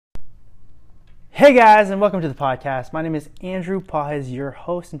Hey guys, and welcome to the podcast. My name is Andrew Pahez, your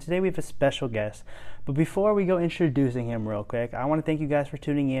host, and today we have a special guest. But before we go introducing him real quick, I want to thank you guys for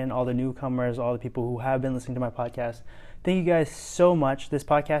tuning in, all the newcomers, all the people who have been listening to my podcast. Thank you guys so much. This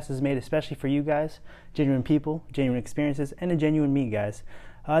podcast is made especially for you guys, genuine people, genuine experiences, and a genuine me, guys.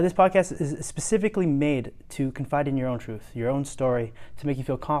 This podcast is specifically made to confide in your own truth, your own story, to make you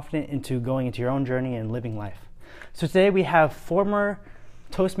feel confident into going into your own journey and living life. So today we have former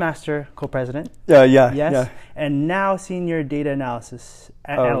Toastmaster co-president. Yes. And now senior data analyst.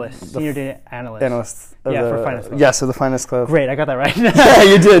 Senior data analyst. Analyst. For Finance Club. Yes, of the Finance Club. Great, I got that right. Yeah,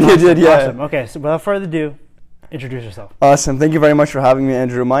 you did, yeah. Awesome. Okay, so without further ado, introduce yourself. Awesome. Thank you very much for having me,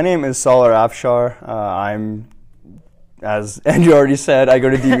 Andrew. My name is Salar Afshar. I'm, as Andrew already said, I go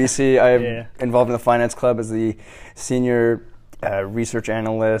to DVC. I'm involved in the Finance Club as the senior research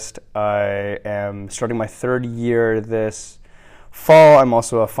analyst. I am starting my third year this fall. I'm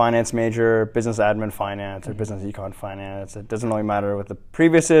also a finance major, business admin finance or business econ finance. It doesn't really matter what the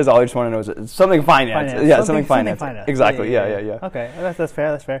previous is. All I just want to know is it's something finance. Yeah, something finance. Exactly. Yeah. Okay, that's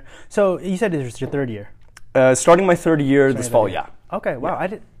fair. So you said it was your third year. Starting my third year this fall. Yeah. Okay. Wow.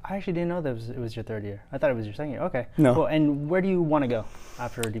 Yeah. I actually didn't know that it was your third year. I thought it was your second year. Okay. No. Cool. And where do you want to go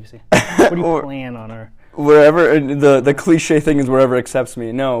after DVC? What do you plan on? Or wherever. The cliche thing is wherever accepts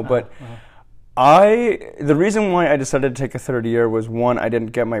me. No, but. The reason why I decided to take a third year was, one, I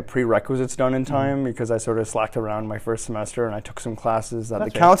didn't get my prerequisites done in time because I sort of slacked around my first semester and I took some classes that the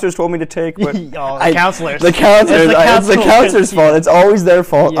counselors told me to take. But counselors. The counselors. It's the counselors' fault. It's always their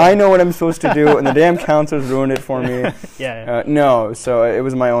fault. Yeah. I know what I'm supposed to do, and the damn counselors ruined it for me. No, so it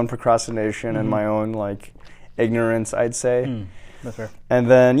was my own procrastination and my own ignorance, I'd say. That's fair. And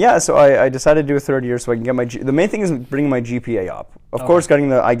then, so I decided to do a third year so I can get the main thing is bringing my GPA up. Of course, getting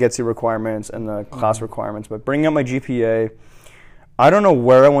the IGETC requirements and the class requirements, but bringing up my GPA, I don't know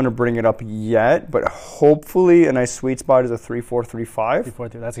where I want to bring it up yet, but hopefully a nice sweet spot is a 3.4, 3.5.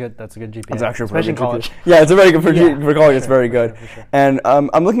 3.4, that's a good GPA. It's actually especially in college. Yeah, it's a very good for college. It's very good. For sure. And I'm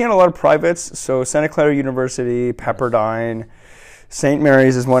looking at a lot of privates, so Santa Clara University, Pepperdine, St.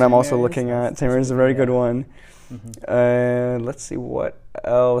 Mary's is one I'm also looking at. St. Mary's is a very good one. Let's see what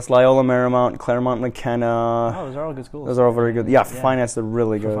else. Loyola Marymount, Claremont McKenna. Oh, those are all good schools. Those are all very good. Yeah, for finance, they're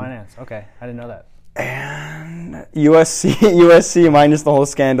really good. For finance, okay. I didn't know that. And USC minus the whole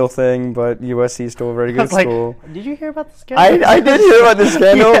scandal thing, but USC is still a very good school. Did you hear about the scandal? I did hear about the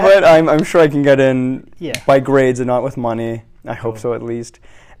scandal, but I'm sure I can get in by grades and not with money. I hope so, at least.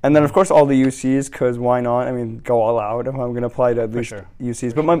 And then, of course, all the UCs, because why not? I mean, go all out if I'm going to apply to at least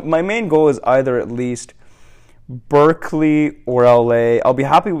UCs. But my main goal is either at least Berkeley or LA. I'll be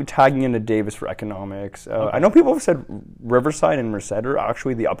happy with tagging into Davis for economics. I know people have said Riverside and Merced are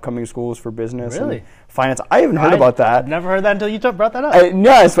actually the upcoming schools for business and finance. I haven't heard about that. I've never heard that until you brought that up.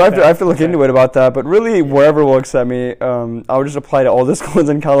 So I have to look into it about that. But really, wherever will accept me, I'll just apply to all the schools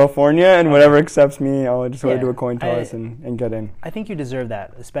in California, and whatever accepts me, I'll just do a coin toss and get in. I think you deserve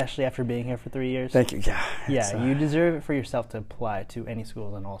that, especially after being here for 3 years. Thank you. You deserve it for yourself to apply to any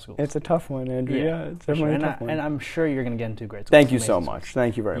schools and all schools. It's a tough one, Andrew. It's definitely a tough one. And I'm sure you're going to get into great schools. Thank you so much.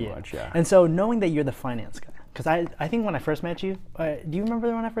 Thank you very much. Yeah. And so knowing that you're the finance guy, because I think when I first met you, do you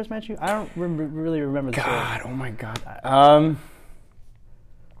remember when I first met you? I don't really remember the story. Oh my God. I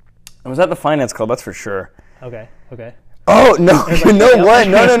was at the Finance Club, that's for sure. Okay. Oh, no. You know what?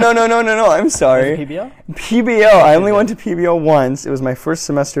 No. I'm sorry. Was it PBL? PBL. I only went to PBL once. It was my first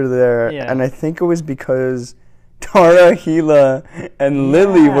semester there. And I think it was because Tara, Gila, and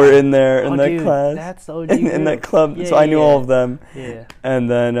Lily were in there in that class. That's the OG in that club. So I knew all of them. Yeah. And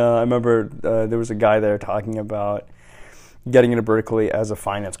then I remember there was a guy there talking about getting into Berkeley as a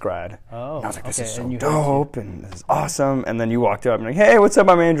finance grad. Oh, and I was like, this is so dope, and this is awesome. And then you walked up and like, hey, what's up,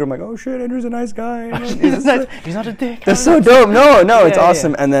 I'm Andrew. I'm like, oh shit, Andrew's a nice guy. He's not a dick. That's so dope. No, it's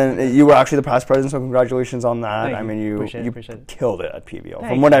awesome. And then you were actually the past president, so congratulations on that. I mean, you killed it at PBL,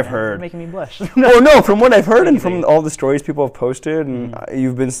 from what I've heard. You're making me blush. From what I've heard and from all the stories people have posted, and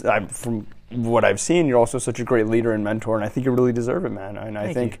you've been, from what I've seen, you're also such a great leader and mentor, and I think you really deserve it, man. And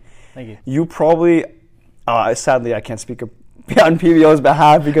I think you probably, sadly, I can't speak on PBO's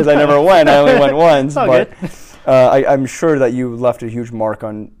behalf because I never went. I only went once. But I'm sure that you left a huge mark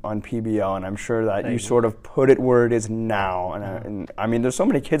on PBO, and I'm sure that you sort of put it where it is now. And I mean, there's so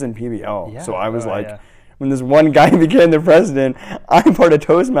many kids in PBO. So I was when this one guy became the president, I'm part of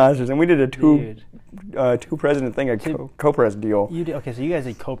Toastmasters, and we did a two-president thing, a co-president deal. You did, okay, so you guys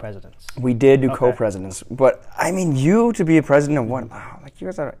did co-presidents. We did do co-presidents, but I mean, you to be a president of what? Wow, like you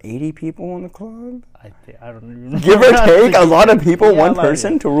guys are 80 people in the club. I don't even know. Give or take a lot of people, one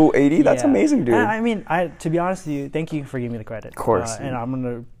person to rule 80. That's amazing, dude. I mean, to be honest with you, thank you for giving me the credit. Of course. And I'm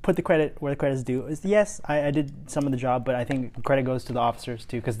gonna put the credit where the credit is due. Yes, I did some of the job, but I think credit goes to the officers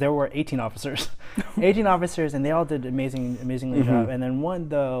too, because there were 18 officers, 18 officers, and they all did amazingly job. And then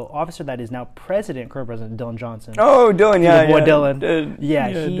the officer that is now president, current president, Dylan Johnson. Oh, Dylan, yeah, boy Dylan.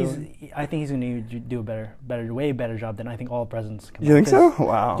 Dylan. I think he's gonna do a way better job than I think all presidents. You think so?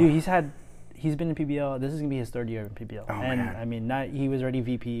 Wow. Dude, he's been in PBL. This is gonna be his third year in PBL, man. I mean, he was already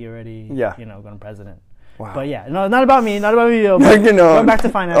VP, already, going president. Wow. But yeah, no, not about me. Going back to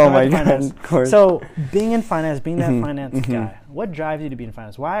finance. Oh my God, of course. So being in finance, being that finance guy, what drives you to be in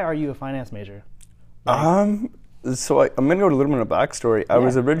finance? Why are you a finance major? So I'm gonna go to a little bit of backstory. I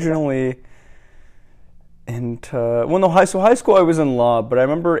was originally high school I was in law, but I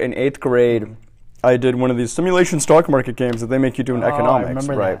remember in 8th grade. I did one of these simulation stock market games that they make you do in economics,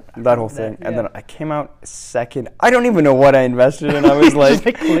 right? That whole thing. And then I came out second. I don't even know what I invested in. I was like,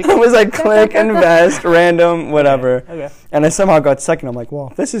 click, invest, random, whatever. Okay. And I somehow got second. I'm like, well,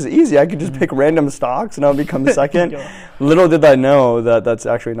 if this is easy, I could just pick random stocks and I'll become second. Little did I know that that's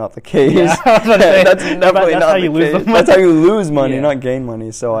actually not the case. Yeah, that's definitely not the case. That's how you lose money, not gain money.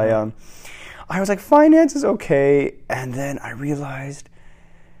 So I was like, finance is okay. And then I realized,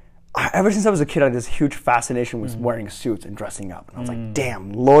 ever since I was a kid, I had this huge fascination with wearing suits and dressing up. And I was like,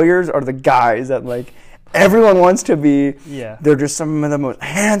 damn, lawyers are the guys that like everyone wants to be. Yeah. They're just some of the most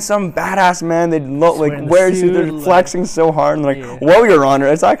handsome, badass men. They look like wear suits. They're flexing so hard. And like, whoa, Your Honor,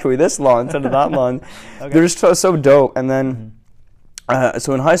 it's actually this law instead of that law. They're just so dope. And then,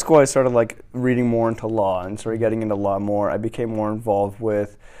 so in high school, I started like reading more into law and started getting into law more. I became more involved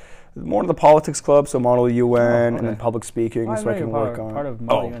with more of the politics club, so Model UN, and then public speaking, so I can work on. Part of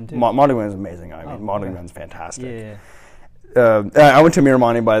Model UN too. Model UN is amazing. I mean, Model UN is fantastic. Yeah. I went to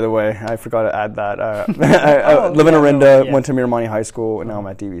Miramani, by the way. I forgot to add that. I live in Orinda, went to Miramani High School, and now I'm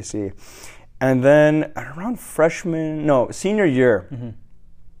at DVC. And then around senior year,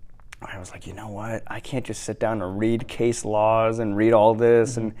 I was like, you know what? I can't just sit down and read case laws and read all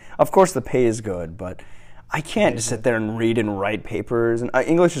this. And of course, the pay is good, but I can't just sit there and read and write papers. And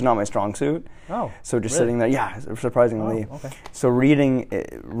English is not my strong suit. Oh, so just sitting there, surprisingly. Oh, okay. So reading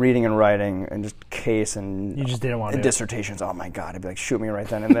and writing and just case and you just didn't want to dissertations. Oh my God, I'd be like, shoot me right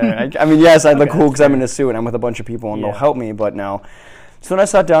then and there. I mean, yes, I'd look cool because I'm in a suit and I'm with a bunch of people and they'll help me. But no. So then I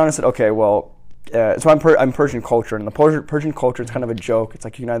sat down and said, okay, well. So I'm Persian culture, and the Persian culture is kind of a joke. It's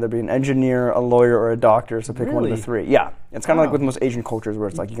like you can either be an engineer, a lawyer, or a doctor, so pick one of the three. Yeah, it's kind of like with most Asian cultures where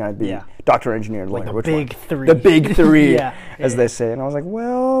it's like you can either be doctor, engineer, lawyer. Like the big three. The big three, as they say. And I was like,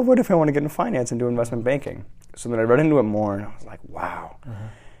 well, what if I want to get into finance and do investment banking? So then I read into it more, and I was like, wow,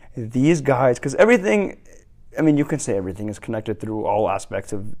 these guys, because everything, I mean, you can say everything is connected through all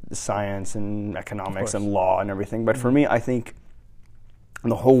aspects of science and economics and law and everything, but for me, I think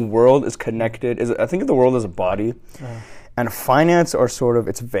the whole world is connected. I think of the world as a body, and finance are sort of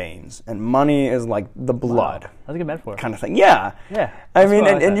its veins, and money is like the blood. Wow. That's a good metaphor. Kind of thing. Yeah. Yeah. I mean,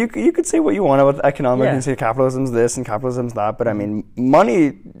 and you could say what you want about economics and say capitalism's this and capitalism's that, but I mean,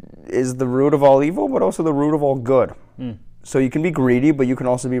 money is the root of all evil, but also the root of all good. So you can be greedy, but you can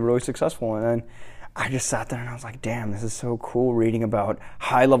also be really successful. And then I just sat there and I was like, damn, this is so cool reading about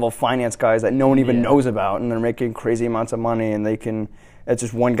high-level finance guys that no one even knows about, and they're making crazy amounts of money, and it's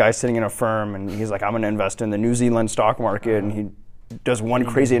just one guy sitting in a firm, and he's like, I'm going to invest in the New Zealand stock market, and he does one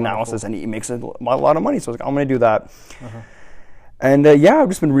crazy analysis, and he makes a lot of money. So I was like, I'm going to do that. And I've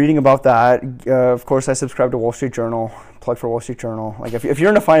just been reading about that. Of course, I subscribe to Wall Street Journal. Plug for Wall Street Journal. Like if you're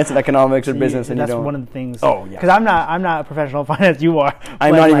into finance and economics or business, and you don't, that's one of the things. Oh yeah. Because I'm not a professional finance. You are.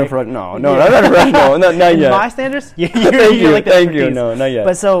 I'm not even professional. No, not professional. Not yet. My standards. Thank you. No, not yet.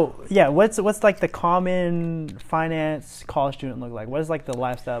 But so what's like the common finance college student look like? What is like the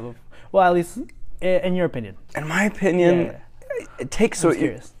lifestyle of? Well, at least in your opinion. In my opinion. It takes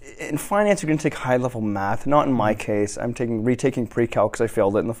in finance you're going to take high level math. Not in my case. I'm retaking pre-calc because I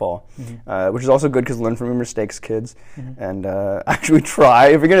failed it in the fall, which is also good because learn from your mistakes, kids, and actually try.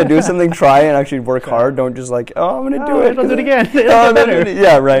 If you're going to do something, try and actually work hard. Don't just like I'm going to do it. Don't do it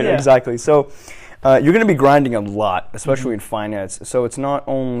again. Exactly. So you're going to be grinding a lot, especially in finance. So it's not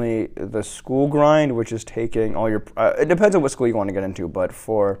only the school grind, which is taking all your. It depends on what school you want to get into, but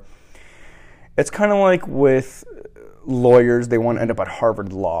it's kind of like with lawyers, they want to end up at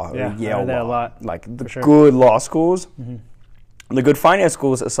Harvard Law or Yale Law, like the good law schools. the good finance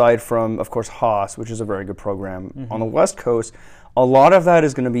schools, aside from, of course, Haas, which is a very good program on the West Coast, a lot of that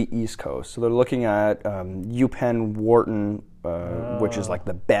is going to be East Coast. So they're looking at UPenn, Wharton, which is like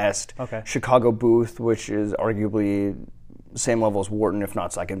the best. Okay. Chicago Booth, which is arguably same level as Wharton, if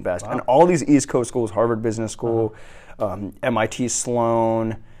not second best. Wow. And all these East Coast schools, Harvard Business School, MIT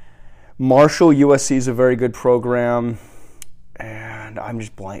Sloan, Marshall, USC is a very good program. And I'm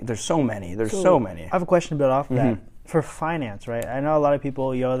just blank. There's so many. There's so many. I have a question to build off of that. For finance, right? I know a lot of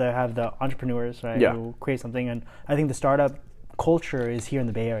people, that have the entrepreneurs, right, who create something. And I think the startup culture is here in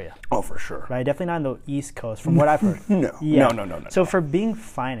the Bay Area. Oh, for sure. Right? Definitely not in the East Coast, from what I've heard. No. So for being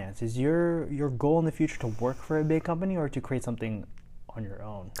finance, is your goal in the future to work for a big company or to create something on your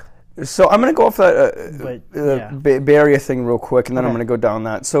own? So I'm going to go off that Bay Area thing real quick, and then I'm going to go down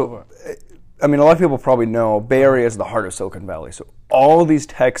that. So, I mean, a lot of people probably know Bay Area is the heart of Silicon Valley. So all these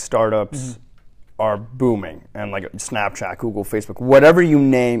tech startups are booming, and like Snapchat, Google, Facebook, whatever you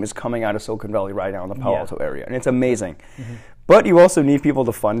name is coming out of Silicon Valley right now in the Palo Alto area, and it's amazing. But you also need people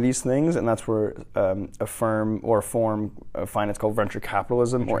to fund these things, and that's where a firm or a form of finance called venture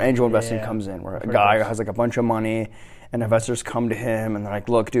capitalism or angel investing comes in, where a guy has like a bunch of money, and investors come to him and they're like,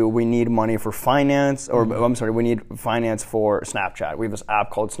 look, dude, we need money for finance, or I'm sorry, we need finance for Snapchat. We have this app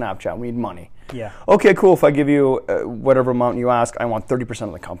called Snapchat. We need money. Yeah. Okay, cool. If I give you whatever amount you ask, I want 30%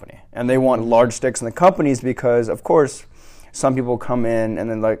 of the company. And they want large stakes in the companies because, of course, some people come in and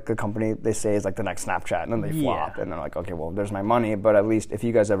then like the company they say is like the next Snapchat, and then they flop. And they're like, okay, well, there's my money, but at least if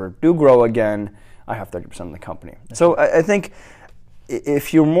you guys ever do grow again, I have 30% of the company. So I think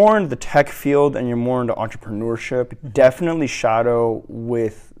if you're more in the tech field and you're more into entrepreneurship, definitely shadow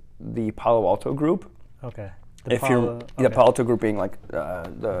with the Palo Alto group. Okay. The Palo Alto group being like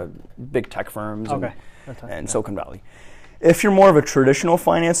the big tech firms and Silicon Valley. If you're more of a traditional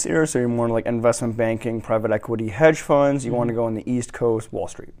financier, so you're more like investment banking, private equity, hedge funds, you want to go on the East Coast, Wall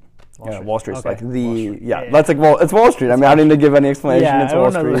Street. Wall Street's like the that's like it's Wall Street. I mean, I didn't need to give any explanation. It's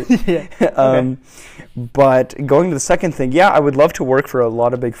Wall Street. But going to the second thing, I would love to work for a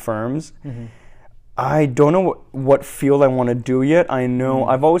lot of big firms. I don't know what field I want to do yet. I know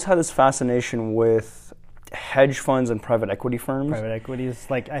I've always had this fascination with hedge funds and private equity firms. Private equity is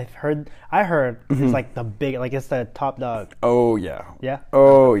like I heard it's like the big, like it's the top dog. Oh yeah. Yeah.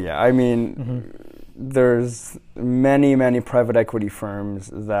 Oh yeah. I mean, there's many private equity firms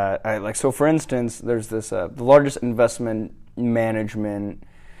that I like. So for instance, there's this the largest investment management,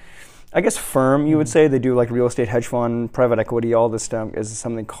 I guess, firm you would say. They do like real estate, hedge fund, private equity, all this stuff. Is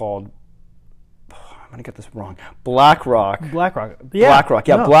something called, I'm gonna get this wrong, BlackRock. BlackRock. BlackRock.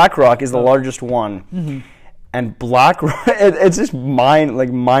 Yeah, no. BlackRock is the largest one. And BlackRock, it's just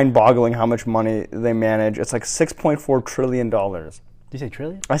mind-boggling how much money they manage. It's like $6.4 trillion. Did you say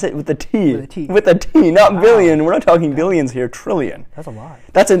trillion? I said with a T. With a T, not billion. We're not talking billions here. Trillion. That's a lot.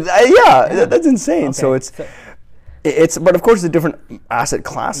 That's that's insane. Okay. So it's but of course the different asset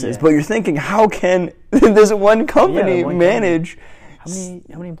classes. But you're thinking, how can this one company manage? How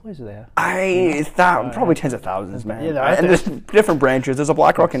many employees do they have? I thought probably tens of thousands, man. Yeah, and there's different branches. There's a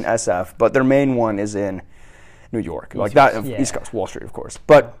BlackRock in SF, but their main one is in New York, like that, East Coast, Wall Street, of course.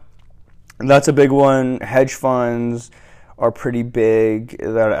 But that's a big one. Hedge funds are pretty big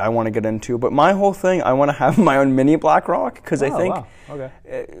that I want to get into. But my whole thing, I want to have my own mini BlackRock because I think,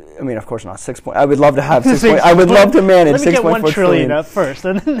 I mean, of course not 6 point. I would love to have 6 point. I would love to manage 6.4 trillion. Let me get $1 trillion up first.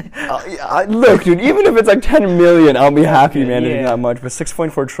 Look, dude, even if it's like 10 million, I'll be happy managing that much. But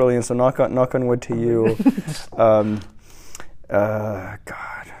 6.4 trillion, so knock on wood to you.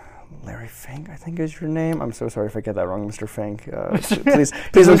 God. Larry Fink, I think is your name. I'm so sorry if I get that wrong, Mr. Fink.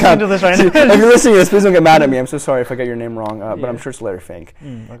 Please don't come. If you're listening to this, please don't get mad at me. I'm so sorry if I get your name wrong, but I'm sure it's Larry Fink.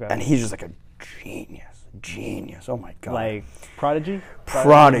 And he's just like a genius. Oh my God. Like Prodigy?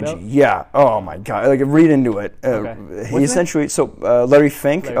 Prodigy, yeah. Oh my God. Like read into it. He essentially, Larry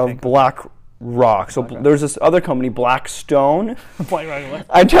Fink of BlackRock. So there's this other company, Blackstone.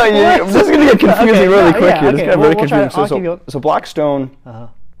 I tell you, this is going to get confusing really quick here. This is very confusing. So Blackstone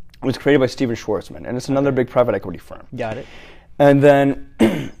was created by Steven Schwarzman, and it's another big private equity firm. Got it. And then,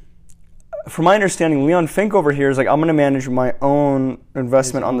 from my understanding, Leon Fink over here is like, I'm going to manage my own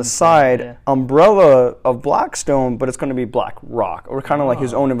investment on the side, umbrella of Blackstone, but it's going to be BlackRock, or kind of like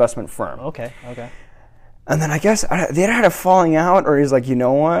his own investment firm. Okay. And then I guess they had a falling out, or he's like, you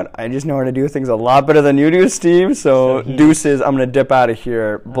know what? I just know how to do things a lot better than you do, Steve. So deuces, I'm going to dip out of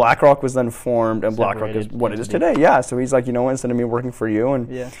here. BlackRock was then formed, and BlackRock is what it is today. Yeah, so he's like, you know what? Instead of me working for you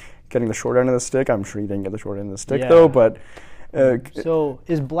and getting the short end of the stick, I'm sure he didn't get the short end of the stick, though. But so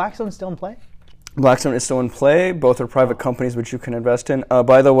is Blackstone still in play? Blackstone is still in play. Both are private companies which you can invest in.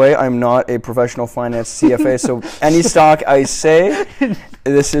 By the way, I'm not a professional finance CFA, so any stock I say,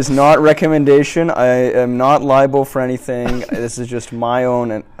 this is not recommendation. I am not liable for anything. This is just my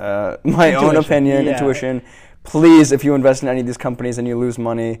own opinion, intuition. Please, if you invest in any of these companies and you lose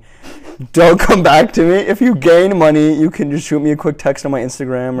money, don't come back to me. If you gain money, you can just shoot me a quick text on my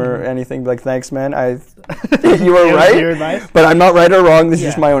Instagram or anything. Like, thanks, man. You were right. Your advice? But I'm not right or wrong. This is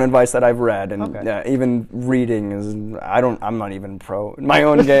just my own advice that I've read, and even reading is. I'm not even pro. My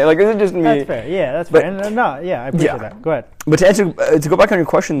own game. Like, it's just me. That's fair. Yeah, that's fair. And, I appreciate that. Go ahead. But to go back on your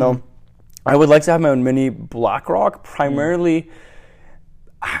question though, I would like to have my own mini BlackRock, primarily.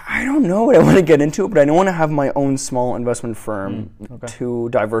 I don't know what I want to get into, but I don't want to have my own small investment firm to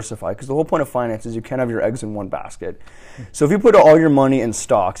diversify. Because the whole point of finance is you can't have your eggs in one basket. So if you put all your money in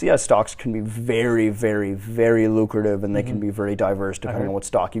stocks, stocks can be very, very, very lucrative, and they can be very diverse depending on what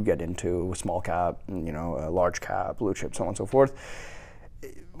stock you get into, small cap, large cap, blue chip, so on and so forth.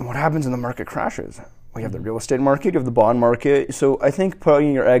 What happens when the market crashes? We have the real estate market, you have the bond market. So I think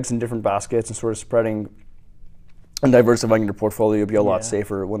putting your eggs in different baskets and sort of spreading and diversifying your portfolio will be a lot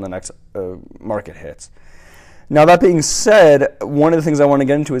safer when the next market hits. Now, that being said, one of the things I want to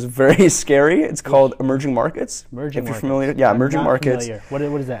get into is very scary. It's called emerging markets. If you're familiar. Yeah, emerging markets. What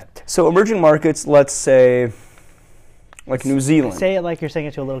is that? So emerging markets, let's say, like New Zealand. Say it like you're saying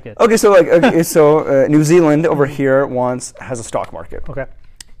it to a little kid. Okay, so New Zealand over here has a stock market. Okay.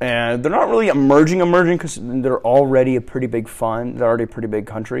 And they're not really emerging because they're already a pretty big fund. They're already a pretty big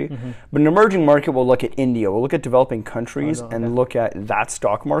country. But an emerging market will look at India. We'll look at developing countries and look at that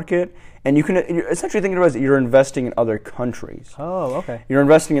stock market. And you're essentially thinking about it, you're investing in other countries. Oh, okay. You're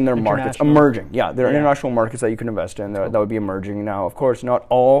investing in their markets. Emerging. Yeah, there are international markets that you can invest in that would be emerging. Now, of course, not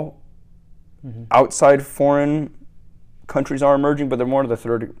all outside foreign countries are emerging, but they're more of the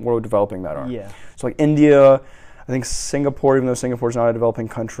third world developing that are. Yeah. So like India, I think Singapore, even though Singapore is not a developing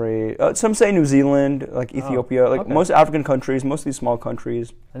country. Some say New Zealand, like Ethiopia, most African countries, most of these small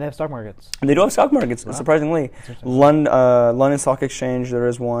countries. And they have stock markets. And they do have stock markets, surprisingly. London Stock Exchange, there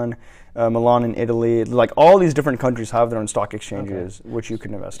is one. Milan in Italy. Like all these different countries have their own stock exchanges, which you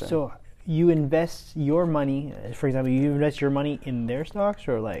can invest in. So you invest your money, for example, you invest your money in their stocks,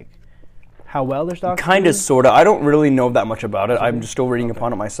 or like how well their stocks kind of, sort of. I don't really know that much about it. I'm just still reading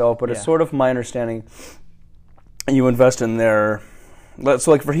upon it myself, but it's sort of my understanding. You invest in their, so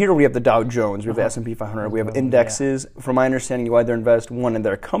like for here we have the Dow Jones, we have the S&P 500, we have indexes. From my understanding, you either invest one in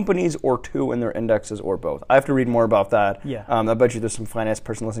their companies or two in their indexes or both. I have to read more about that. Yeah. I bet you there's some finance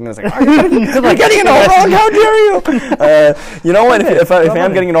person listening that's like, you're getting it all wrong, how dare you? You know what, if I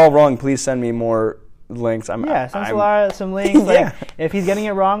am getting it all wrong, please send me more links. Send Solar some links. Like, if he's getting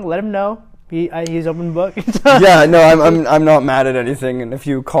it wrong, let him know. He's open book. I'm not mad at anything, and if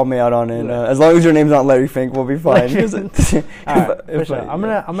you call me out on it, as long as your name's not Larry Fink, we'll be fine. Alright, sure. I'm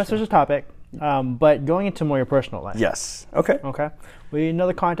gonna switch the topic, but going into more your personal life. Yes. Okay. We know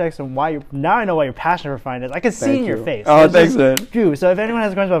the context and why now I know why you're passionate for finance. I can see in your face. Oh, thanks, man. True. So if anyone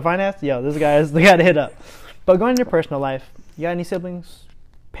has questions about finance, this guy is the guy to hit up. But going into your personal life, you got any siblings,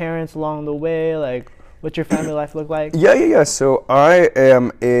 parents along the way? Like, what's your family life look like? Yeah. So I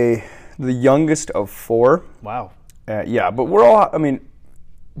am the youngest of four. Wow. But we're all,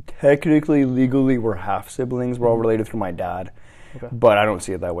 technically, legally, we're half siblings. We're all related through my dad. Okay. But I don't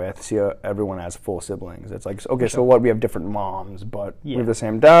see it that way. I see everyone as full siblings. It's like, okay, so what? We have different moms, but we have the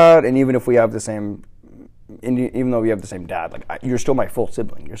same dad. And even if we have the same, even though we have the same dad, like you're still my full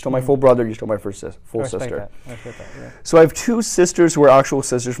sibling. You're still my full brother. You're still my full sister. I respect that. Yeah. So I have two sisters who are actual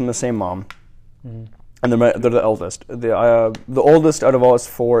sisters from the same mom. And they're the eldest. The oldest out of all us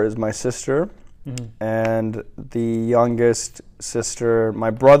four is my sister, and the youngest sister,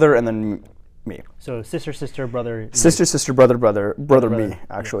 my brother, and then me. So sister, brother. Sister, brother, me,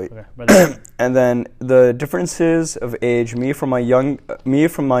 actually. Yeah, okay. And then the differences of age: me from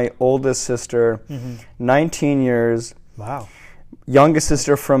my oldest sister, 19 years. Wow. Youngest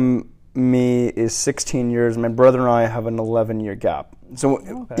sister from me is 16 years. My brother and I have an 11-year gap.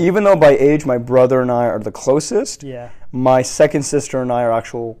 So even though by age my brother and I are the closest, my second sister and I are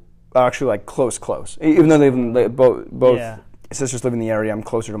actually like close. Even though both sisters live in the area, I'm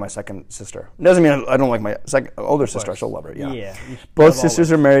closer to my second sister. It doesn't mean I don't like my older sister. I still love her. Yeah. Both sisters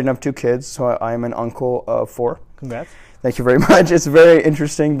are married and have two kids, so I'm an uncle of four. Congrats. Thank you very much. It's very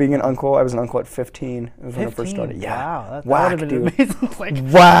interesting being an uncle. I was an uncle at 15. It was when I first started. Yeah. Wow. That would have been amazing.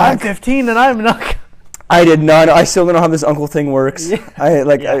 Like, whack. I'm 15 and I'm an uncle. I did not. I still don't know how this uncle thing works. I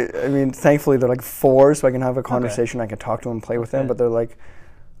mean, thankfully they're like 4, so I can have a conversation. I can talk to them, play with them. But they're like,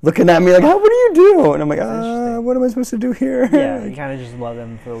 looking at me like, what do you do? And I'm like, what am I supposed to do here? Yeah, you kind of just love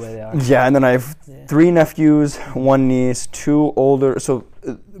them for the way they are. Yeah, and then I have 3 nephews, 1 niece, 2 older. So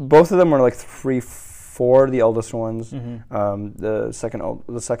both of them are like 3, 4, the eldest ones. Mm-hmm. The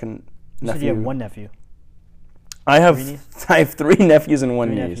second nephew. So you have 1 nephew. I have 3 nephews and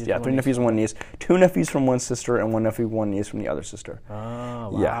 1 niece. Yeah, 3 nephews and 1 niece. 2 nephews from 1 sister and 1 nephew, 1 niece from the other sister. Oh,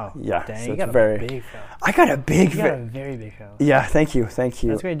 wow. Yeah. Dang, so you got it's a big family. I got a big You got a very big family. Yeah, thank you.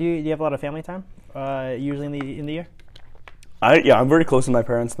 That's great. Do you have a lot of family time usually in the year? I'm very close with my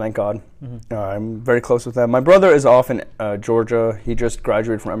parents, thank God. Mm-hmm. I'm very close with them. My brother is off in Georgia. He just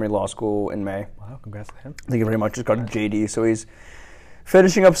graduated from Emory Law School in May. Wow, congrats to him. Thank you very much. Just got a JD, so he's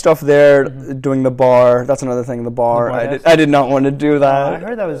finishing up stuff there, doing the bar. That's another thing, the bar. I did not want to do that. I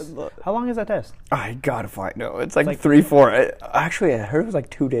heard that was... How long is that test? I gotta find out. It's like 3, 4... Actually, I heard it was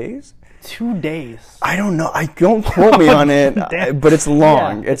like 2 days. 2 days? I don't know. I don't quote me on it, but it's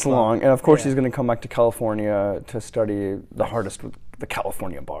long. Yeah, it's long. And of course, he's going to come back to California to study the hardest, the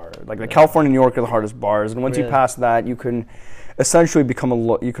California bar. Like the California and New York are the hardest bars. And once you pass that, you can essentially become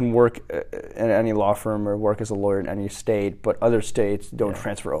you can work in any law firm or work as a lawyer in any state, but other states don't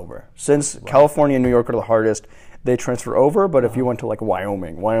transfer over. Since California and New York are the hardest, they transfer over, but if you went to like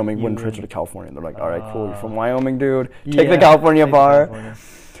Wyoming wouldn't transfer to California. They're like, all right, cool, you're from Wyoming, dude. Take the California bar.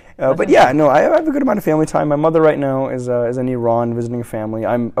 But yeah, no, I have a good amount of family time. My mother right now is in Iran visiting a family.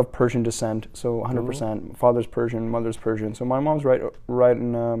 I'm of Persian descent, so 100%. Father's Persian, mother's Persian. So my mom's right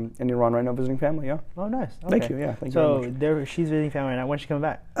in Iran right now visiting family, yeah. Oh, nice. Okay. Thank you, yeah. Thank you very much. She's visiting family right now. When's she coming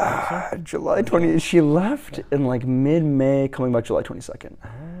back? July 20th. She left in like mid-May, coming back July 22nd.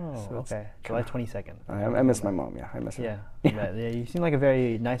 Oh, so okay. July 22nd. I miss my mom, yeah. I miss her. Yeah, you seem like a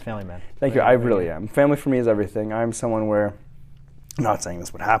very nice family man. Thank you. I really am. Family for me is everything. I'm someone where... I'm not saying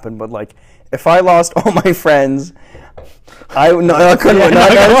this would happen, but like, if I lost all my friends, not going to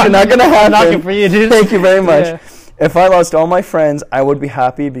happen. Knocking for you, dude. Thank you very much. Yeah. If I lost all my friends, I would be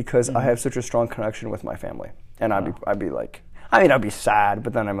happy because I have such a strong connection with my family, and I'd be like, I'd be sad,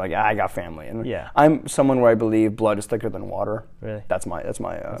 but then I'm like, I got family, and I'm someone where I believe blood is thicker than water. Really? That's my.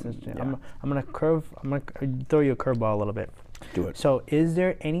 I'm gonna throw you a curveball a little bit. Do it. So, is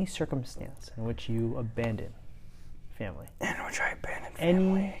there any circumstance in which you abandon family? In which I abandoned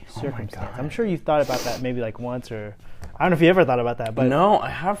family. Any circumstance. I'm sure you've thought about that maybe like once, or I don't know if you ever thought about that. But no,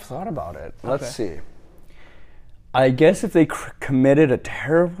 I have thought about it. Let's see. I guess if they committed a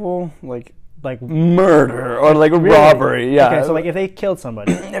terrible like murder or like robbery, yeah. Okay, so like if they killed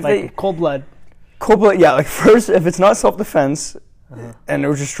somebody, cold blood. Yeah. Like first, if it's not self-defense. And it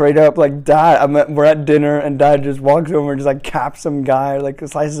was just straight up like Dad. We're at dinner and Dad just walks over and just like caps some guy, like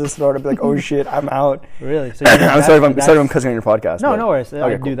slices his throat. I'd be like, "Oh shit, I'm out." Really? So I'm sorry if I'm cussing on your podcast. No worries.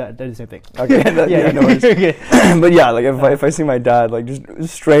 Okay, I do that. Do the same thing. Okay, no worries. But yeah, like if I see my dad like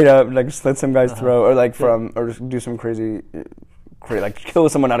just straight up like slit some guy's throat or like or just do some crazy like kill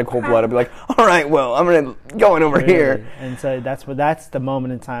someone out of cold blood, I'd be like, all right, well, I'm gonna go over here. And so that's the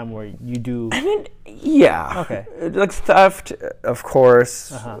moment in time where you do. I mean, yeah. Okay. Like theft, of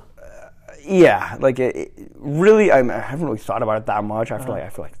course. Yeah, like really, I haven't really thought about it that much. I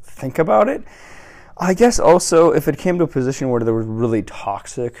feel like think about it. I guess also if it came to a position where there was really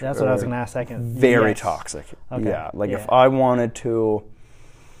toxic. That's what I was gonna ask second. Very toxic. Okay. Yeah, like if I wanted to.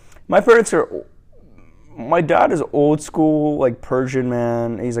 My dad is old school, like Persian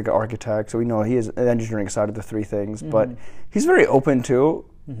man. He's like an architect, so we know he is an engineering side of the 3 things. But he's very open too.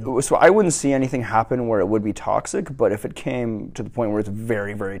 So I wouldn't see anything happen where it would be toxic. But if it came to the point where it's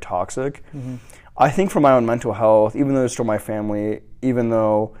very, very toxic, I think for my own mental health, even though it's still my family, even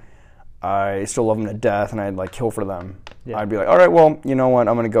though I still love them to death and I'd like kill for them, I'd be like, all right, well, you know what?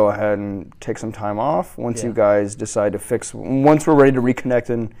 I'm going to go ahead and take some time off. Once you guys decide to once we're ready to reconnect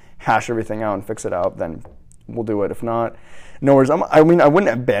and hash everything out and fix it out, then we'll do it. If not, no worries. I wouldn't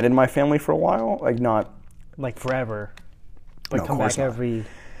abandon my family for a while, like not like forever, but come back every.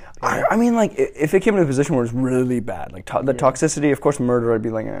 I mean, like if it came to a position where it's really bad, like the toxicity, of course, murder, I'd be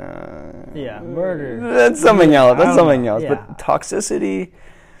like, murder. That's something else. That's something else. But toxicity,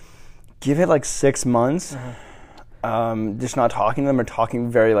 give it like 6 months. Just not talking to them or talking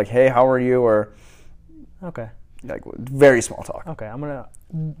very like, hey, how are you? Or like very small talk. Okay,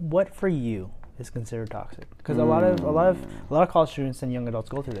 what for you is considered toxic? Because a lot of college students and young adults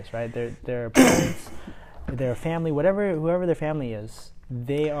go through this, right? Their parents, their family, whoever their family is,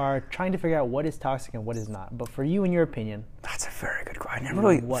 they are trying to figure out what is toxic and what is not. But for you, in your opinion, that's a very good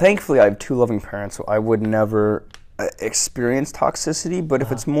question. Thankfully, I have 2 loving parents, so I would never experience toxicity. But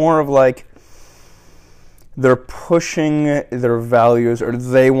if it's more of like they're pushing their values or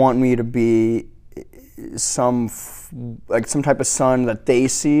they want me to be some type of sun that they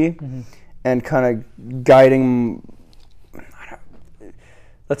see, and kind of guiding.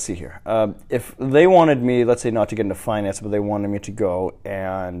 Let's see here. If they wanted me, let's say not to get into finance, but they wanted me to go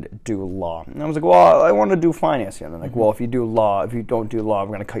and do law. And I was like, well, I want to do finance. And they're like, well, if you don't do law, we're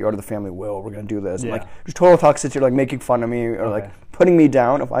going to cut you out of the family will. We're going to do this. And like, just total toxicity, like making fun of me or like putting me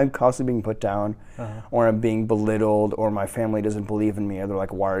down. If I'm constantly being put down or I'm being belittled or my family doesn't believe in me, or they're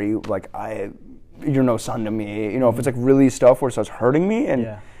like, why are you, like, you're no son to me. You know, if it's like really stuff where it starts hurting me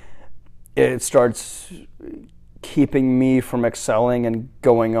and it starts keeping me from excelling and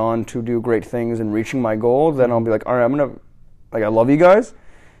going on to do great things and reaching my goals, then I'll be like, all right, I love you guys.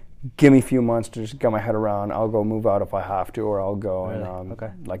 Give me a few months to just get my head around. I'll go move out if I have to, or I'll go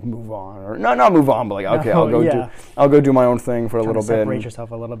and like move on, or not move on, but like I'll go do my own thing for a little bit. Separate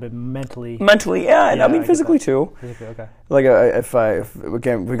yourself a little bit mentally. Mentally, and I mean physically too. Physically, okay. Like if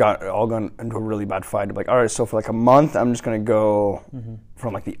again we got all gone into a really bad fight, I'm like, all right, so for like a month, I'm just gonna go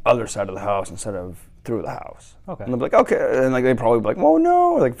from like the other side of the house instead of through the house. Okay. And they'll be like, okay. And like they'd probably be like, well,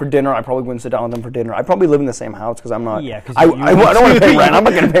 no. Like for dinner, I probably wouldn't sit down with them for dinner. I probably live in the same house because I'm not. Yeah, because I don't want to pay rent. I'm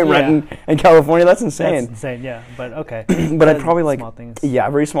not going to pay rent in California. That's insane. That's insane. Yeah, but okay. But I'd probably like small things. Yeah,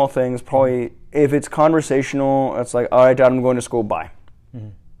 very small things. Probably if it's conversational, it's like, all right, Dad, I'm going to school. Bye.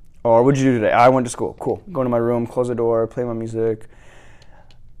 Or what'd you do today? I went to school. Cool. Go into my room, close the door, play my music.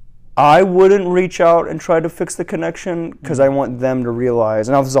 I wouldn't reach out and try to fix the connection because I want them to realize,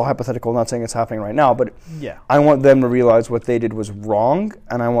 and now this is all hypothetical, not saying it's happening right now, but I want them to realize what they did was wrong,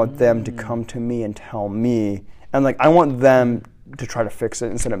 and I want them to come to me and tell me, and like I want them to try to fix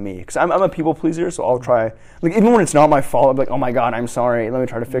it instead of me, because I'm a people pleaser, so I'll try, like even when it's not my fault, I'm like, oh my God, I'm sorry, let me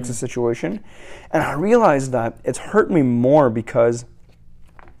try to fix the situation, and I realized that it's hurt me more because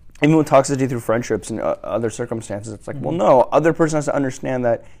even with toxicity through friendships and other circumstances, it's like, well, no, other person has to understand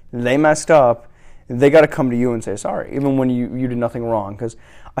that they messed up. They got to come to you and say sorry, even when you did nothing wrong. Because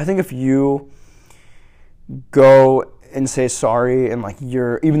I think if you go and say sorry and like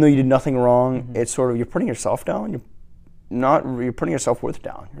even though you did nothing wrong, it's sort of, you're putting yourself down. You're putting your self-worth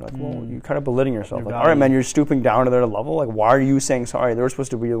down. You're like, well, you're kind of belittling yourself. Like, all right, man, you're stooping down to their level. Like, why are you saying sorry? They were supposed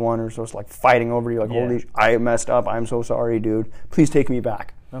to be the one who's supposed to like fighting over you. Like, holy, I messed up. I'm so sorry, dude. Please take me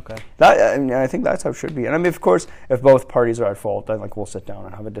back. Okay. I think that's how it should be. And I mean, of course, if both parties are at fault, then like we'll sit down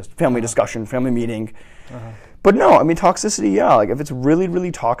and have a family discussion, family meeting. But no, I mean, toxicity, like if it's really, really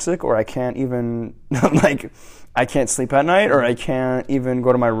toxic, or I can't even like I can't sleep at night, or I can't even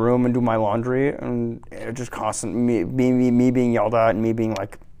go to my room and do my laundry, and it just constant me being yelled at and me being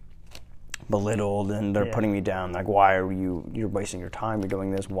like belittled, and they're putting me down. Like, why are you're wasting your time? You're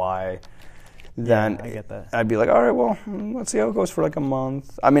doing this. Why? Then I get that. I'd be like, all right, well, let's see how it goes for like a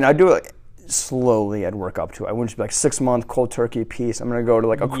month. I mean, I'd do it like slowly. I'd work up to it. I wouldn't just be like 6 month cold turkey piece. I'm going to go to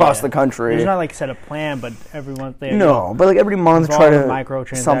like across the country. There's not like set a plan, but every month they but like every month try to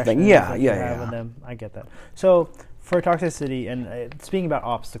microtransactions something. Yeah. With them. I get that. So for toxicity and speaking about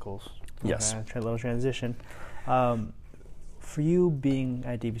obstacles, yes, a little transition. For you being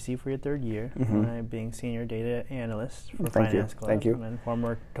at DBC for your third year, being senior data analyst for Finance Club, Thank you. And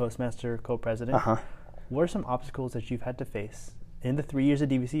former Toastmaster co-president, what are some obstacles that you've had to face in the 3 years at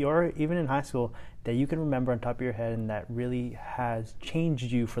DBC or even in high school that you can remember on top of your head and that really has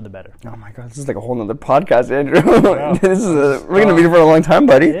changed you for the better? Oh my God, this is like a whole nother podcast, Andrew. Wow. We're going to be here for a long time,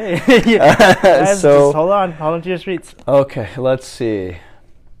 buddy. Guys, just hold on to your streets. Okay, let's see.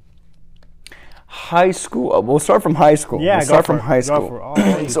 High school. We'll start from high school. Yeah,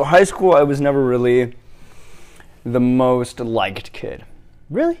 So high school, I was never really the most liked kid.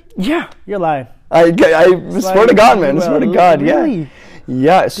 Really? Yeah. You're lying. I swear to God, man. I swear to God. Really?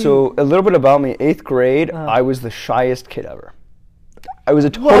 Yeah. So a little bit about me. 8th grade, I was the shyest kid ever. I was a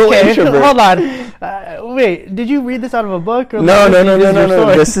total introvert. Hold on. Wait, did you read this out of a book? Or No.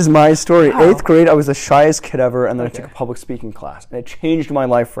 This is my story. Wow. 8th grade, I was the shyest kid ever, and then I took a public speaking class, and it changed my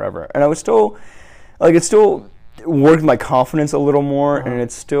life forever. And I was still, like, it still worked my confidence a little more, and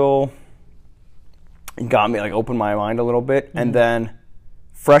it still got me, like, opened my mind a little bit. And then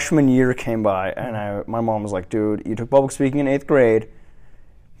freshman year came by, and my mom was like, dude, you took public speaking in 8th grade.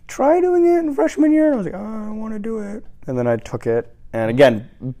 Try doing it in freshman year. And I was like, oh, I want to do it. And then I took it. And again,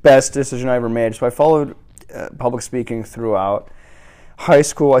 best decision I ever made. So I followed public speaking throughout high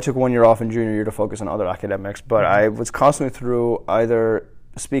school. I took 1 year off in junior year to focus on other academics, but I was constantly through either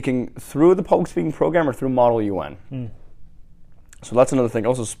speaking through the public speaking program or through Model UN. So that's another thing.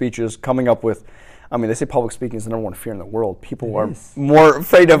 Also speeches, coming up with, I mean, they say public speaking is the number one fear in the world. People are more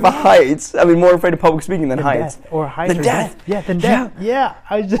afraid of heights. I mean, more afraid of public speaking than heights. Or heights or death. Yeah, than death. Yeah,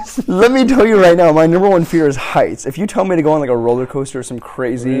 I just... Let me tell you right now, my number one fear is heights. If you tell me to go on like a roller coaster or some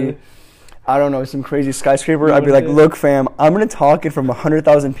crazy I don't know, some crazy skyscraper, I'd be like, look, fam, I'm going to talk it from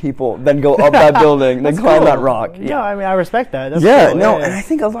 100,000 people, then go up that building, then climb that rock. Yeah, no, I mean, I respect that. That's cool. And I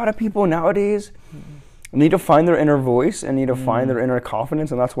think a lot of people nowadays need to find their inner voice and need to find their inner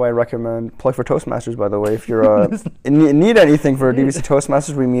confidence, and that's why I recommend plug for Toastmasters, by the way. If you're need anything for DVC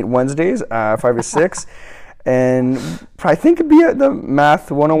Toastmasters, we meet Wednesdays, 5 to 6. And I think it'd be at the Math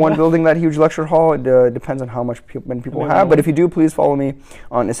 101 building, that huge lecture hall. It depends on how much many people have. But if you do, please follow me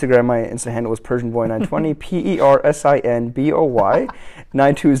on Instagram. My Insta handle is PersianBoy920, PersianBoy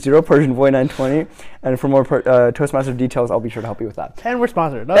 920, PersianBoy920. And for more Toastmaster details, I'll be sure to help you with that. And we're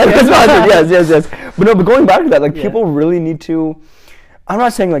sponsored. Okay. And we're sponsored, yes. But going back to that, like people really need to. I'm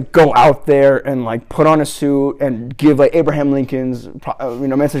not saying like go out there and like put on a suit and give like Abraham Lincoln's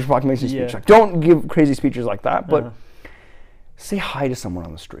Emancipation Proclamation speech. Like, don't give crazy speeches like that, but say hi to someone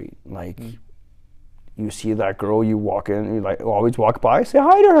on the street. Like you see that girl, you walk in, you like always walk by, say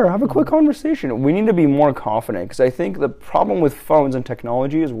hi to her, have a quick conversation. We need to be more confident, because I think the problem with phones and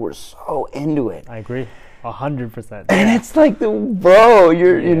technology is we're so into it. I agree. 100%. And it's like,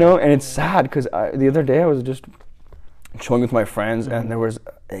 and it's sad, because the other day I was just chilling with my friends, and there was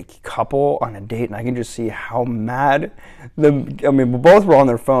a couple on a date, and I can just see how mad both were on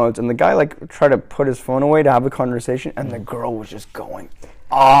their phones, and the guy like tried to put his phone away to have a conversation, and the girl was just going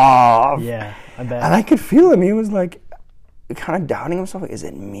off. Yeah, I bet. And I could feel him. He was like kind of doubting himself. Is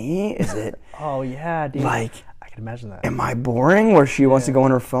it me? Is it? Oh yeah, dude. Like, I can imagine that. Am I boring? Where she wants to go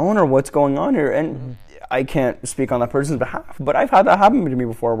on her phone, or what's going on here? And I can't speak on that person's behalf, but I've had that happen to me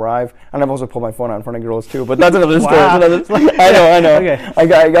before, where I've also pulled my phone out in front of girls too. But that's another story. I know. Okay. I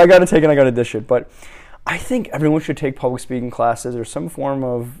got to take it. I got to dish it. But I think everyone should take public speaking classes or some form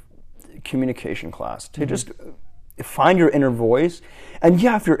of communication class to just find your inner voice. And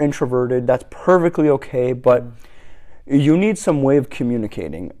yeah, if you're introverted, that's perfectly okay. But you need some way of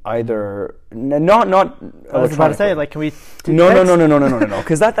communicating. Either not. I was about to say, like, can we? No.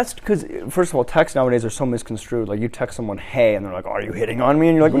 Because because first of all, texts nowadays are so misconstrued. Like, you text someone, "Hey," and they're like, "Are you hitting on me?"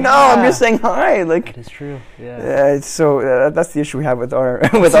 And you're like, "No, I'm just saying hi." Like, that is true. Yeah. That's the issue we have with our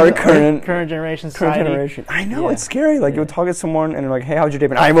current generation society. Current generation. I know, it's scary. Like, you'll talk to someone and they're like, "Hey, how'd you date?"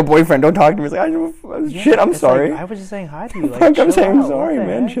 And I have a boyfriend. Don't talk to me. It's like, shit, I'm sorry. Like, I was just saying hi to you. Like, I'm saying sorry,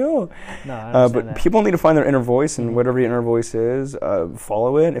 man. Chill. No, I understand but that. people need to find their inner voice, and whatever your inner voice is,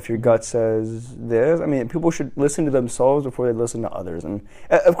 follow it. If your gut says this, I mean, people should listen to themselves before they listen to others. And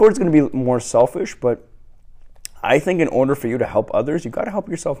of course, it's going to be more selfish, but I think in order for you to help others, you got to help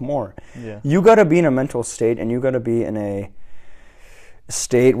yourself more. Yeah. You got to be in a mental state, and you got to be in a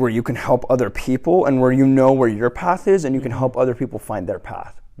state where you can help other people, and where you know where your path is, and you can help other people find their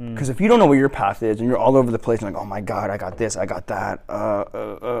path. Because if you don't know where your path is, and you're all over the place, and like, oh my God, I got this, I got that,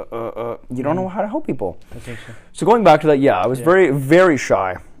 you don't know how to help people. So going back to that, I was very, very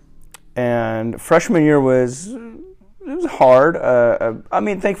shy. And freshman year was hard. I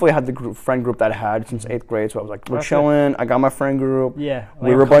mean, thankfully I had the friend group that I had since 8th grade, so I was like, we're chilling. I got my friend group. Yeah.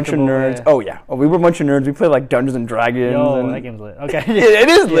 We were a bunch of nerds. Yeah. Oh, yeah. We were a bunch of nerds. We played like Dungeons and Dragons. That game's lit. Okay. It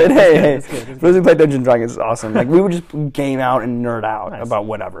is lit. Hey. It's good. For those who play Dungeons and Dragons, it's awesome. Like, we would just game out and nerd out about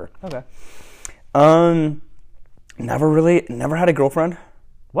whatever. Okay. Never had a girlfriend.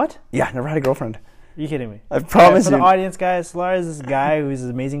 What? Yeah, never had a girlfriend. Are you kidding me? I promise you. For the audience, guys, Solar is this guy who's an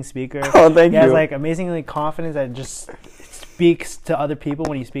amazing speaker. Oh, thank you. He has like amazingly confidence that just speaks to other people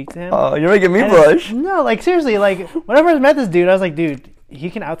when you speak to him. Oh, you're making me blush. No, like seriously, like whenever I met this dude, I was like, dude, he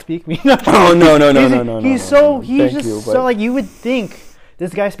can outspeak me. Oh no. He's just so like, you would think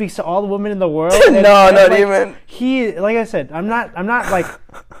this guy speaks to all the women in the world. No, not even. He, like I said, I'm not like,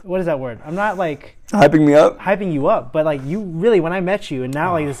 what is that word? I'm not like hyping me up, hyping you up. But like, you really, when I met you, and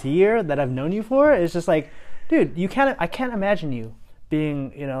now like this year that I've known you for, it's just like, dude, I can't imagine you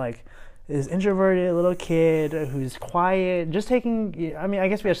being, like this introverted little kid who's quiet, just taking. I mean, I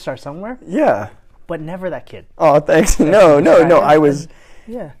guess we have to start somewhere. Yeah. But never that kid. Oh, thanks. No. I was.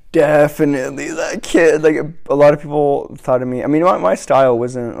 Yeah. Definitely that kid. Like, a lot of people thought of me. I mean, my style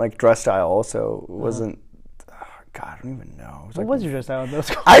wasn't like dress style. Also, wasn't. God, I don't even know. What was your dress style in those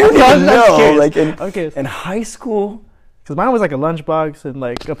schools? I don't even know. Like in high school, because mine was like a lunchbox and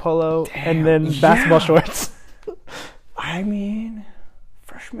like a polo, and then basketball shorts. I mean,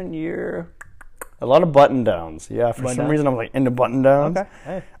 freshman year, a lot of button downs. Yeah, for some reason I'm like into button downs. Okay.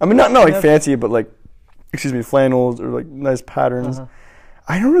 Hey. I mean, not like fancy, but like, flannels or like nice patterns.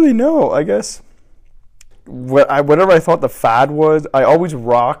 I don't really know. I guess whatever I thought the fad was, I always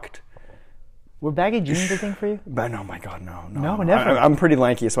rocked. Were baggy jeans a thing for you? But no, my God, no. No, never. I'm pretty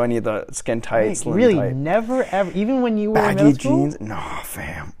lanky, so I need the skin tight, slim really, tight. Never, ever, even when you were baggy in middle school? jeans? No,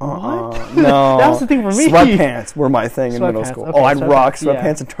 fam. What? No. That was the thing for me. Sweatpants were my thing in middle school. Okay, I'd rock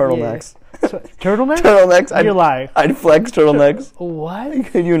sweatpants and turternecks. Yeah. Turtlenecks? Turtlenecks. You're lying. I'd flex turtlenecks. What?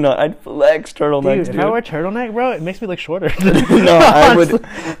 Could you not? I'd flex turtlenecks, Dude, if I wear a turtleneck, bro, it makes me look shorter. No, I would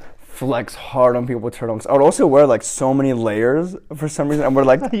flex hard on people with turtlenecks. I would also wear like so many layers for some reason. I would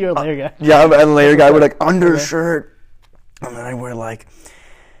like You're a layer guy. Yeah, I'm a layer guy with like undershirt, and then I wear like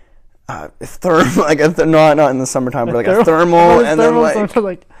not in the summertime, but like a thermal, and then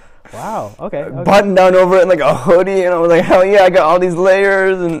like wow, okay. Button down over it and like a hoodie, and I was like, hell yeah, I got all these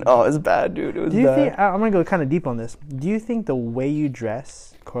layers, and oh, it's bad, dude. It was bad. I'm gonna go kind of deep on this. Do you think the way you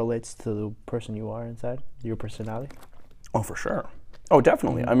dress correlates to the person you are inside, your personality? Oh, for sure. Oh,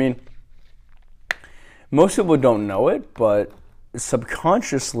 definitely. I mean, most people don't know it, but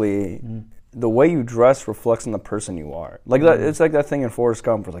subconsciously, the way you dress reflects on the person you are. Like that, it's like that thing in Forrest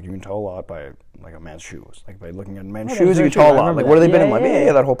Gump where like you can tell a lot by like a man's shoes. Like by looking at a man's shoes, you can tell a lot. Like what have they been in life?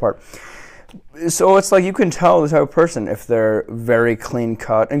 Yeah, that whole part. So it's like you can tell the type of person if they're very clean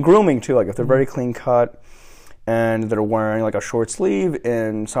cut, and grooming too. Like if they're very clean cut and they're wearing like a short sleeve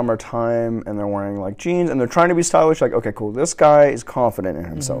in summertime and they're wearing like jeans and they're trying to be stylish, like, okay, cool, this guy is confident in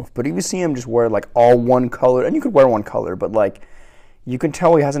himself. But if you see him just wear like all one color, and you could wear one color, but like you can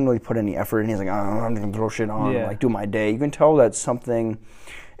tell he hasn't really put any effort in. He's like, oh, I'm gonna throw shit on, like do my day. You can tell that something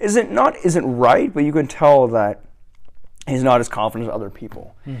isn't right, but you can tell that he's not as confident as other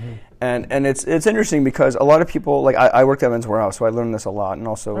people. And it's interesting because a lot of people, like I worked at Men's Warehouse, so I learned this a lot, and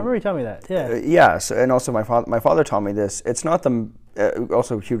also I remember you telling me that. Yeah. Yes, and also my father taught me this. It's not the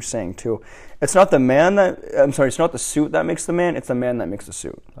also a huge saying too. It's not it's not the suit that makes the man. It's the man that makes the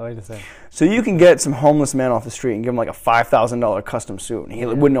suit. I like to say. So you can get some homeless man off the street and give him like a $5,000 custom suit, and he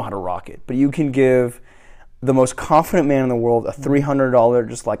wouldn't know how to rock it. But you can give the most confident man in the world a $300,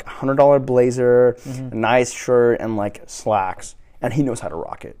 just like $100 blazer, a nice shirt, and like slacks, and he knows how to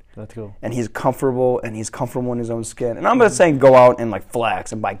rock it. That's cool. And he's comfortable in his own skin. And I'm not saying go out and like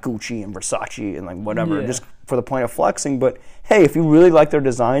flex and buy Gucci and Versace and like whatever, just for the point of flexing. But hey, if you really like their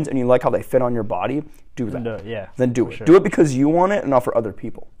designs and you like how they fit on your body, do that. Then do it. Sure. Do it because you want it and not for other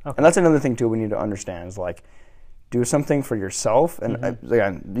people. Okay. And that's another thing too we need to understand is like, do something for yourself, and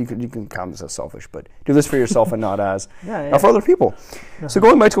again, you can count this as selfish, but do this for yourself and not as not for other people. So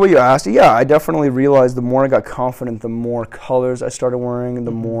going back to what you asked, I definitely realized the more I got confident, the more colors I started wearing,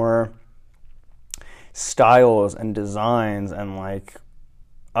 the more styles and designs and like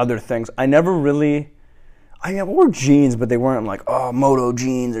other things. I wore jeans, but they weren't like moto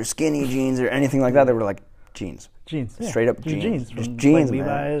jeans or skinny jeans or anything like that. They were like jeans. Straight up jeans. Just jeans, like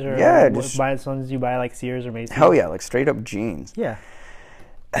man. Levi's or just buy ones you buy like Sears or Macy's. Hell yeah, like straight up jeans. Yeah.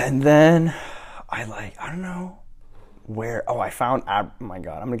 And then I don't know where. Oh, I found. Oh my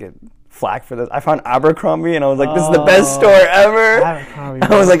god, I'm gonna get flack for this. I found Abercrombie, and I was like, this is the best store ever. Abercrombie.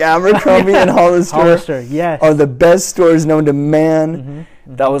 I was like, Abercrombie and Hollister. Yes. Are the best stores known to man.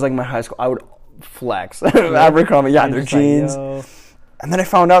 That was like my high school. I would flex Abercrombie. Yeah, their jeans. Like, and then I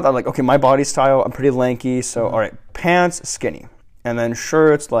found out that like, okay, my body style, I'm pretty lanky, so all right, pants skinny, and then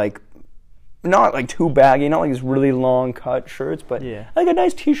shirts like not like too baggy, not like these really long cut shirts, but like a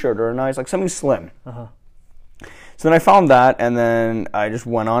nice t-shirt or a nice like something slim. So then I found that, and then I just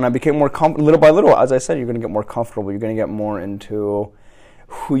went on. I became more little by little. As I said, you're going to get more comfortable. You're going to get more into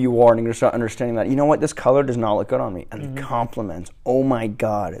who you are, and you're going to start understanding that, you know what, this color does not look good on me. And the compliments, oh my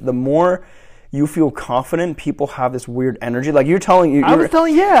God, the more you feel confident, people have this weird energy. Like you're telling you, you're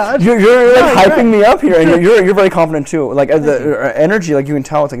hyping me up here, and you're very confident too. Like the energy, like you can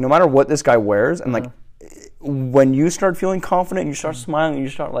tell, it's like no matter what this guy wears, and like when you start feeling confident, you start smiling, and you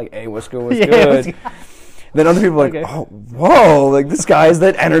start like, hey, what's good, what's good. Then other people are like, oh, whoa, like this guy has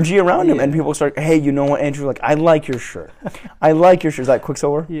that energy around him, and people start, hey, you know what, Andrew, like I like your shirt. I like your shirt. Is that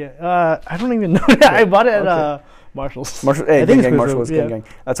Quicksilver? Yeah, I don't even know that. I bought it at Marshalls. Hey, gang, Marshalls, gang.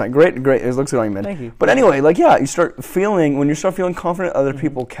 That's fine. Great. It looks good on you, man. Thank you. But anyway, like, you start feeling, when you start feeling confident, other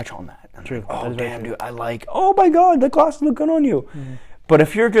people catch on that. And true. Oh, damn, dude, oh my God, the glasses look good on you. But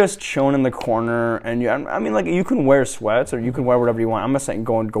if you're just shown in the corner, and I mean, like, you can wear sweats, or you can wear whatever you want. I'm not saying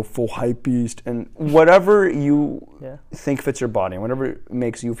go full hype beast, and whatever you think fits your body, and whatever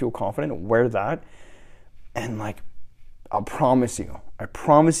makes you feel confident, wear that. And, like, I promise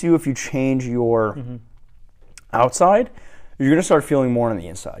you, if you change your outside, you're going to start feeling more on the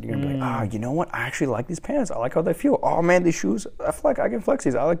inside. You're going to be like, you know what? I actually like these pants. I like how they feel. Oh, man, these shoes, I can flex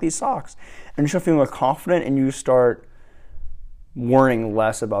these. I like these socks. And you start feeling more confident, and you start worrying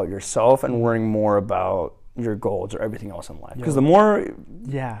less about yourself and worrying more about your goals or everything else in life. Because the more...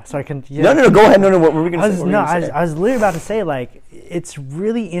 So I can... No, go ahead. No, what were we going to say? I was literally about to say, like, it's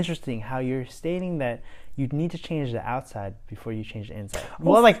really interesting how you're stating that you need to change the outside before you change the inside.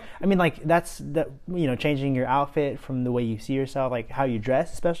 Well, like, I mean, like, that's the, you know, changing your outfit from the way you see yourself, like how you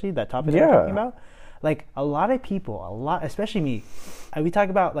dress, especially that topic that we're talking about. Like, a lot of people, especially me, we talk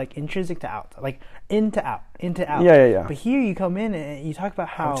about like intrinsic to out, like in to out, in to out. Yeah. But here you come in and you talk about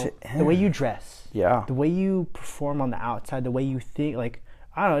how the way you dress, the way you perform on the outside, the way you think, like,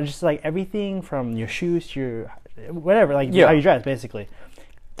 I don't know, just like everything from your shoes to your whatever, like how you dress, basically.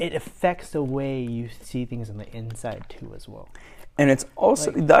 It affects the way you see things on the inside too, as well. And it's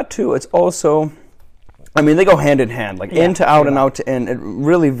also like, that too. It's also, I mean, they go hand in hand, like in to out and out to in. It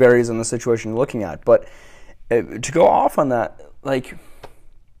really varies on the situation you're looking at. But to go off on that, like,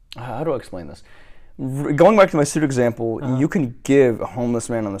 how do I explain this? Going back to my suit example, you can give a homeless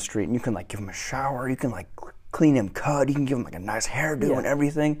man on the street, and you can like give him a shower, you can like clean him cut, you can give him like a nice hairdo and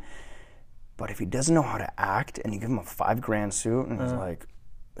everything. But if he doesn't know how to act, and you give him a $5,000 suit, and he's like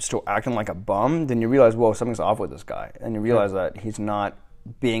still acting like a bum, then you realize, whoa, something's off with this guy, and you realize that he's not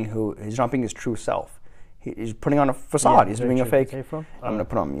being his true self. He's putting on a facade. He's being a fake. I'm gonna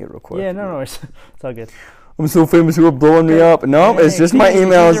put on mute real quick. Yeah, no, it's all good. I'm so famous, you are blowing me up. No, it's just my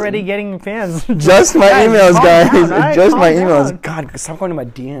emails. He's already getting fans. Just my emails, guys. Down, just my emails. Down. God, stop going to my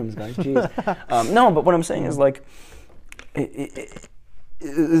DMs, guys. Jeez. No, but what I'm saying is, like,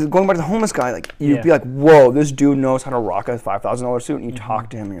 going back to the homeless guy, like, you'd be like, whoa, this dude knows how to rock a $5,000 suit, and you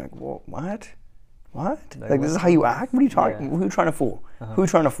talk to him, and you're like, whoa, what? Like, this is how you act? What are you talking? Who are you trying to fool? Who are you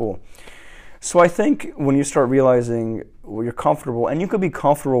trying to fool? So I think when you start realizing you're comfortable, and you could be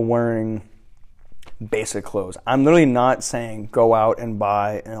comfortable wearing basic clothes. I'm literally not saying go out and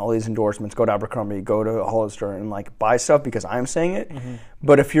buy all these endorsements, go to Abercrombie, go to Hollister, and like buy stuff because I'm saying it.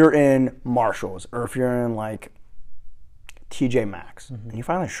 But if you're in Marshalls, or if you're in like TJ Maxx, and you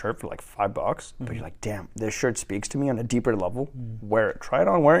find a shirt for like $5, but you're like, damn, this shirt speaks to me on a deeper level, wear it. Try it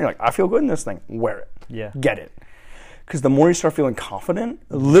on, wear it. You're like, I feel good in this thing. Wear it. Yeah. Get it. Because the more you start feeling confident,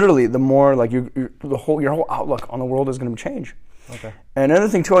 literally, the more like your whole outlook on the world is going to change. Okay. And another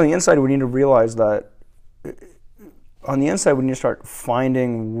thing too, on the inside, we need to realize that on the inside, we need to start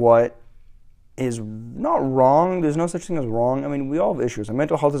finding what is not wrong. There's no such thing as wrong. I mean, we all have issues, and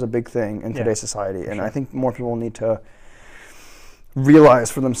mental health is a big thing in today's society. And I think more people need to realize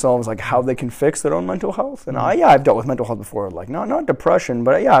for themselves like how they can fix their own mental health. And I've dealt with mental health before, like not depression,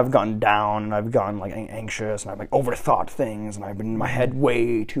 but I've gotten down, and I've gotten like anxious, and I've like overthought things, and I've been in my head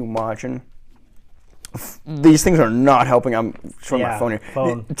way too much, and these things are not helping. I'm showing my phone here.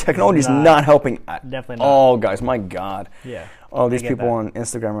 Technology is not helping at all, guys. My God. Yeah. All these people on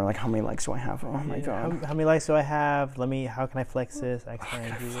Instagram are like, how many likes do I have? Oh my God. How many likes do I have? How can I flex this?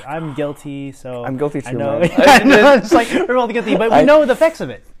 I'm guilty, so. I'm guilty too. I know. I know. It's like, we're all guilty, but we know the effects of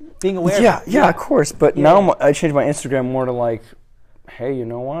it. Being aware of it. Yeah, of course. But now I changed my Instagram more to like, hey, you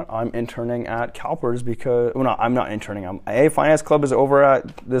know what? I'm interning at CalPERS because, well, no, I'm not interning. Finance Club is over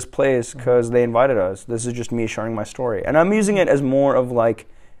at this place because they invited us. This is just me sharing my story. And I'm using it as more of like,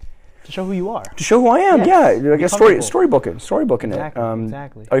 to show who you are. To show who I am, like a storybooking it.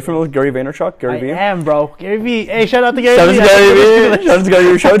 Exactly. Are you familiar with Gary Vaynerchuk? Gary Vee? I am, bro. Gary Vee. Hey, shout out to Gary Vee. Shout out to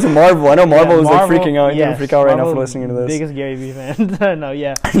Gary Vee. Shout out to Marvel. I know Marvel is like freaking out. You're going to freak out right now for listening to this. Biggest Gary Vee fan. No,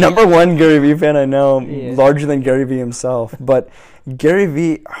 Number one Gary Vee fan I know, larger than Gary Vee himself. But Gary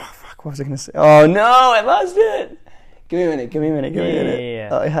Vee, what was I going to say? Oh, no, I lost it. Give me a minute.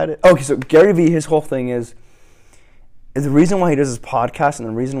 I had it. Okay, so Gary Vee, his whole thing is the reason why he does his podcast and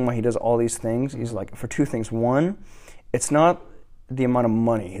the reason why he does all these things is like for two things. One, it's not the amount of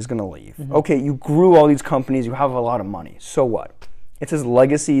money he's going to leave. Okay, you grew all these companies, you have a lot of money. So what? It's his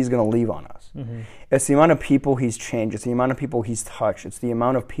legacy he's going to leave on us. It's the amount of people he's changed. It's the amount of people he's touched. It's the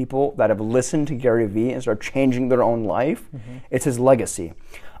amount of people that have listened to Gary Vee and start changing their own life. It's his legacy.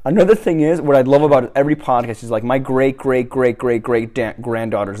 Another thing is, what I love about every podcast is like my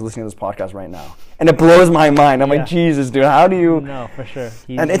great-great-great-great-granddaughter is listening to this podcast right now. And it blows my mind. I'm like, Jesus, dude, how do you... No, for sure.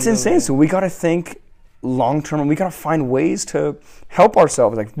 And it's insane. So we got to think long-term, and we got to find ways to help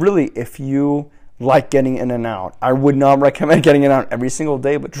ourselves. Like, really, if you like getting in and out, I would not recommend getting in and out every single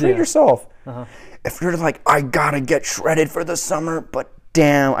day, but treat yourself. If you're like, I got to get shredded for the summer, but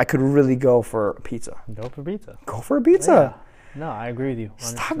damn, I could really go for pizza. Go for pizza. Go for a pizza. Yeah. No, I agree with you.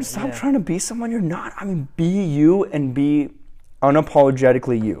 Stop trying to be someone you're not. I mean, be you and be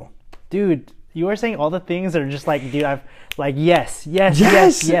unapologetically you. Dude, you are saying all the things that are just like, dude, I've like, yes. And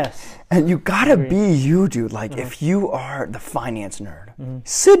you gotta be you, dude. Like, if you are the finance nerd,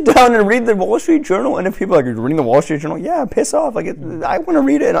 sit down and read the Wall Street Journal. And if people are like, you're reading the Wall Street Journal, yeah, piss off. Like, I want to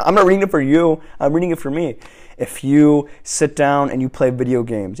read it. I'm not reading it for you. I'm reading it for me. If you sit down and you play video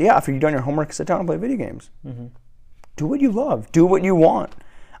games, after you've done your homework, sit down and play video games. Do what you love. Do what you want.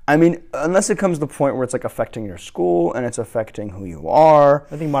 I mean, unless it comes to the point where it's like affecting your school and it's affecting who you are.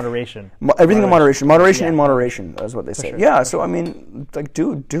 I think moderation. Everything in moderation. Moderation in moderation is what they say. Sure. Yeah, so I mean, like,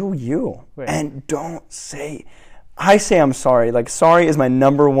 do you. Right. And don't say... I say I'm sorry. Like, sorry is my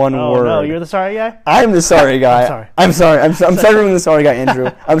number one word. Oh, no, you're the sorry guy? I'm the sorry guy. I'm sorry. I'm sorry for being the sorry guy,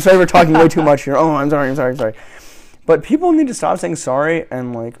 Andrew. I'm sorry for talking way too much here. Oh, I'm sorry. But people need to stop saying sorry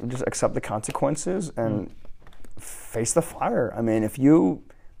and, like, just accept the consequences and face the fire. I mean, if you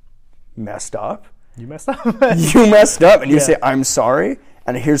messed up. You messed up? You messed up, and you say, I'm sorry,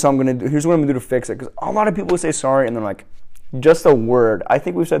 and here's what I'm going to do. Here's what I'm going to do to fix it. Because a lot of people say sorry, and they're like, just a word. I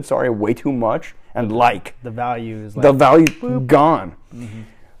think we've said sorry way too much, and like. The value is like. The value boop. Gone. Mm-hmm.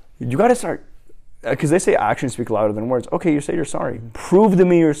 You got to start, because they say actions speak louder than words. Okay, you say you're sorry. Mm-hmm. Prove to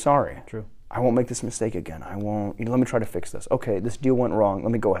me you're sorry. True. I won't make this mistake again. I won't. Let me try to fix this. Okay, this deal went wrong.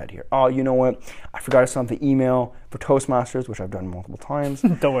 Let me go ahead here. Oh, you know what? I forgot to send the email for Toastmasters, which I've done multiple times.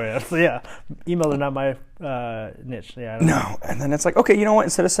 Don't worry. Yeah, emails are not my niche. Yeah. No, and then it's like, okay, you know what?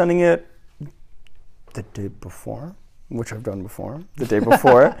 Instead of sending it the day before, which I've done before, the day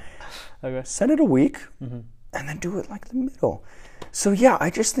before, okay. Send it a week, and then do it like the middle. So yeah, I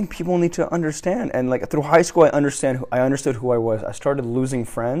just think people need to understand. And like through high school, I understood who I was. I started losing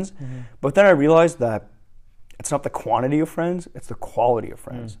friends, but then I realized that it's not the quantity of friends; it's the quality of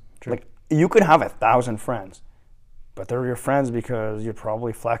friends. Like you could have 1,000 friends, but they're your friends because you're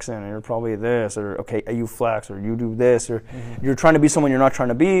probably flexing, or you're probably this, or okay, you flex, or you do this, or you're trying to be someone you're not trying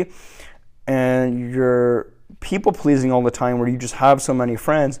to be, and you're people pleasing all the time, where you just have so many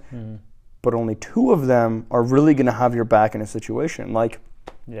friends. But only 2 of them are really going to have your back in a situation. Like,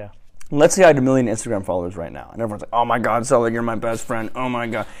 let's say I had 1 million Instagram followers right now, and everyone's like, oh my God, Sully, you're my best friend. Oh my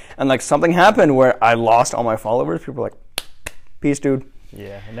God. And like something happened where I lost all my followers. People are like, peace, dude.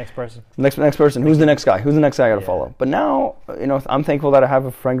 Yeah, next person. Next person. Who's the next guy? Who's the next guy I got to follow? But now, I'm thankful that I have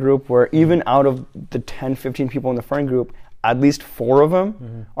a friend group where even out of the 10, 15 people in the friend group, at least 4 of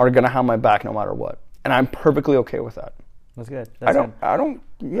them are going to have my back no matter what. And I'm perfectly okay with that. That's good. I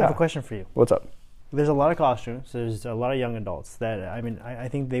have a question for you. What's up? There's a lot of college students. There's a lot of young adults that, I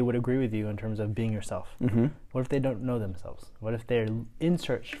think they would agree with you in terms of being yourself. What if they don't know themselves? What if they're in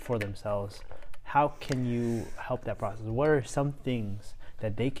search for themselves? How can you help that process? What are some things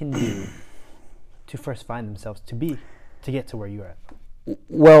that they can do to first find themselves to get to where you're at?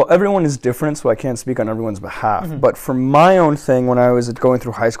 Well, everyone is different, so I can't speak on everyone's behalf. But for my own thing, when I was going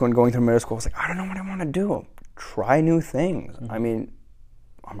through high school and going through middle school, I was like, I don't know what I want to do. Try new things. I mean,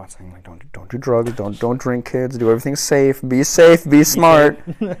 I'm not saying like don't do drugs, don't drink, kids. Do everything safe. Be smart.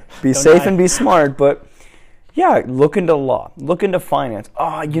 Be safe and be smart. But yeah, look into law. Look into finance.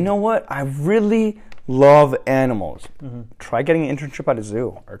 Oh, you know what? I really love animals. Try getting an internship at a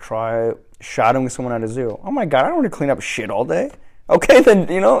zoo, or try shadowing someone at a zoo. Oh my God, I don't want to clean up shit all day. Okay, then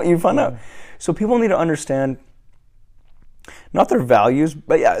you find out. So people need to understand. Not their values,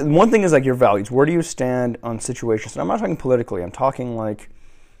 but yeah, one thing is like your values. Where do you stand on situations? And I'm not talking politically. I'm talking like,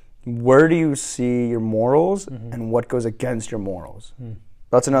 where do you see your morals and what goes against your morals?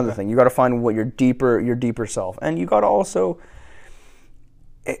 That's another thing. You got to find what your deeper self. And you got to also,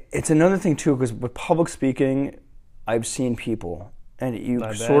 it's another thing too, because with public speaking, I've seen people, and you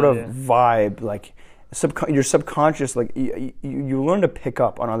vibe like. Your subconscious, like you learn to pick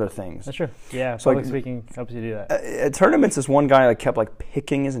up on other things. That's true. Yeah, so public speaking helps you do that. At tournaments, this one guy kept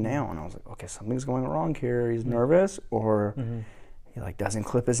picking his nail, and I was like, okay, something's going wrong here. He's nervous, or he doesn't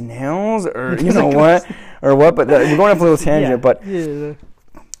clip his nails, or what, or what. But we're going off a little tangent. But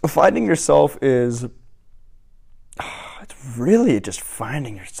finding yourself is it's really just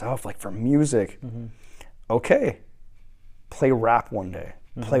finding yourself. Like for music, okay, play rap one day.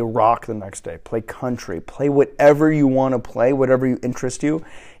 Play rock the next day. Play country. Play whatever you want to play, whatever you interest you.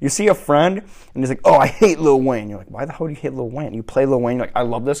 You see a friend, and he's like, oh, I hate Lil Wayne. You're like, why the hell do you hate Lil Wayne? You play Lil Wayne, you're like, I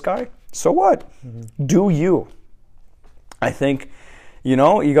love this guy. So what? Do you? I think, you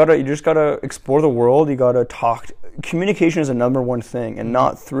just gotta explore the world. You gotta talk. Communication is the number one thing, and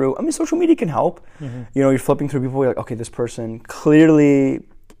not through, social media can help. You're flipping through people, you're like, okay, this person clearly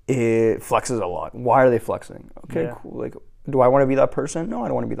flexes a lot. Why are they flexing? Okay, cool. Do I want to be that person? No, I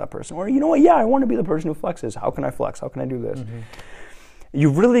don't want to be that person. Or, you know what? Yeah, I want to be the person who flexes. How can I flex? How can I do this?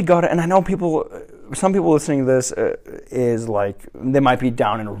 You really got to, and I know some people listening to this is like, they might be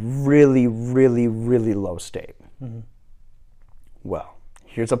down in a really, really, really low state. Well,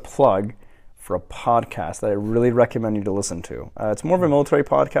 here's a plug for a podcast that I really recommend you to listen to. It's more of a military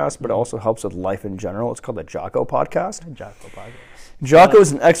podcast, but it also helps with life in general. It's called the Jocko Podcast. Jocko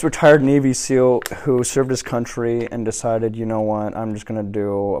is an ex-retired Navy SEAL who served his country and decided, you know what, I'm just going to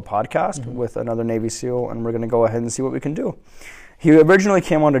do a podcast with another Navy SEAL, and we're going to go ahead and see what we can do. He originally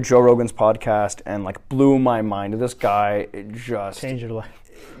came onto Joe Rogan's podcast and like blew my mind. This guy just changed your life.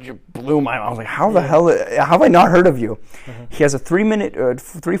 Blew my mind. I was like, how the hell have I not heard of you? He has a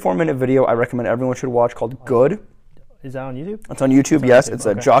 3-4 minute video I recommend everyone should watch called Good. Is that on YouTube? It's on YouTube, yes. It's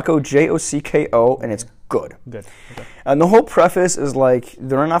a Jocko, Jocko, and it's good. Good. Okay. And the whole preface is like,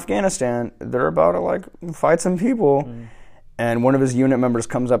 they're in Afghanistan, they're about to like fight some people, and one of his unit members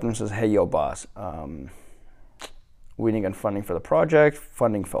comes up and says, hey, yo, boss, we didn't get funding for the project,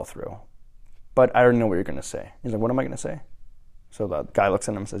 funding fell through. But I already know what you're going to say. He's like, what am I going to say? So the guy looks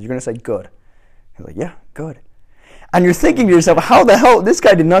at him and says, you're going to say good. He's like, yeah, good. And you're thinking to yourself, how the hell, this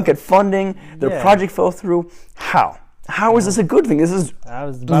guy did not get funding, their project fell through, how? How is this a good thing? This is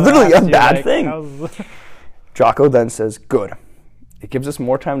literally a bad thing. Jocko then says, good. It gives us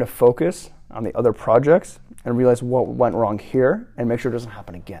more time to focus on the other projects and realize what went wrong here and make sure it doesn't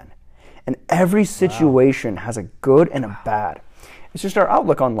happen again. And every situation has a good and a bad. It's just our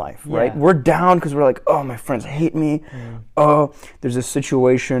outlook on life, right? We're down because we're like, oh, my friends hate me. Oh, there's a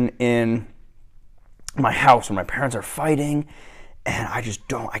situation in my house where my parents are fighting and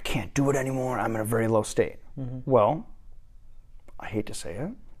I can't do it anymore. I'm in a very low state. Well, I hate to say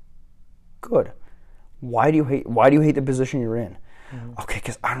it. Good. Why do you hate the position you're in? Okay,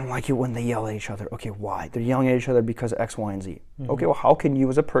 because I don't like it when they yell at each other. Okay, why? They're yelling at each other because of X, Y, and Z. Okay, well, how can you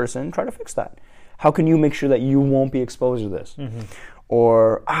as a person try to fix that? How can you make sure that you won't be exposed to this?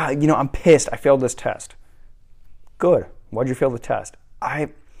 Or, I'm pissed. I failed this test. Good. Why'd you fail the test?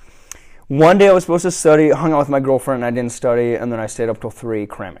 One day I was supposed to study, hung out with my girlfriend, and I didn't study, and then I stayed up till 3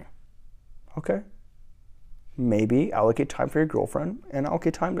 cramming. Okay. Maybe allocate time for your girlfriend and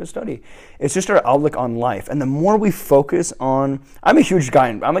allocate time to study. It's just our outlook on life. And the more we focus on, I'm a huge guy,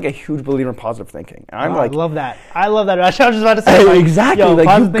 I'm like a huge believer in positive thinking. And I'm like, I love that. I was just about to say, exactly.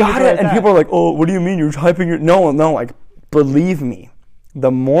 Like, you got it. And people are like, oh, what do you mean you're typing your, no, like, believe me, the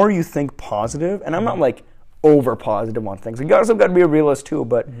more you think positive, and I'm not like over positive on things. You also got to be a realist too,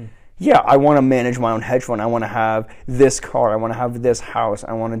 but yeah, I want to manage my own hedge fund. I want to have this car. I want to have this house.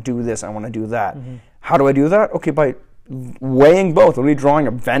 I want to do this. I want to do that. How do I do that? Okay, by weighing both, really drawing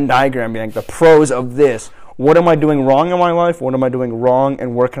a Venn diagram, being like the pros of this. What am I doing wrong in my life? What am I doing wrong?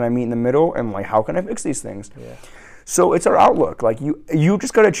 And where can I meet in the middle? And like, how can I fix these things? So it's our outlook. Like you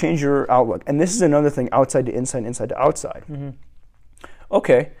just got to change your outlook. And this is another thing, outside to inside, inside to outside.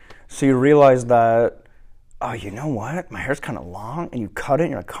 Okay, so you realize that, oh, you know what? My hair's kind of long, and you cut it,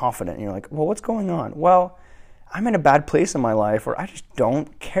 and you're confident, and you're like, well, what's going on? Well, I'm in a bad place in my life where I just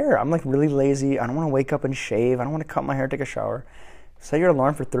don't care. I'm like really lazy. I don't want to wake up and shave. I don't want to cut my hair, take a shower. Set your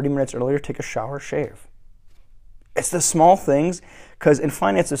alarm for 30 minutes earlier, take a shower, shave. It's the small things, because in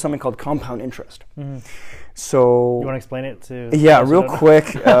finance there's something called compound interest. So you want to explain it to? Yeah, real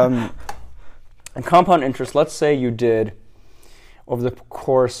quick. In compound interest, let's say you did over the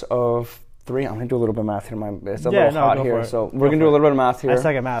course of I'm going to do a little bit of math here. It's a little hot here, so we're going to do a little bit of math here. I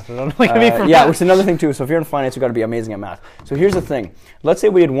suck at math. Yeah, which is another thing too. So if you're in finance, you've got to be amazing at math. So here's the thing. Let's say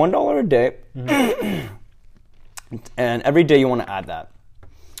we had $1 a day, and every day you want to add that.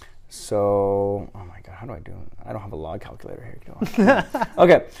 So, oh my God, how do I do it? I don't have a log calculator here.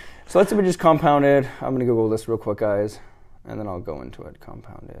 Okay, so let's say we just compounded. I'm going to Google this real quick, guys, and then I'll go into it.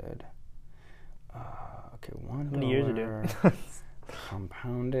 Compounded. Okay, $1. How many years are doing?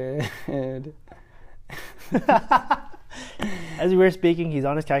 Compounded. As we were speaking, he's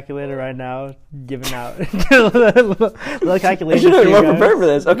on his calculator right now, giving out little calculations. I should have been more prepared for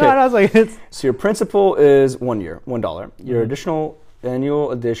this. Okay. No, I was like, so your principal is 1 year, $1. Your additional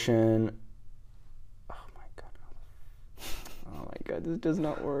annual addition. Oh my God, this does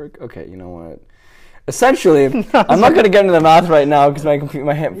not work. Okay, you know what? Essentially, I'm not going to get into the math right now because my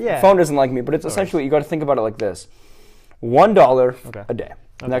phone doesn't like me. But it's essentially, you got to think about it like this. $1 a day,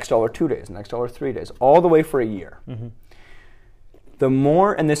 next dollar 2 days, next dollar 3 days, all the way for a year. The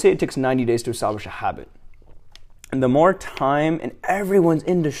more, and they say it takes 90 days to establish a habit. And the more time, and everyone's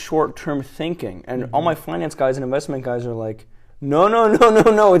into short-term thinking. And all my finance guys and investment guys are like, no,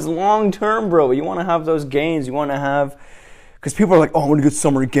 it's long-term, bro. You want to have those gains. You want to have, because people are like, oh, I want to get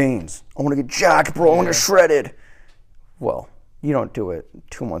summer gains. I want to get jacked, bro. I want to get shredded. Well, you don't do it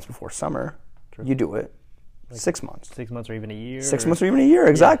 2 months before summer. True. You do it 6 months. 6 months or even a year. 6 months or even a year,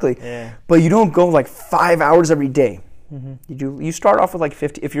 exactly. Yeah. But you don't go like 5 hours every day. You start off with like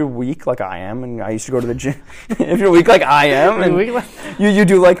 50. If you're weak like I am, and I used to go to the gym. If you're weak like I am, and you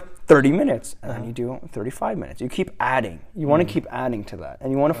do like 30 minutes, and then you do 35 minutes. You keep adding. You want to keep adding to that,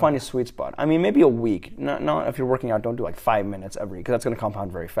 and you want to find a sweet spot. I mean, maybe a week. Not if you're working out, don't do like 5 minutes every, because that's going to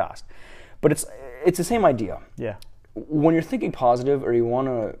compound very fast. But it's the same idea. Yeah. When you're thinking positive or you want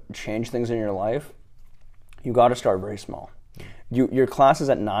to change things in your life, you got to start very small. Your class is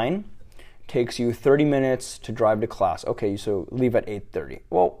at 9. Takes you 30 minutes to drive to class. Okay, so leave at 8:30.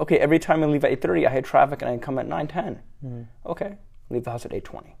 Well, okay, every time I leave at 8:30, I hit traffic and I come at 9:10. Mm-hmm. Okay, leave the house at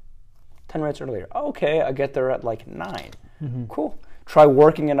 8:20. 10 minutes earlier. Okay, I get there at like 9. Mm-hmm. Cool. Try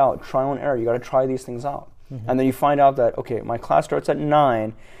working it out. Trial and error. You got to try these things out. Mm-hmm. And then you find out that, okay, my class starts at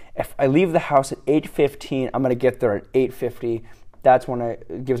 9. If I leave the house at 8:15, I'm going to get there at 8:50. That's when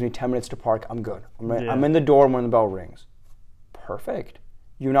it gives me 10 minutes to park. I'm good. I'm in the door when the bell rings. Perfect.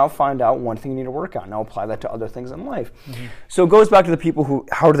 You now find out one thing you need to work on. Now apply that to other things in life. Mm-hmm. So it goes back to the people who,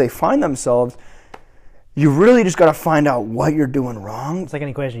 how do they find themselves? You really just got to find out what you're doing wrong. It's like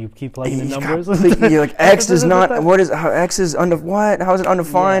any question. You keep plugging the numbers. You're like, X is not, X is what? How is it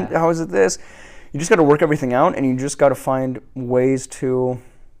undefined? Yeah. How is it this? You just got to work everything out, and you just got to find ways to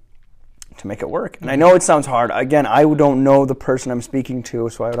make it work. And I know it sounds hard. Again, I don't know the person I'm speaking to,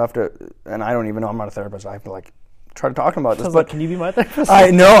 so I would have to, and I don't even know, I'm not a therapist. I have to try to talk about this. But can you be my therapist? I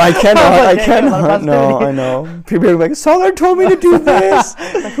know, I cannot. I cannot. No, I know. People are like, Solar told me to do this.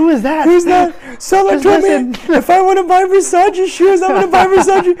 Like, who is that? Who's that? Solar told me if I want to buy Versace shoes, I'm going to buy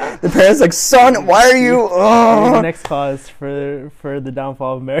Versace. The parents like, son, why are you? The next cause for the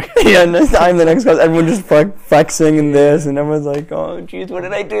downfall of America. Yeah, I'm the next cause. Everyone just flexing in this, and everyone's like, oh, geez, what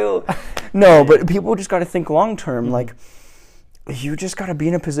did I do? No, but people just got to think long term. Mm-hmm. Like, you just got to be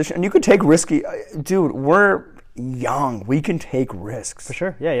in a position, and you could take risky. Dude, we're young. We can take risks. For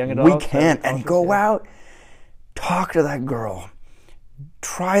sure. Yeah, young adults. We can. And go out, talk to that girl.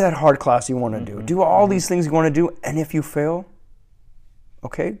 Try that hard class you want to do. Do all these things you want to do. And if you fail,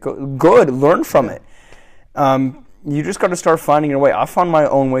 okay, good. Learn from it. You just got to start finding your way. I found my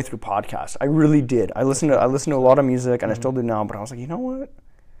own way through podcasts. I really did. I listened to a lot of music, and I still do now, but I was like, you know what?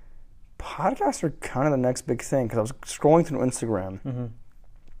 Podcasts are kind of the next big thing, because I was scrolling through Instagram. Mm-hmm.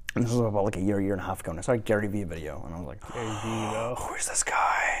 And this was about like a year and a half ago, and I saw a Gary Vee video, and I was like, Gary Vee, bro. Who is this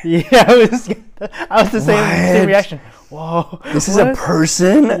guy? Yeah, I was the same reaction. Whoa. This is a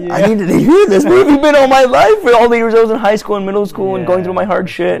person? Yeah. I needed to hear this. Where have you been all my life? For all the years I was in high school and middle school and going through my hard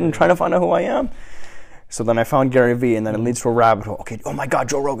shit and trying to find out who I am. So then I found Gary Vee, and then it leads to a rabbit hole. Okay, oh my God,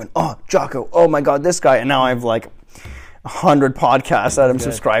 Joe Rogan. Oh, Jocko. Oh my God, this guy. And now I have like 100 podcasts that I'm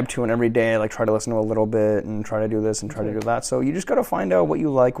subscribed to, and every day I like try to listen to a little bit and try to do this and try to do that. So you just got to find out what you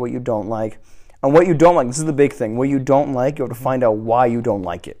like, what you don't like. And what you don't like, this is the big thing. What you don't like, you have to find out why you don't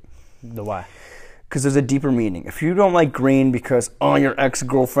like it. The why. Because there's a deeper meaning. If you don't like green because, your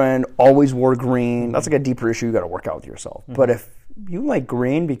ex-girlfriend always wore green, that's like a deeper issue you got to work out with yourself. Mm-hmm. But if you like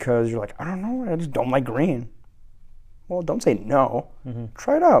green because you're like, I don't know, I just don't like green. Well, don't say no. Mm-hmm.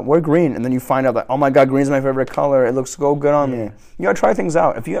 Try it out. Wear green, and then you find out that, oh my God, green is my favorite color. It looks so good on me. You gotta try things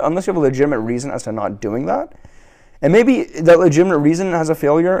out. Unless you have a legitimate reason as to not doing that, and maybe that legitimate reason has a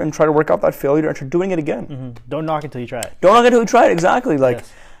failure, and try to work out that failure and try doing it again. Mm-hmm. Don't knock it until you try it. Don't knock it until you try it. Exactly. Like,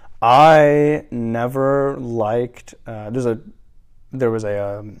 I never liked. There's a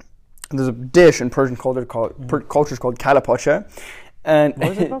dish in Persian culture called kale pocha. And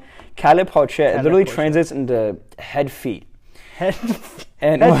what is it called? Kale pocha. It literally translates into head feet.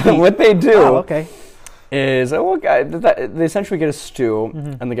 And head what they do okay. is they essentially get a stew,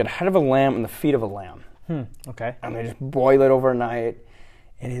 and they get a head of a lamb and the feet of a lamb. Okay. And they just boil it overnight.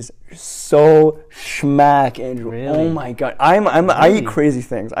 It is so schmack, Andrew. Really? Oh my God. I eat crazy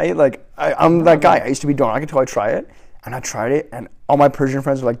things. I'm that guy. I used to be don't. I could tell I try it. And I tried it, and all my Persian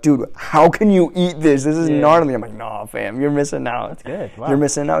friends were like, dude, how can you eat this? This is gnarly. I'm like, nah, fam, you're missing out. That's good. Wow. You're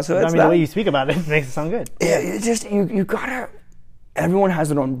missing out. So the way you speak about it makes it sound good. Yeah, it's just, you gotta, everyone has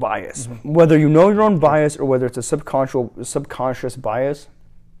their own bias. Mm-hmm. Whether you know your own bias or whether it's a subconscious bias,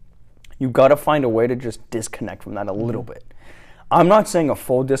 you gotta find a way to just disconnect from that a little bit. I'm not saying a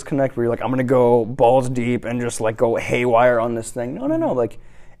full disconnect where you're like, I'm gonna go balls deep and just like go haywire on this thing. No. Like,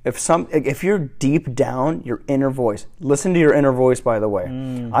 if you're deep down, your inner voice, listen to your inner voice, by the way.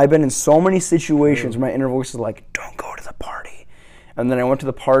 I've been in so many situations where my inner voice is like, don't go to the party. And then I went to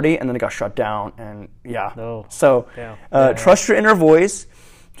the party, and then it got shut down, and So trust your inner voice,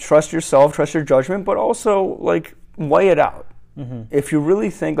 trust yourself, trust your judgment, but also like weigh it out. Mm-hmm. If you really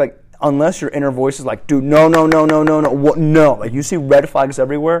think like, unless your inner voice is like, dude, no, like you see red flags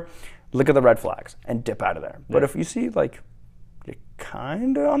everywhere, look at the red flags and dip out of there. But if you see like, you're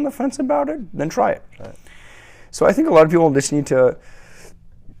kind of on the fence about it, then try it. So I think a lot of people just need to,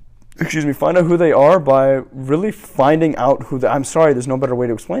 find out who they are by really finding out I'm sorry, there's no better way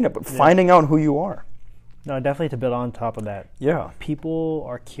to explain it, but finding out who you are. No, definitely to build on top of that. Yeah. People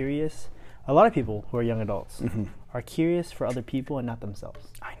are curious. A lot of people who are young adults are curious for other people and not themselves.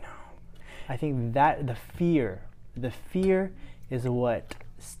 I know. I think that the fear is what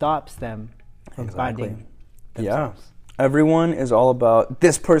stops them from finding themselves. everyone is all about,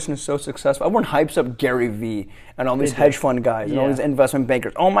 this person is so successful. Everyone hypes up Gary Vee and all these hedge fund guys and all these investment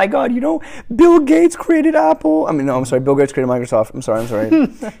bankers. Oh my God, Bill Gates created Apple. Bill Gates created Microsoft. I'm sorry.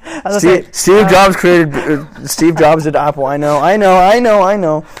 Steve Jobs did Apple. I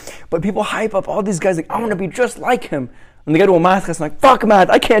know. But people hype up all these guys like, I want to be just like him. And they go to a math class and like, fuck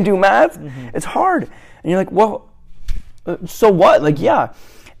math, I can't do math. It's hard. And you're like, well, so what? Like, yeah.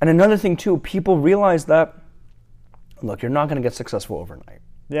 And another thing too, people realize that, look, you're not going to get successful overnight.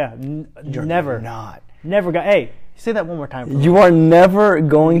 Yeah, You're never. not. Never. Hey, say that one more time. You are never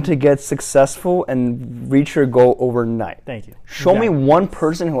going to get successful and reach your goal overnight. Thank you. Show me one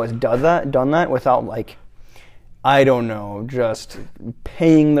person who has done that without, like, I don't know, just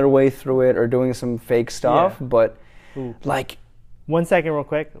paying their way through it or doing some fake stuff. Yeah. But, like... 1 second real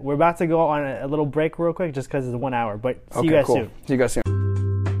quick. We're about to go on a little break real quick just because it's 1 hour. But see you guys soon. See you guys soon.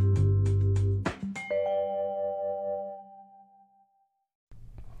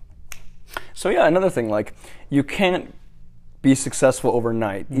 So yeah, another thing, like, you can't be successful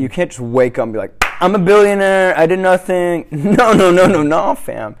overnight. You can't just wake up and be like, I'm a billionaire, I did nothing. No,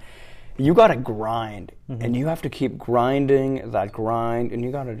 fam. You gotta grind, and you have to keep grinding that grind, and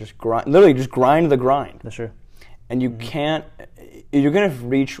you gotta just grind, literally just grind the grind. That's true. And you can't, you're gonna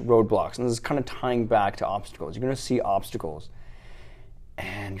reach roadblocks, and this is kind of tying back to obstacles. You're gonna see obstacles,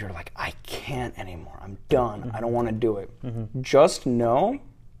 and you're like, I can't anymore, I'm done, I don't wanna do it. Just know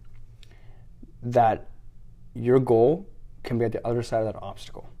that your goal can be at the other side of that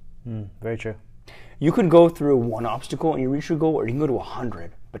obstacle. Very true. You could go through one obstacle and you reach your goal, or you can go to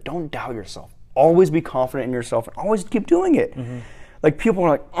 100, but don't doubt yourself. Always be confident in yourself and always keep doing it. Like, people are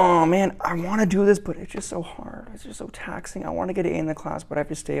like, oh man, I want to do this, but it's just so hard. It's just so taxing. I want to get an A in the class, but I have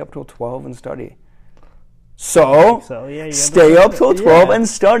to stay up till 12 and study. So stay up till 12 and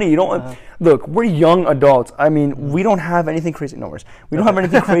study. You don't look. We're young adults. I mean, we don't have anything crazy. No worries. We don't have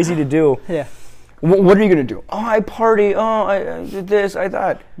anything crazy to do. What are you going to do? Oh, I party. Oh, I did this, I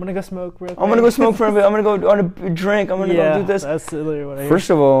that. I'm going to go smoke real quick. I'm going to go smoke for a bit. I'm going to go on a drink. I'm going to go do this. That's literally what I hear.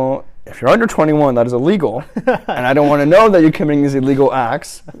 First of all, if you're under 21, that is illegal. And I don't want to know that you're committing these illegal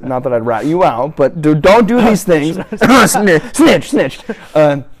acts. Not that I'd rat you out, but don't do these things. Snitch.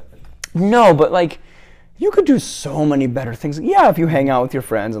 No, but like, you could do so many better things. Yeah, if you hang out with your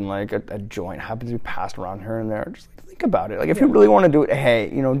friends and like a joint happens to be passed around here and there, just like, think about it. Like, if you really want to do it, hey,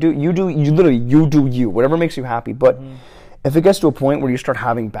 do you, whatever makes you happy. But if it gets to a point where you start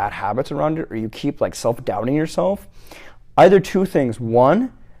having bad habits around it, or you keep like self-doubting yourself, either two things.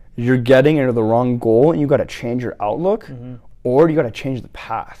 One, you're getting into the wrong goal and you got to change your outlook, or you got to change the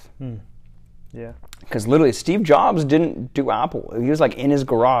path. Yeah. Because literally, Steve Jobs didn't do Apple. He was like in his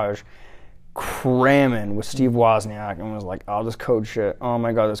garage cramming with Steve Wozniak and was like, oh, this code shit. Oh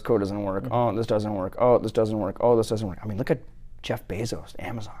my God, this code doesn't work. Oh, this doesn't work. Oh, this doesn't work. Oh, this doesn't work. I mean, look at Jeff Bezos,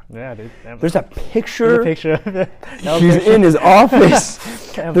 Amazon. Yeah, dude. There's that picture. He's in his office.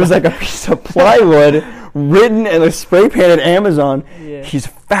 There's like a piece of plywood written and like spray painted Amazon. Yeah. He's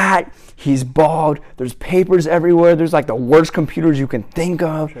fat. He's bald. There's papers everywhere. There's like the worst computers you can think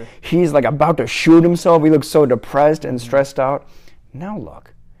of. Sure. He's like about to shoot himself. He looks so depressed and stressed out. Now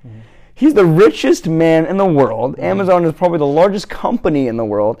look. He's the richest man in the world. Amazon is probably the largest company in the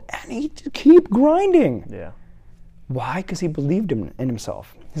world. And he keep grinding. Yeah. Why? Because he believed in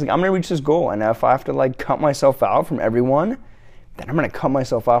himself. He's like, I'm going to reach this goal. And if I have to like cut myself out from everyone, then I'm going to cut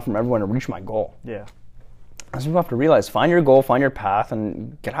myself out from everyone to reach my goal. Yeah. That's what you have to realize. Find your goal, find your path,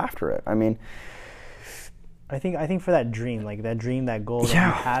 and get after it. I mean, I think for that dream, that goal that you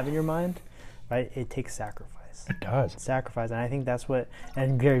have in your mind, right, it takes sacrifice. It does. Sacrifice. And I think that's what,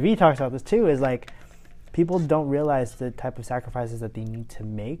 and Gary Vee talks about this too, is like, people don't realize the type of sacrifices that they need to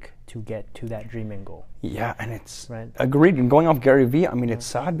make to get to that dream and goal. Yeah, and it's agreed. And going off Gary Vee, I mean, it's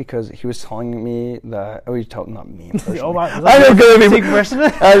sad because he was telling me that. Oh, he's telling not me. Oh, wow. I know Gary Vee.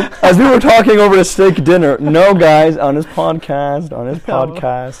 As we were talking over a steak dinner. No, guys, on his podcast,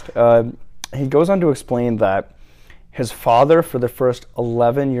 he goes on to explain that his father, for the first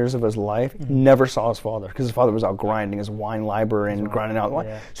 11 years of his life, never saw his father because his father was out grinding his wine library and grinding out wine.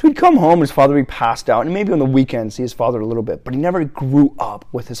 Yeah. So he'd come home, his father would be passed out, and maybe on the weekend see his father a little bit, but he never grew up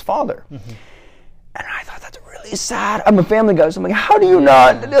with his father. And I thought, that's really sad. I'm a family guy, so I'm like, how do you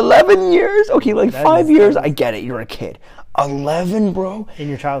not? 11 years? Okay, like that 5 years, I get it, you're a kid. 11, bro? In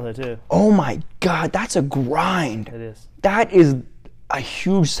your childhood, too. Oh my God, that's a grind. It is. That is a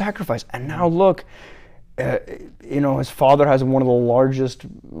huge sacrifice. And now look, his father has one of the largest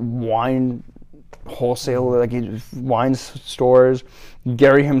wine wholesale, wine stores.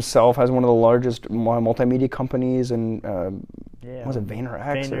 Gary himself has one of the largest multimedia companies and what was it,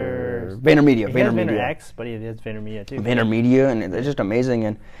 VaynerX or VaynerMedia? He has VaynerX, but he has VaynerMedia too. VaynerMedia, and it's just amazing.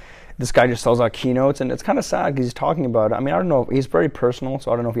 And this guy just sells out keynotes, and it's kind of sad because he's talking about it. I mean, I don't know. He's very personal,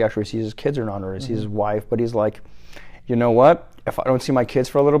 so I don't know if he actually sees his kids or not, or sees his wife. But he's like, you know what? If I don't see my kids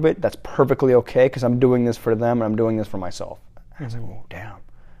for a little bit, that's perfectly okay because I'm doing this for them and I'm doing this for myself. And I was like, oh, damn.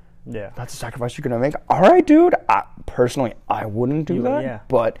 Yeah. That's a sacrifice you're going to make? All right, dude. Personally, I wouldn't do that. Yeah.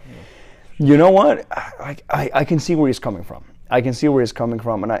 But you know what? I can see where he's coming from. I can see where he's coming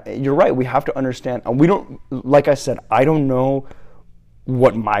from. And you're right. We have to understand. We don't, like I said, I don't know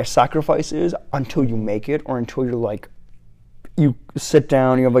what my sacrifice is until you make it or until you're like, you sit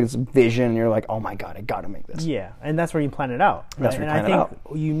down, you have like this vision, and you're like, oh my God, I got to make this. Yeah, and that's where you plan it out. Right? And I think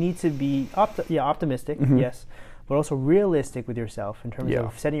you need to be optimistic, yes, but also realistic with yourself in terms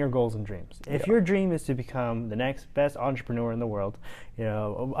of setting your goals and dreams. If your dream is to become the next best entrepreneur in the world, you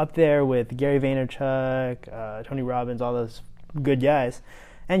know, up there with Gary Vaynerchuk, Tony Robbins, all those good guys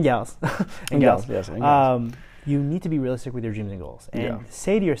and gals, you need to be realistic with your dreams and goals, and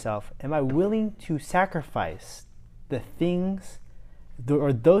say to yourself, am I willing to sacrifice the things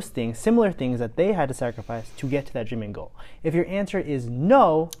or those things, similar things that they had to sacrifice to get to that dream and goal? If your answer is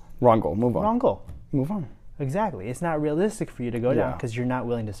no, wrong goal, move on. Wrong goal. Move on. Exactly. It's not realistic for you to go down because you're not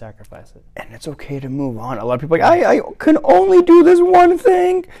willing to sacrifice it. And it's okay to move on. A lot of people are like, I can only do this one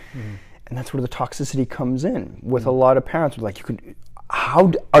thing. And that's where the toxicity comes in with a lot of parents. Like, how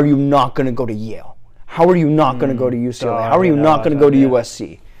are you not going to go to Yale? How are you not going to go to UCLA? How are you not going to go to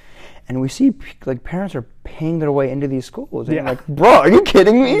USC? And we see like parents are paying their way into these schools. And you're like, bro, are you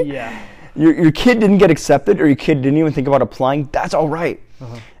kidding me? Yeah. Your kid didn't get accepted, or your kid didn't even think about applying. That's all right.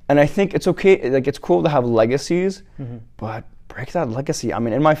 And I think it's okay. Like, it's cool to have legacies, but break that legacy. I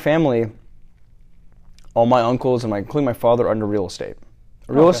mean, in my family, all my uncles and including my father are under real estate.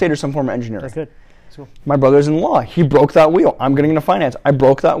 Real estate or some form of engineering. That's good. Cool. My brother's-in-law, he broke that wheel. I'm getting into finance. I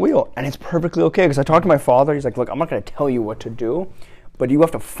broke that wheel. And it's perfectly okay because I talked to my father. He's like, look, I'm not going to tell you what to do, but you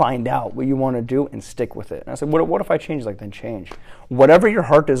have to find out what you want to do and stick with it. And I said, what if I change? He's like, then change. Whatever your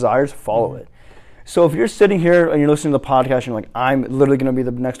heart desires, follow it. So if you're sitting here and you're listening to the podcast and you're like, I'm literally going to be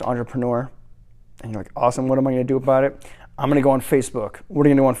the next entrepreneur, and you're like, awesome, what am I going to do about it? I'm going to go on Facebook. What are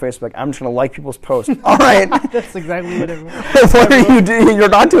you going to do on Facebook? I'm just going to like people's posts. All right. That's exactly what it was. What are you doing? You're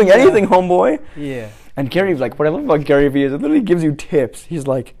not doing anything, homeboy. Yeah. And Gary, like, what I love about Gary Vee is it literally gives you tips. He's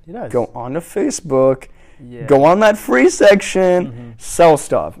like, go on to Facebook, go on that free section, sell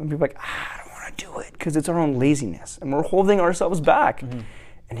stuff. And people are like, I don't want to do it because it's our own laziness. And we're holding ourselves back.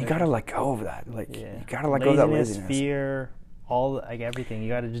 And you got to let go of that. Like, you got to let go of that laziness. Fear, like everything. You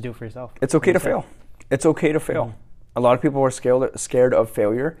got to just do it for yourself. It's okay to fail. It's okay to fail. A lot of people are scared of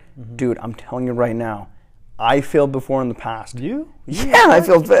failure. Dude, I'm telling you right now, I failed before in the past. You? Yeah, I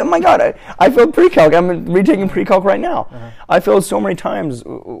failed. Oh my God, I failed pre-calc. I'm retaking pre-calc right now. I failed so many times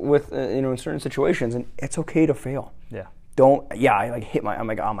with in certain situations, and it's okay to fail. Yeah. I like hit I'm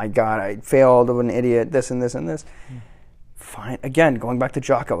like, oh my God, I failed. I'm an idiot. This and this and this. Fine. Again, going back to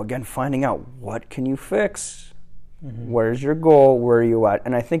Jocko. Again, finding out what can you fix. Where's your goal? Where are you at?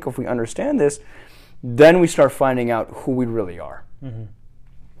 And I think if we understand this, then we start finding out who we really are.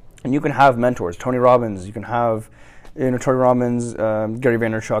 And you can have mentors, Tony Robbins, you can have, Tony Robbins, Gary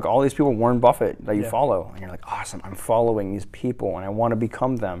Vaynerchuk, all these people, Warren Buffett, that you follow. And you're like, awesome, I'm following these people and I want to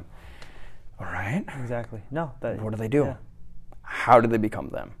become them. All right? Exactly. No. What do they do? Yeah. How did they become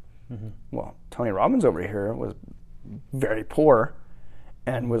them? Well, Tony Robbins over here was very poor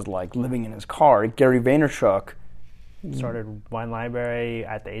and was like living in his car. Gary Vaynerchuk started Wine Library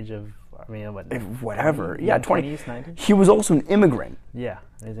at the age of, whatever. 20s, 90s. He was also an immigrant. Yeah.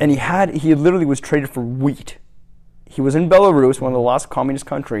 And he literally was traded for wheat. He was in Belarus, one of the last communist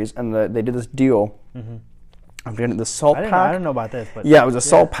countries, and they did this deal. I'm forgetting the salt pact. I don't know about this, but yeah, it was a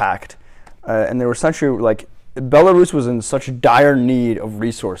salt pact, and they were essentially like, Belarus was in such dire need of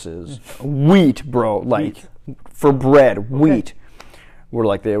resources. Wheat, bro, like for bread, wheat. They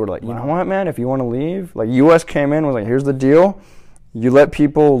were like, you know what, man? If you want to leave, like U.S. came in, was like, here's the deal. You let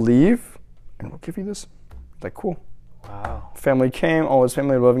people leave, and we'll give you this. Like, cool. Wow. Family came. All his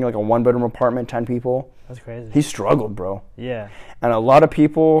family living in like a 1-bedroom apartment, 10 people. That's crazy. He struggled, bro. Yeah. And a lot of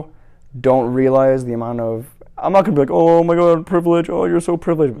people don't realize the amount of, I'm not going to be like, oh my God, privilege. Oh, you're so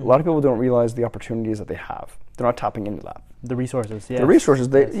privileged. A lot of people don't realize the opportunities that they have. They're not tapping into that. The resources, yeah. The resources.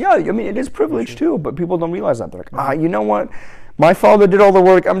 It is privilege too, but people don't realize that. They're like, you know what? My father did all the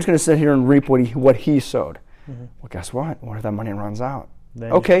work. I'm just going to sit here and reap what he sowed. Well, guess what? What if that money runs out?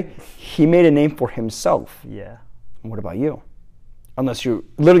 Then he made a name for himself. Yeah. What about you? Unless your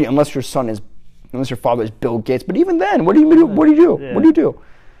father is Bill Gates. But even then, what do you do? Yeah. What do you do?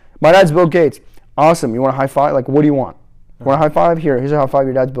 My dad's Bill Gates. Awesome. You want a high five? Like, what do you want? Want a high five? Here's a high five.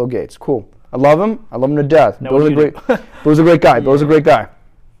 Your dad's Bill Gates. Cool. I love him. I love him to death. Bill's a great guy. Bill's a great guy.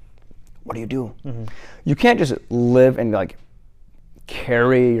 What do you do? You can't just live and like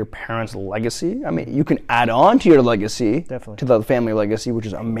carry your parents' legacy. I mean, you can add on to your legacy, to the family legacy, which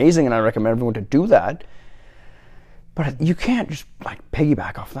is amazing, and I recommend everyone to do that. But you can't just like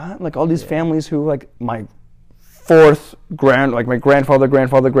piggyback off that. Like all these families who like my grandfather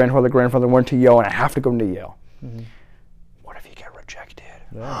went to Yale, and I have to go to Yale. What if you get rejected?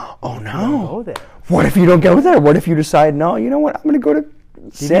 Yeah. Oh no! What if you don't go there? What if you decide, no, you know what? I'm going to go to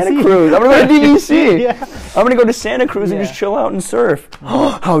Santa Cruz. I'm going to go to DVC. I'm going to go to Santa Cruz and just chill out and surf.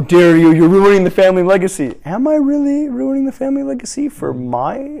 How dare you? You're ruining the family legacy. Am I really ruining the family legacy for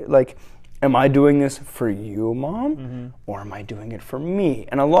my, like, am I doing this for you, Mom? Or am I doing it for me?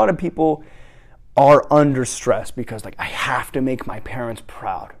 And a lot of people are under stress because, like, I have to make my parents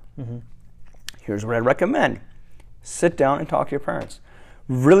proud. Here's what I recommend. Sit down and talk to your parents.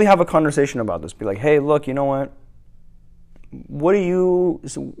 Really have a conversation about this. Be like, hey, look, you know what? What do you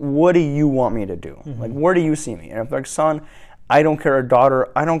want me to do? Like, where do you see me? And if they're like, son, I don't care, or daughter,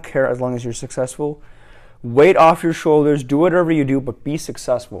 I don't care as long as you're successful. Weight off your shoulders, do whatever you do, but be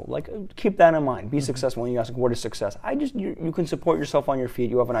successful. Like, keep that in mind. Be successful. When you ask, what is success? You can support yourself on your feet.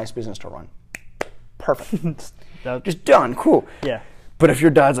 You have a nice business to run. Perfect. Just done. Cool. Yeah. But if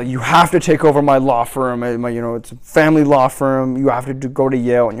your dad's like, you have to take over my law firm, it's a family law firm, you have to go to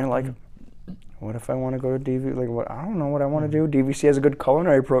Yale, and you're like, what if I want to go to DVC? Like, what? I don't know what I want to do. DVC has a good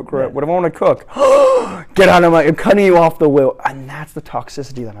culinary program. What if I want to cook? Get out of I'm cutting you off the wheel. And that's the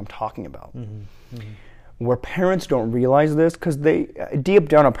toxicity that I'm talking about. Where parents don't realize this, because deep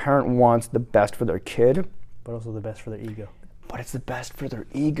down, a parent wants the best for their kid. But also the best for their ego. But it's the best for their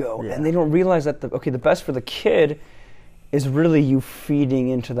ego. And they don't realize that, the best for the kid is really you feeding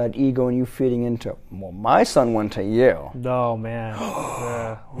into that ego, and you feeding into, well, my son went to Yale. Oh, man.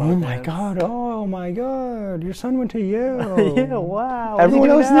 Oh my God, your son went to Yale. Yeah, wow. Everyone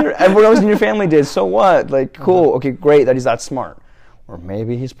else in your family did, so what? Like, cool, okay, great that he's that smart. Or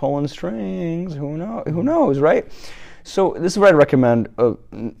maybe he's pulling strings, who knows, right? So this is what I'd recommend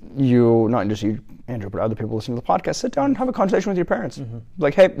you, not just you, Andrew, but other people listening to the podcast, sit down and have a conversation with your parents.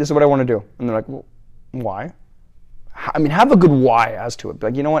 Like, hey, this is what I want to do. And they're like, well, why? I mean, have a good why as to it.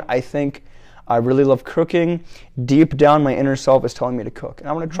 Like, you know what? I think I really love cooking. Deep down, my inner self is telling me to cook. And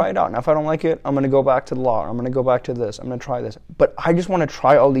I'm going to try it out. And if I don't like it, I'm going to go back to the law. I'm going to go back to this. I'm going to try this. But I just want to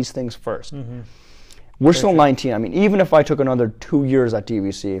try all these things first. We're still 19. I mean, even if I took another 2 years at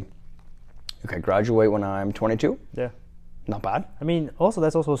DVC, okay, graduate when I'm 22. Yeah. Not bad. I mean,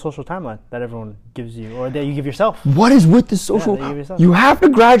 that's also a social timeline that everyone gives you, or that you give yourself. What is with the social? You have to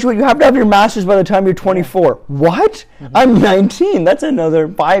graduate. You have to have your master's by the time you're 24. What? I'm 19. That's another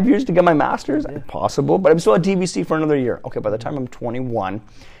 5 years to get my master's. Possible, but I'm still at DVC for another year. Okay, by the time I'm 21,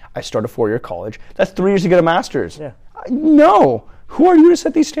 I start a 4-year college. That's 3 years to get a master's. Yeah. No. Who are you to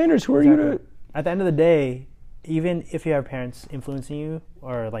set these standards? Who are you to? At the end of the day, even if you have parents influencing you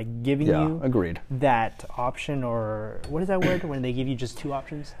or like giving you that option, or what is that word when they give you just two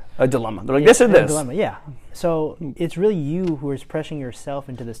options? A dilemma. They're like, this or this. A dilemma, yeah. So it's really you who is pressing yourself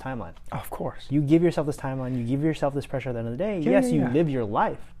into this timeline. Of course. You give yourself this timeline. You give yourself this pressure at the end of the day. Yes, you live your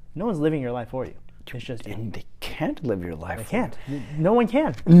life. No one's living your life for you. It's just you. And they can't live your life. They can't. No one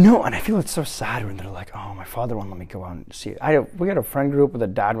can. No, and I feel it's so sad when they're like, oh, my father won't let me go out and see it. We had a friend group where the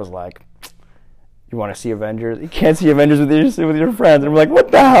dad was like, you want to see Avengers? You can't see Avengers with your friends. And we're like,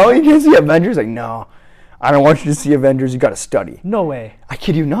 what the hell? You can't see Avengers? Like, no, I don't want you to see Avengers. You got to study. No way. I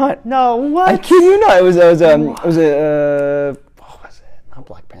kid you not. No, what? I kid you not. It was what was it? Not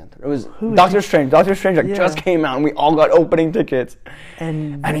Black Panther. It was Doctor Strange. Doctor Strange just came out, and we all got opening tickets.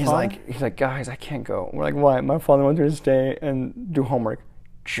 And he's like, guys, I can't go. We're like, why? My father wanted to stay and do homework.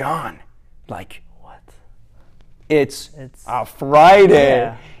 John, like, what? It's a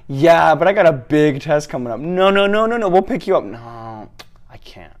Friday. Yeah, but I got a big test coming up. No, we'll pick you up. No, I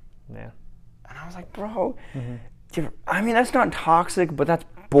can't. Yeah. And I was like, bro, I mean, that's not toxic, but that's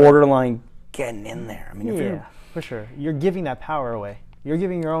borderline getting in there. I mean, for sure. You're giving that power away. You're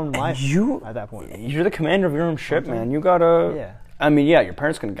giving your own life at that point. You're the commander of your own ship, man. You gotta, I mean, your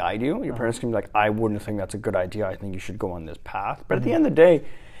parents can guide you. Your parents can be like, I wouldn't think that's a good idea. I think you should go on this path. But at the end of the day,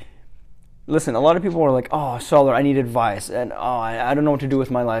 listen, a lot of people are like, oh, Solar, I need advice. And, I don't know what to do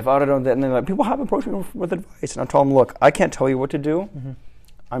with my life. I don't know that. And then like, people have approached me with advice. And I tell them, look, I can't tell you what to do.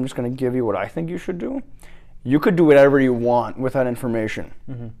 I'm just going to give you what I think you should do. You could do whatever you want with that information.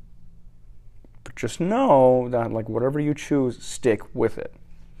 But just know that, like, whatever you choose, stick with it.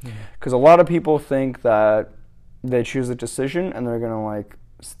 Because a lot of people think that they choose a decision and they're going to, like,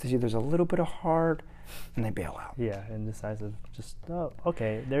 see, there's a little bit of heart, and they bail out. Yeah, indecisive. Just, oh,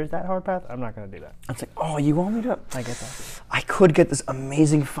 okay, there's that hard path. I'm not going to do that. It's like, oh, you want me to? I get that. I could get this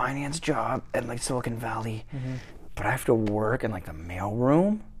amazing finance job at like Silicon Valley, but I have to work in like the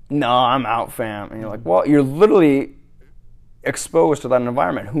mailroom. No, I'm out, fam. And you're like, well, you're literally exposed to that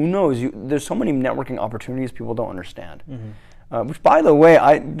environment. Who knows? There's so many networking opportunities people don't understand. Which, by the way,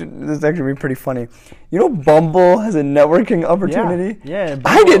 this is actually pretty funny. You know, Bumble has a networking opportunity. Yeah. Bumble,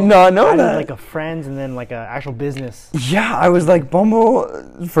 I did not know that. Like a friends and then like an actual business. Yeah, I was like Bumble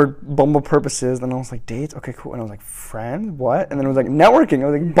for Bumble purposes. Then I was like dates. Okay, cool. And I was like friend, what? And then it was like networking. I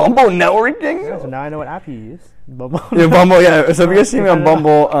was like Bumble networking. Yeah, so now I know what app you use. Bumble. Yeah, Bumble. Yeah. So if you guys see me on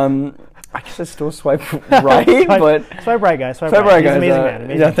Bumble, I guess I still swipe right, but swipe right, guys. Swipe right, guys. He's amazing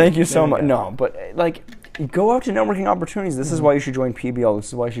man. Yeah, thank you so much. No, but like. Go out to networking opportunities. This is why you should join PBL. This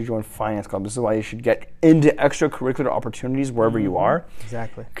is why you should join Finance Club. This is why you should get into extracurricular opportunities wherever you are.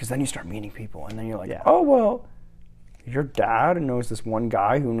 Exactly. Because then you start meeting people, and then you're like, oh, well, your dad knows this one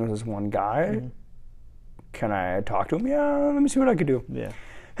guy who knows this one guy. Can I talk to him? Yeah, let me see what I could do. Yeah.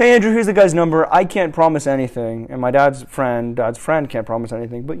 Hey, Andrew, here's the guy's number. I can't promise anything. And my dad's friend can't promise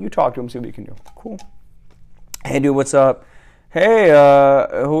anything. But you talk to him, see what you can do. Cool. Hey, dude, what's up? Hey,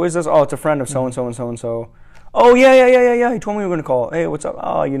 who is this? Oh, it's a friend of so-and-so and so-and-so. Oh, yeah. He told me you were going to call. Hey, what's up?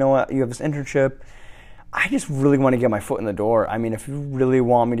 Oh, you know what? You have this internship. I just really want to get my foot in the door. I mean, if you really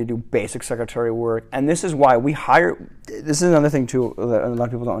want me to do basic secretary work, and this is why we hire, this is another thing, too, that a lot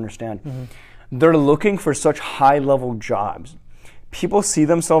of people don't understand. They're looking for such high-level jobs. People see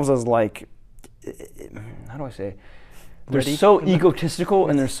themselves as like, how do I say? They're so egotistical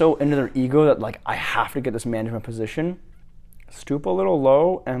and they're so into their ego that like, I have to get this management position. Stoop a little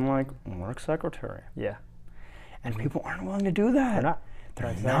low and like work secretary. Yeah. And people aren't willing to do that.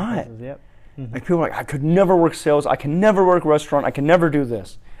 They're not. Yep. Like people are like, I could never work sales. I can never work restaurant. I can never do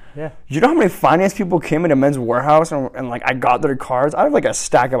this. Yeah. You know how many finance people came into Men's Warehouse and like I got their cards? I have like a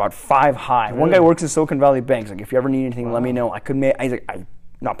stack about 5 high. Really? One guy works in Silicon Valley Bank. Like, if you ever need anything, let me know. I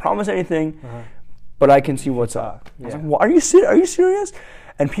not promise anything, but I can see what's up. I was like, well, are you serious?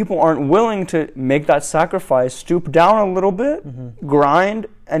 And people aren't willing to make that sacrifice, stoop down a little bit, grind,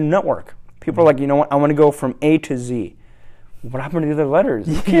 and network. People are like, you know what, I want to go from A to Z. What happened to the other letters?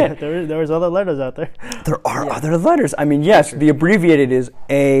 You can't. There was other letters out there. There are other letters. I mean, yes, the abbreviated is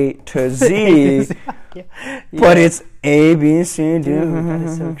A to Z, but it's A, B, C, D. That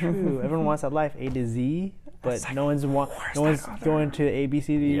is so true. Everyone wants that life, A to Z. But like, no one's going to A, B,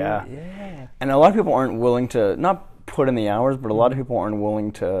 C, D. Yeah. And a lot of people aren't willing to, not put in the hours, but a lot of people aren't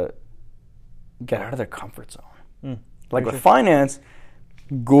willing to get out of their comfort zone. Like with finance,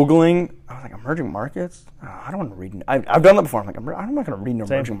 Googling, I was like, emerging markets? Oh, I don't want to read. I've done that before. I'm like, I'm not going to read into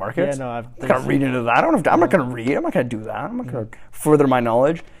emerging markets. Yeah, no, I'm not going to read into that. I'm not going to read. I'm not going to do that. I'm not going to further my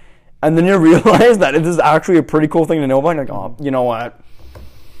knowledge. And then you realize that this is actually a pretty cool thing to know about. And you're like, oh, you know what?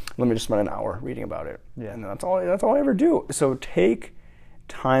 Let me just spend an hour reading about it. Yeah. And that's all I ever do. So take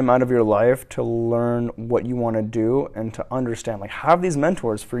time out of your life to learn what you want to do and to understand, like, have these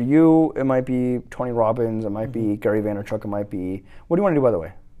mentors. For you, it might be Tony Robbins, it might be Gary Vaynerchuk, it might be, what do you want to do, by the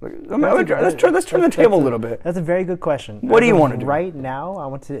way? Let's turn the table a little bit. That's a very good question. What do you want to do? Right now, I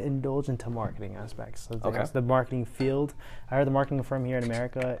want to indulge into marketing aspects. So the marketing field. I heard the marketing firm here in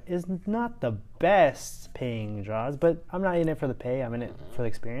America is not the best paying jobs, but I'm not in it for the pay. I'm in it for the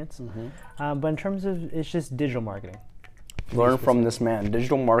experience. But in terms of, it's just digital marketing. Learn from this man.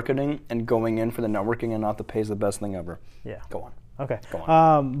 Digital marketing and going in for the networking and not the pay is the best thing ever. Yeah. Go on. Okay. Go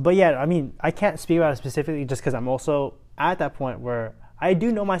on. But yeah, I mean, I can't speak about it specifically just because I'm also at that point where I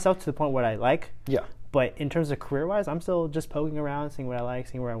do know myself to the point where I like. Yeah. But in terms of career-wise, I'm still just poking around, seeing what I like,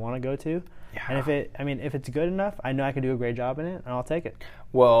 seeing where I want to go to. Yeah. And if it's good enough, I know I can do a great job in it, and I'll take it.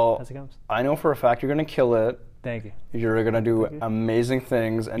 Well, as it comes. I know for a fact you're going to kill it. Thank you. You're going to do amazing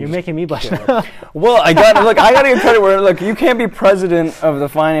things. And you're making me blush. Well, I got to give credit where, look, you can't be president of the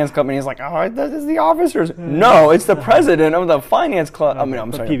finance company. It's like, oh, this is the officers. No, it's the president of the finance club. I mean,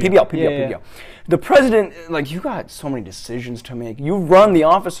 I'm sorry, PBL. The president, like, you got so many decisions to make. You run the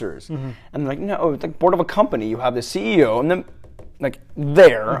officers. And like, no, it's like board of a company. You have the CEO, and then, like,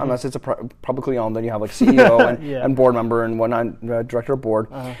 unless it's a publicly owned, then you have like CEO and board member and whatnot, director of board.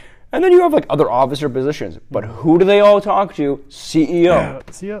 And then you have like other officer positions. But who do they all talk to? CEO.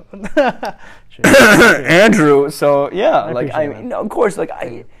 Andrew. So yeah, of course,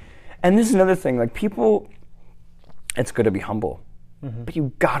 and this is another thing, like, people, it's good to be humble. But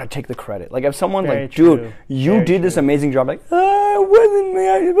you gotta take the credit. Like, if someone's like, dude, you did this amazing job, like,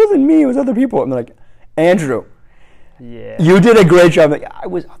 it wasn't me, it was other people. And they're like, Andrew, Yeah. You did a great job. Like, I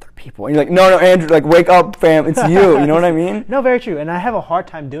was other people. And you're like, no, Andrew, like, wake up, fam. It's you. You know what I mean? No, very true. And I have a hard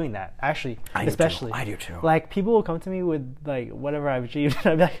time doing that, actually. I do too. Like, people will come to me with, like, whatever I've achieved. And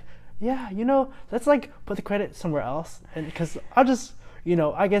I'll be like, yeah, let's, like, put the credit somewhere else. And because I'll just,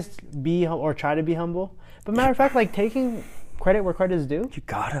 I guess or try to be humble. But matter of fact, like, taking credit where credit is due. You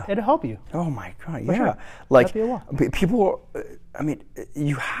gotta. It'll help you. Oh, my God. For yeah. Sure. Like, people,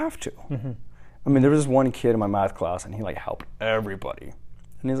 you have to. Mm-hmm. There was this one kid in my math class, and he, like, helped everybody.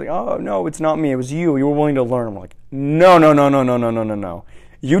 And he's like, oh, no, it's not me. It was you. You were willing to learn. I'm like, no.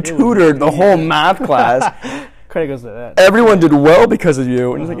 You tutored the whole math class. Credit goes to that. Everyone did well because of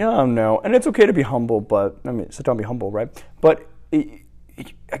you. And he's like, oh, no. And it's okay to be humble, but, sit down and be humble, right? But,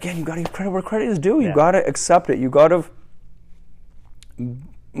 again, you got to give credit where credit is due. You got to accept it. You got to,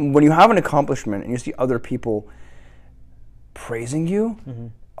 when you have an accomplishment and you see other people praising you,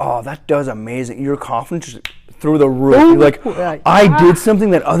 oh, that does amazing. Your confidence is through the roof. You're like, I did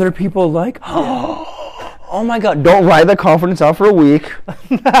something that other people like. Oh my God! Don't ride that confidence out for a week.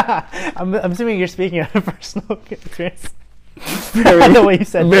 I'm assuming you're speaking out of personal experience. The way you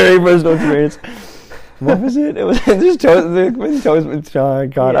said very personal experience. What was it? It was just Toastmasters. Oh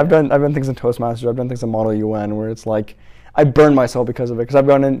God, yeah. I've done things in Toastmasters. I've done things in Model UN where it's like I burned myself because of it. Because I've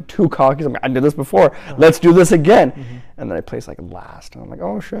gone in too cocky. I'm like, I did this before. Let's do this again. And then I placed like last. And I'm like,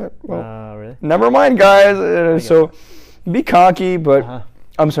 oh shit. Well, really? Never mind, guys. So be cocky, but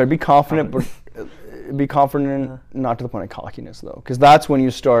I'm sorry. Be confident, but be confident. Not to the point of cockiness, though, because that's when you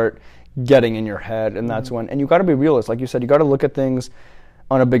start getting in your head, and that's when. And you got to be realist, like you said. You got to look at things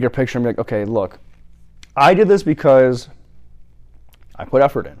on a bigger picture and be like, okay, look, I did this because I put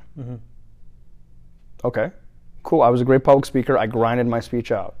effort in. Okay. Cool, I was a great public speaker. I grinded my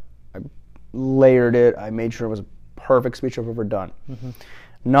speech out. I layered it. I made sure it was a perfect speech I've ever done.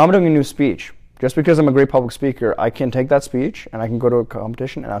 Now I'm doing a new speech. Just because I'm a great public speaker, I can take that speech and I can go to a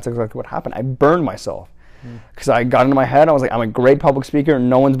competition, and that's exactly what happened. I burned myself. Because I got into my head, I was like, I'm a great public speaker,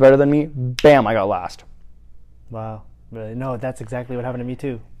 no one's better than me. Bam, I got last. Wow. Really? No, that's exactly what happened to me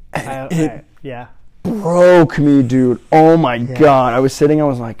too. Yeah. Broke me, dude. Oh my God. I was sitting, I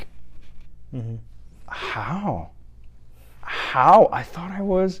was like, How? I thought I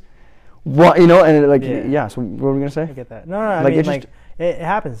was, what, and so what were we going to say? I get that. No, I mean, it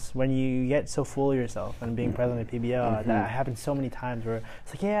happens when you get so full of yourself, and being president of PBL, that happens so many times where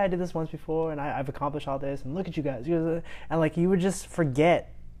it's like, yeah, I did this once before, and I've accomplished all this, and look at you guys. And like, you would just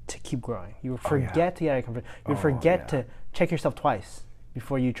forget to keep growing. You would forget to get out of comfort. You would forget to check yourself twice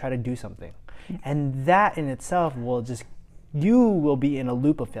before you try to do something. And that in itself you will be in a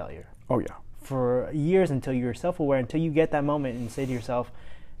loop of failure. Oh, yeah. For years until you're self-aware, until you get that moment and say to yourself,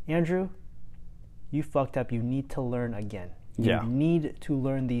 Andrew, you fucked up. You need to learn again. You need to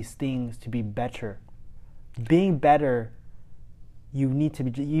learn these things to be better. Being better, you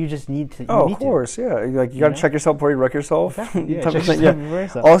just need to. Of course, yeah. Like, you got to check yourself before you wreck yourself. Exactly. Yeah, check yourself before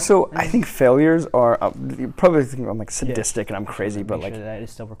yourself. Also, I think failures are, you probably think I'm like sadistic and I'm crazy, but like. Sure that is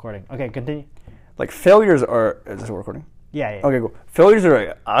still recording. Okay, continue. Like, failures are, is this still recording? Yeah. Okay, cool. Failures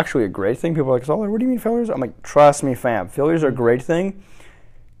are actually a great thing. People are like, Solar, what do you mean failures? I'm like, trust me, fam. Failures are a great thing,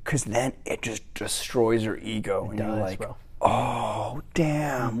 because then it just destroys your ego. And you're like, oh,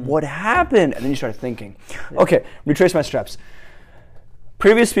 damn, what happened? And then you start thinking, okay, retrace my steps.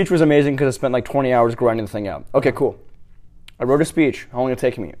 Previous speech was amazing because I spent like 20 hours grinding the thing out. Okay, cool. I wrote a speech. How long did it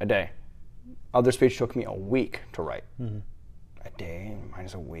take me? A day. Other speech took me a week to write. A day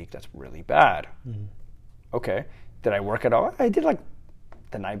minus a week, that's really bad. Okay. Did I work it out? I did like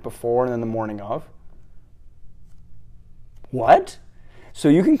the night before and then the morning of. What? So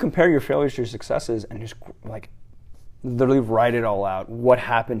you can compare your failures to your successes and just like literally write it all out. What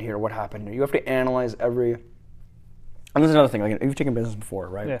happened here? What happened here? You have to analyze every. And there's another thing. Like, you've taken business before,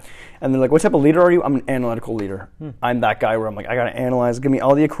 right? Yeah. And they're like, what type of leader are you? I'm an analytical leader. I'm that guy where I'm like, I got to analyze. Give me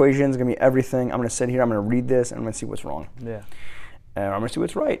all the equations. Give me everything. I'm going to sit here. I'm going to read this, and I'm going to see what's wrong. Yeah. And I'm going to see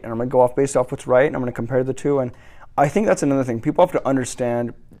what's right. And I'm going to go off based off what's right, and I'm going to compare the two. And I think that's another thing. People have to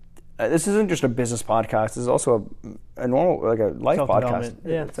understand. This isn't just a business podcast. This is also a normal, like a life podcast.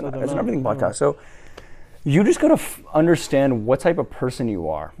 Yeah, it's an everything podcast. So you just got to understand what type of person you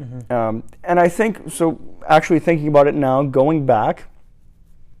are. And I think, so actually thinking about it now, going back,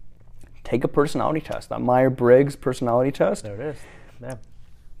 take a personality test. That Myers-Briggs personality test. There it is.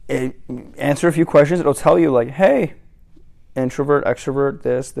 Yeah. Answer a few questions. It'll tell you like, hey, introvert, extrovert,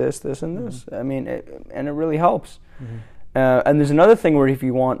 this, and this. I mean, and it really helps. And there's another thing where if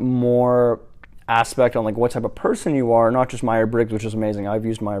you want more aspect on like what type of person you are, not just Myers-Briggs, which is amazing. I've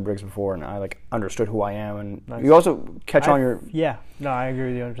used Myers-Briggs before, and I like understood who I am. And you also catch on your. Yeah, no, I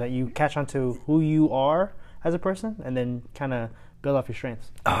agree with you 100%. You catch on to who you are as a person, and then kind of build off your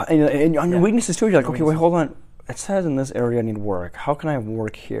strengths. And on your weaknesses too, you're like, okay, wait, hold on. It says in this area I need work. How can I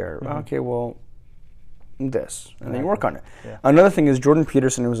work here? Okay, well, this. And then you work on it. Yeah. Another thing is Jordan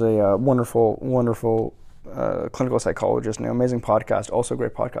Peterson, who's a wonderful clinical psychologist, and an amazing podcast, also a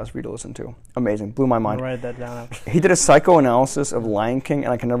great podcast for you to listen to. Amazing. Blew my mind. I'll write that down. He did a psychoanalysis of Lion King,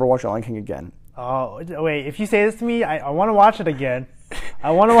 and I can never watch Lion King again. Oh, wait. If you say this to me, I want to watch it again.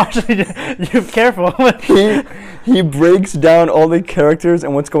 I want to watch it. You're careful. He breaks down all the characters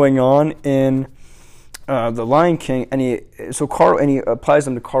and what's going on in the Lion King, and he applies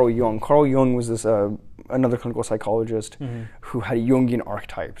them to Carl Jung. Carl Jung was this another clinical psychologist who had Jungian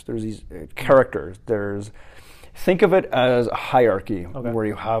archetypes. There's these characters. Think of it as a hierarchy where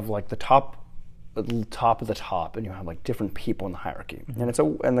you have like the top of the top, and you have like different people in the hierarchy, and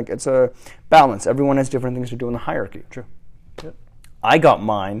it's a balance. Everyone has different things to do in the hierarchy. True. Yep. I got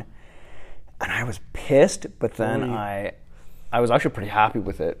mine, and I was pissed, but then I was actually pretty happy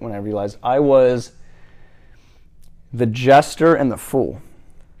with it when I realized I was the jester and the fool.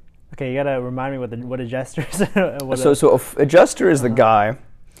 Okay, you gotta remind me what a jester is. So a jester is the guy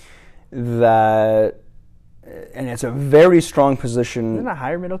that, and it's a very strong position. Isn't that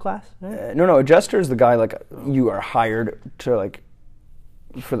higher middle class? Right? No, a jester is the guy like you are hired to like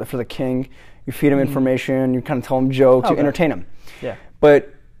for the king. You feed him information. You kind of tell him jokes. You entertain him. Yeah.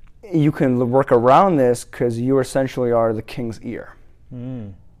 But you can work around this because you essentially are the king's ear.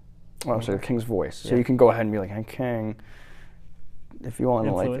 Well, I'm sorry, the king's voice. So you can go ahead and be like, "Hey, king, if you want to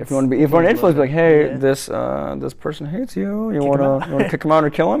influence, be like, hey, this person hates you. You want to kick him out or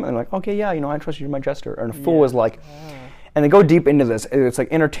kill him?" And like, okay, yeah, I trust you. You're my jester. And a fool is like, and they go deep into this. It's like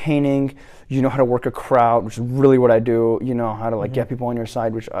entertaining. You know how to work a crowd, which is really what I do. You know how to like get people on your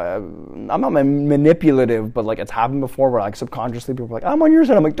side, which I'm not manipulative, but like it's happened before where like subconsciously people are like, I'm on your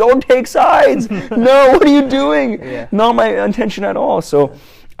side. I'm like, don't take sides. No, what are you doing? Not my intention at all. So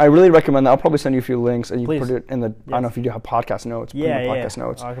I really recommend that. I'll probably send you a few links, and you put it in the. I don't know if you do have podcast notes. Podcast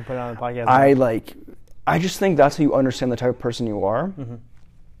notes. Oh, I can put it on the podcast. I just think that's how you understand the type of person you are.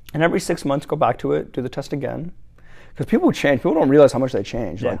 And every 6 months, go back to it, do the test again. Because people change. People don't realize how much they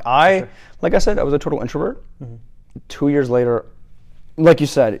change. Like I said, I was a total introvert. 2 years later, like you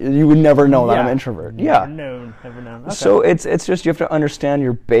said, you would never know that I'm an introvert. Never known. Okay. So it's just you have to understand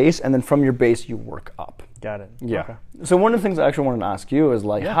your base, and then from your base you work up. Got it. Yeah. Okay. So one of the things I actually wanted to ask you is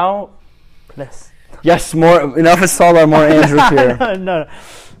like how. Less. Yes, more enough is Salar, more Andrew here. No.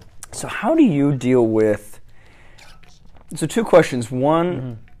 So how do you deal with? So 2 questions.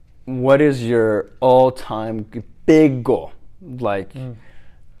 One, what is your all-time big goal? Like,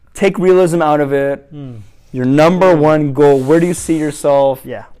 take realism out of it. Your number one goal. Where do you see yourself?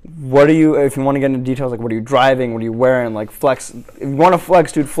 Yeah. What are you? If you want to get into details, like what are you driving? What are you wearing? Like flex. If you want to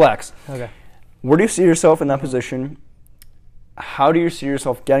flex, dude, flex. Okay. Where do you see yourself in that position? How do you see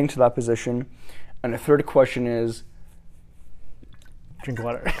yourself getting to that position? And the third question is... Drink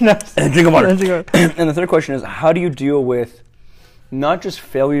water. Drink water. And the third question is, how do you deal with not just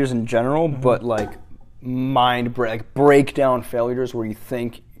failures in general, but like breakdown failures where you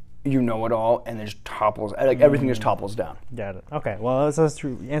think you know it all and it just topples, like everything just topples down. Got it. Okay, well, let's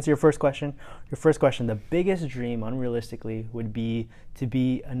answer your first question. The biggest dream, unrealistically, would be to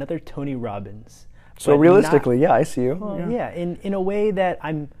be another Tony Robbins. So realistically, I see you. Well, in a way that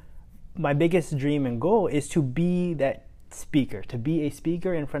my biggest dream and goal is to be that speaker, to be a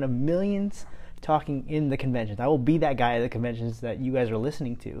speaker in front of millions talking in the conventions. I will be that guy at the conventions that you guys are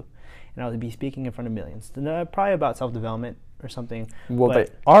listening to, and I will be speaking in front of millions. Probably about self-development or something. Well, they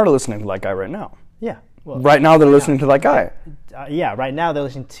are listening to that guy right now. Yeah. Well, right now they're listening to that guy. Right now they're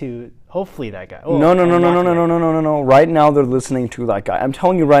listening to hopefully that guy. No. Right now they're listening to that guy. I'm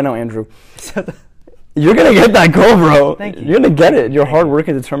telling you right now, Andrew. You're gonna get that goal, bro. Thank you. You're gonna get it. Your hard work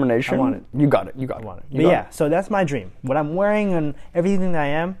and determination. I want it. You got it. I want it. So that's my dream. What I'm wearing and everything that I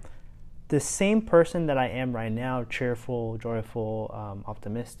am, the same person that I am right now, cheerful, joyful,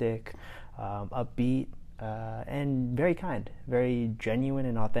 optimistic, upbeat, and very kind, very genuine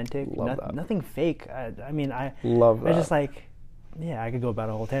and authentic. Nothing fake. I love that. It's just like, I could go about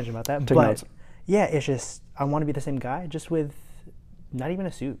a whole tangent about that. But it's just, I want to be the same guy, just with not even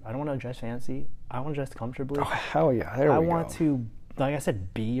a suit. I don't want to dress fancy. I want to dress comfortably. Oh, hell yeah. There we go. I want to, like I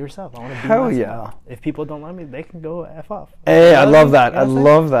said, be yourself. I want to be myself. Hell yeah. If people don't like me, they can go F off. Hey, I love that. I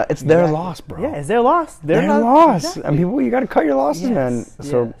love that. It's their loss, bro. Yeah, it's their loss. Their loss. Exactly. And people, you got to cut your losses, man.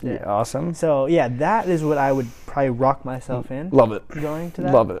 So, awesome. So, that is what I would probably rock myself in. Love it. Going to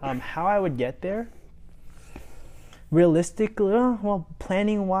that. Love it. How I would get there, realistically, well,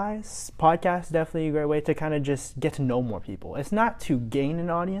 planning wise, podcast is definitely a great way to kind of just get to know more people. It's not to gain an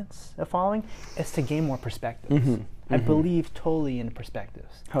audience, a following, it's to gain more perspectives. I believe totally in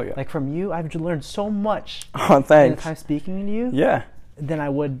perspectives. Oh yeah. Like from you, I've learned so much thanks. in the time speaking to you. Yeah. Than I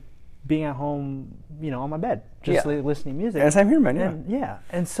would being at home, on my bed, just listening to music. Yes, I'm here, man.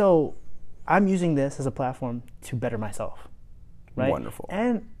 And so I'm using this as a platform to better myself. Right? Wonderful.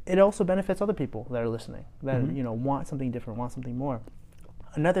 And it also benefits other people that are listening, that want something different, want something more.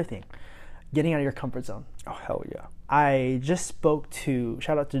 Another thing, getting out of your comfort zone. Oh, hell yeah. I just spoke to,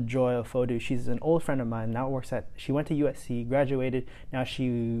 shout out to Joy Ofodu. She's an old friend of mine. Now she went to USC, graduated. Now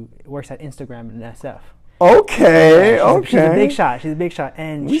she works at Instagram and SF. Okay. She's a big shot. She's a big shot.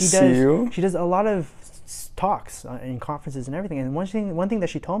 And she does a lot of talks in conferences and everything. And one thing that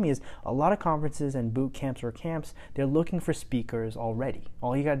she told me is a lot of conferences and boot camps or camps, they're looking for speakers already.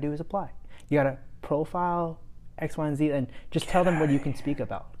 All you got to do is apply. You got to profile X, Y, and Z and just tell them what you can speak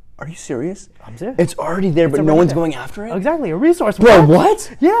about. Are you serious? I'm serious. It's already there, but no one's going after it? Exactly. A resource. Bro,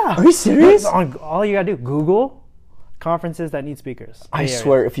 what? Yeah. Are you serious? All you got to do, Google conferences that need speakers. I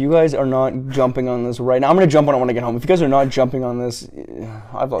swear, if you guys are not jumping on this right now, I'm going to jump on it when I get home. If you guys are not jumping on this,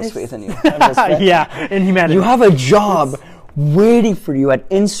 I've lost faith in you. Yeah, in humanity. You have a job waiting for you at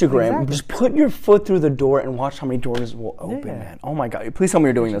Instagram. Exactly. Just put your foot through the door and watch how many doors will open, man. Oh my God. Please tell me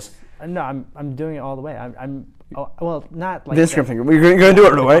you're doing this. No, I'm doing it all the way. Well, not like this Instagram thing. You're going to do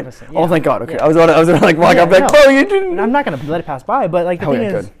it right away? Yeah. Oh, thank God. Okay. Yeah. I was gonna like walk up like, oh, you didn't. I'm not going to let it pass by, but like the thing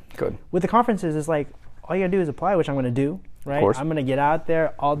is, good. With the conferences, it's like, all you gotta do is apply, which I'm gonna do, right? Of course. I'm gonna get out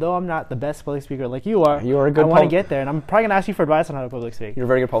there. Although I'm not the best public speaker like you are, you are a good. I want to get there, and I'm probably gonna ask you for advice on how to public speak. You're a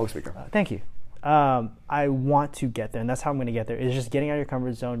very good public speaker. Thank you. I want to get there, and that's how I'm gonna get there. Is just getting out of your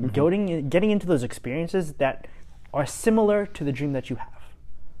comfort zone, getting into those experiences that are similar to the dream that you have,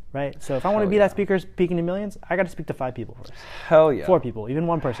 right? So if I want to be that speaker speaking to millions, I got to speak to 5 people first. Hell yeah. 4 people, even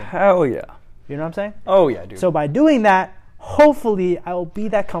 1 person. Hell yeah. You know what I'm saying? Oh yeah, dude. So by doing that, hopefully I will be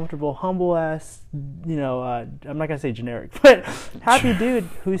that comfortable, humble ass, I'm not gonna say generic, but happy dude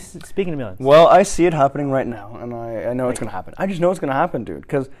who's speaking to millions. Well, I see it happening right now, and I know it's gonna happen. I just know it's gonna happen, dude.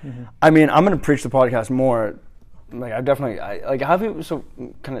 Because I'm gonna preach the podcast more. Like have you? So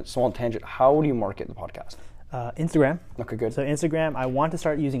kind of small tangent. How do you market the podcast? Instagram. Okay, good. So Instagram, I want to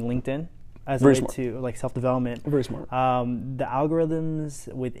start using LinkedIn as a way to like self-development. Very smart. The algorithms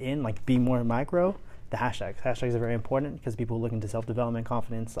within like Be More Micro. The hashtags are very important because people look into self-development,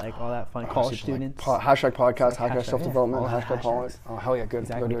 confidence, like all that fun. College students. Hashtag podcast, hashtag self-development, hashtag college. Oh, hell yeah, good.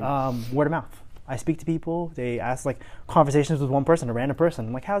 Exactly. Good. Word of mouth. I speak to people. They ask like conversations with one person, a random person.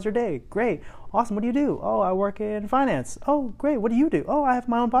 I'm like, how's your day? Great. Awesome. What do you do? Oh, I work in finance. Oh, great. What do you do? Oh, I have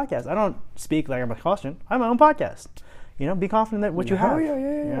my own podcast. I don't speak like I'm a college student. I have my own podcast. Be confident that what you have. Yeah.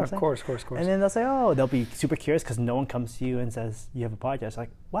 You know of course. And then they'll be super curious because no one comes to you and says, you have a podcast. Like,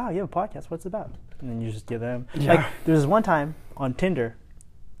 wow, you have a podcast. What's it about? And then you just give them. Yeah. Like, there was one time on Tinder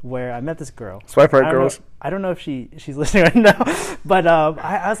where I met this girl. Swipe right, girls. I don't know if she's listening right now, but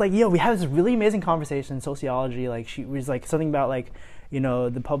I was like, we had this really amazing conversation in sociology. Like, she was like something about like, the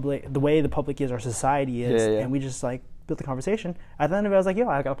way the public is, our society is, and we just like built the conversation. At the end of it, I was like,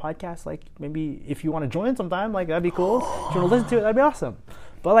 I got a podcast. Like, maybe if you want to join sometime, like that'd be cool. If you want to listen to it, that'd be awesome.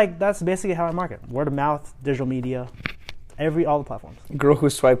 But like, that's basically how I market: word of mouth, digital media, all the platforms. Girl who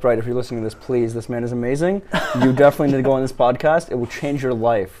swiped right, if you're listening to this, please, this man is amazing. You definitely need to go on this podcast. It will change your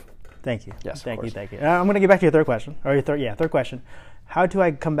life. Thank you. Yes, thank you. I'm going to get back to your third question. Third question. How do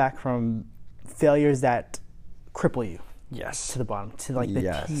I come back from failures that cripple you? Yes. To the bottom, to like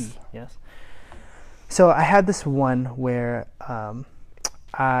the T. Yes. So I had this one where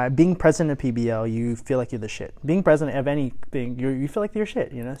being president of PBL, you feel like you're the shit. Being president of anything, you feel like you're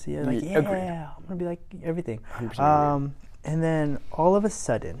shit, So you're like, I'm going to be like everything. And then all of a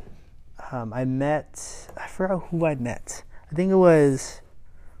sudden, I forgot who I met. I think it was,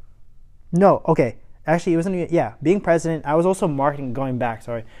 actually it wasn't, being president, I was also marketing, going back,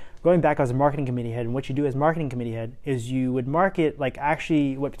 I was a marketing committee head, and what you do as marketing committee head is you would market, like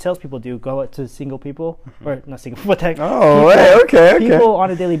actually what salespeople do, go out to single people, or not single people, people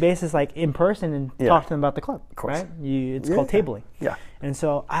on a daily basis, like in person, and talk to them about the club, right? It's called tabling. Yeah. And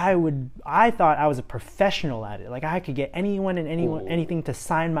so I thought I was a professional at it. Like I could get anyone and anything to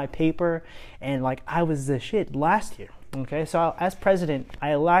sign my paper, and like I was the shit last year. Okay, so as president,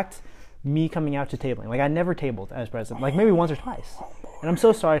 I lacked me coming out to tabling. Like I never tabled as president, like maybe once or twice. And I'm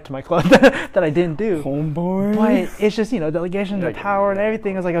so sorry to my club that I didn't do. Homeboy. But it's just, delegation, the power and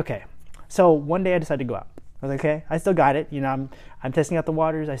everything. I was like, okay. So one day I decided to go out. I was like, okay, I still got it. I'm testing out the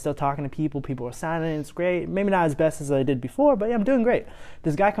waters. I'm still talking to people. People are signing. It's great. Maybe not as best as I did before, but yeah, I'm doing great.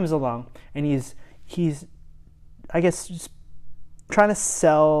 This guy comes along, and he's I guess, just trying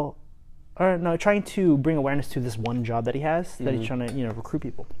to bring awareness to this one job that he has, that he's trying to, recruit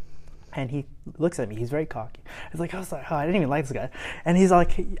people. And he looks at me. He's very cocky. I was like, I didn't even like this guy. And he's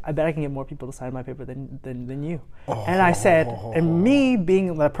like, I bet I can get more people to sign my paper than you. Oh. And I said, and me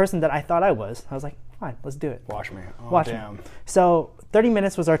being the person that I thought I was like, fine, let's do it. Watch me. Watch me. So 30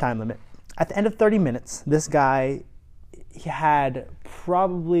 minutes was our time limit. At the end of 30 minutes, this guy, he had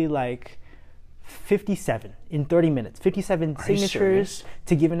probably like 57 in 30 minutes. 57 signatures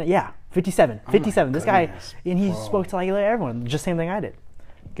to give in. Yeah, 57. 57. This guy, and he spoke to like everyone. Just same thing I did.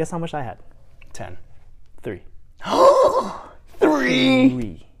 Guess how much I had? 10. 3.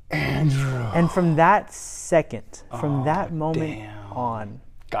 3. Andrew. And from that second, from that moment on,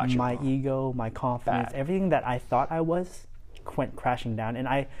 my ego, my confidence, everything that I thought I was went crashing down. And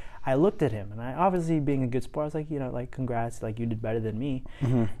I looked at him, and I obviously, being a good sport, I was like, congrats, like, you did better than me.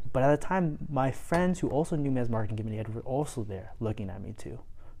 Mm-hmm. But at the time, my friends who also knew me as marketing committee head were also there looking at me too.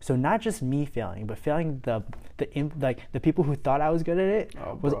 So not just me failing, but failing the people who thought I was good at it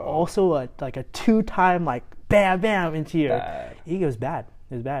was also a 2-time like bam bam into your ego. It was bad.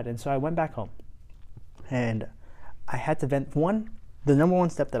 It was bad. And so I went back home, and I had to vent. The number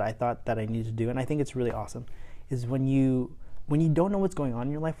one step that I thought that I needed to do, and I think it's really awesome, is when you don't know what's going on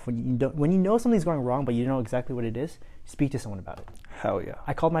in your life, when you know something's going wrong, but you don't know exactly what it is, speak to someone about it. Hell yeah.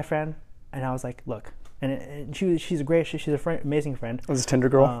 I called my friend, and I was like, look. And she's a great, she's a amazing friend. Was this Tinder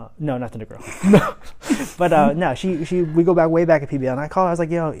girl? No, not Tinder girl. No, but no, we go way back at PBL, and I called her. I was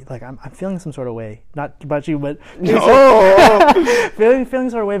like, like I'm feeling some sort of way, not about you, but feeling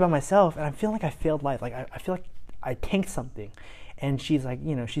sort of way about myself, and I feel like I failed life. Like I feel like I tanked something, and she's like,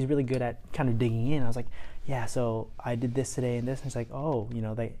 she's really good at kind of digging in. I was like, yeah, so I did this today and this, and she's like, oh,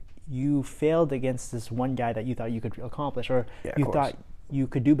 you failed against this one guy that you thought you could accomplish, or you thought you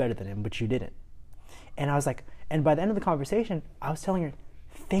could do better than him, but you didn't. And I was like, and by the end of the conversation, I was telling her,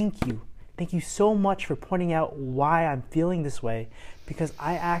 thank you so much for pointing out why I'm feeling this way, because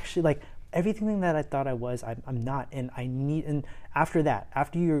I actually, like, everything that I thought I was, I'm not, and I need, and after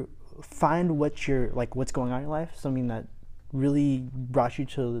you find what's going on in your life, something that really brought you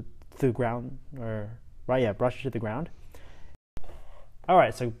to the ground, brought you to the ground. All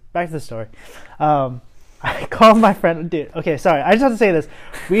right, so back to the story. I called my friend, dude. Okay, sorry. I just have to say this.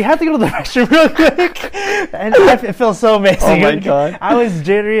 We have to go to the restroom real quick, and it feels so amazing. Oh my god! I was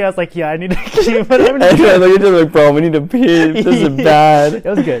jittery. I was like, yeah, I need to pee. But you're like, bro, we need to pee. This is bad. It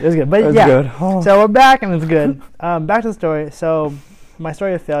was good. But yeah. Oh. So we're back, and it's good. Back to the story. So my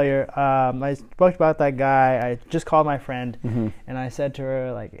story of failure. I spoke about that guy. I just called my friend, and I said to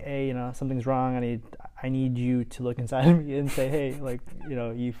her, like, hey, something's wrong. I need you to look inside of me and say, hey, like,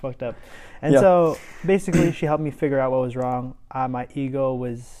 you fucked up. And so basically she helped me figure out what was wrong. My ego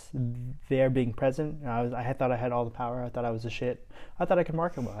was there being present. I thought I had all the power. I thought I was the shit. I thought I could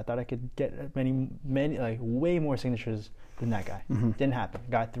market well. I thought I could get many, like, way more signatures than that guy. Didn't happen.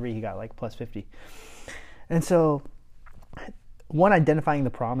 Got 3. He got like plus 50. And so identifying the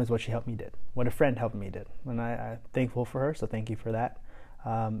problem is what she helped me did. What a friend helped me did. And I'm thankful for her. So thank you for that.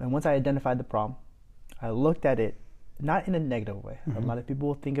 And once I identified the problem, I looked at it not in a negative way. A lot of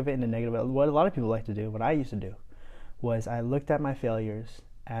people think of it in a negative way. What a lot of people like to do, what I used to do, was I looked at my failures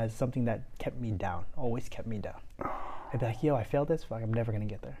as something that kept me down, always kept me down. I'd be like, I failed this, fuck, I'm never going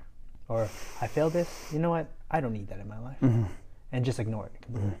to get there. Or I failed this, you know what, I don't need that in my life. And just ignore it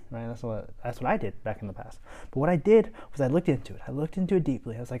completely, right? That's what I did back in the past. But what I did was I looked into it. I looked into it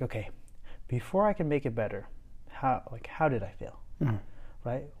deeply. I was like, okay, before I can make it better, how did I fail?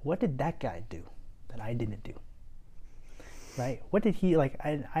 Right? What did that guy do that I didn't do? Right? What did he, like,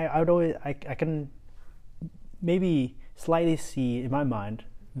 I would always, I can maybe slightly see in my mind,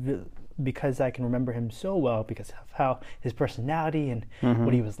 because I can remember him so well because of how his personality and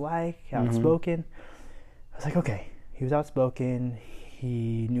what he was like, outspoken. I was like, okay, he was outspoken,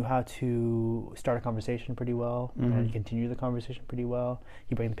 he knew how to start a conversation pretty well, and continue the conversation pretty well,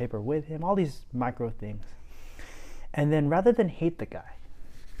 he bring the paper with him, all these micro things. And then rather than hate the guy,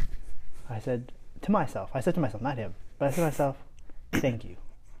 I said to myself, not him, but I said to myself, thank you.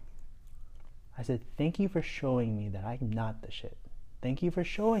 I said, thank you for showing me that I'm not the shit. Thank you for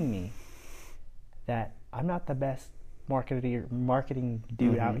showing me that I'm not the best marketing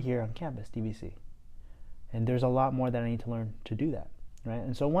dude out here on campus, DVC. And there's a lot more that I need to learn to do that, right?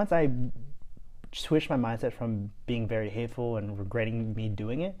 And so once I switched my mindset from being very hateful and regretting me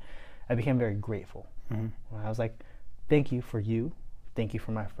doing it, I became very grateful. I was like, thank you for you. Thank you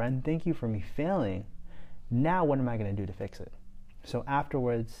for my friend. Thank you for me failing. Now what am I going to do to fix it? So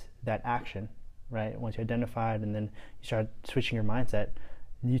afterwards, that action, right, once you identified and then you start switching your mindset,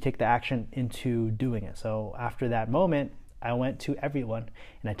 you take the action into doing it. So after that moment, I went to everyone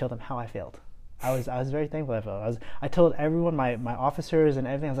and I told them how I failed. I was very thankful I failed. I told everyone, my officers and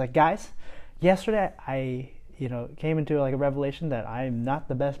everything. I was like, guys, yesterday I came into like a revelation that I'm not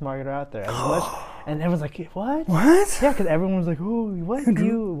the best marketer out there. And everyone's like, what? What? Yeah, because everyone was like, oh, you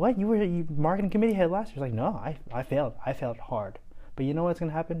were marketing committee head last year. Like, no, I failed. I failed hard. But you know what's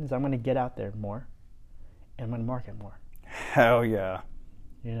gonna happen is I'm gonna get out there more, and I'm gonna market more. Hell yeah.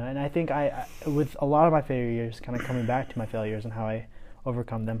 And I think I with a lot of my failures, kind of coming back to my failures and how I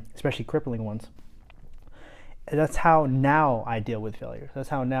overcome them, especially crippling ones. That's how now I deal with failures. That's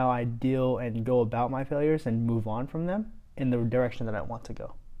how now I deal and go about my failures and move on from them in the direction that I want to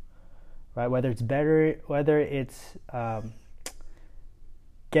go. Right? Whether it's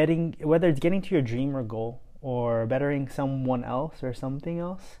getting to your dream or goal, or bettering someone else or something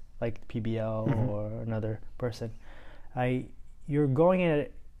else, like PBL or another person. You're going at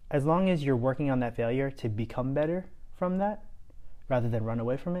it, as long as you're working on that failure to become better from that, rather than run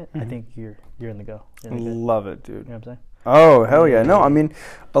away from it. I think you're in the go. Love it, dude. You know what I'm saying? Oh, hell yeah. No, I mean,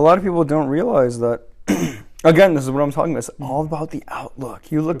 a lot of people don't realize that. Again, this is what I'm talking about. It's all about the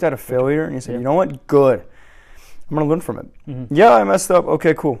outlook. You looked at a failure and you said, you know what? Good. I'm going to learn from it. Yeah, I messed up.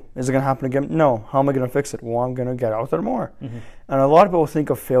 Okay, cool. Is it going to happen again? No. How am I going to fix it? Well, I'm going to get out there more. And a lot of people think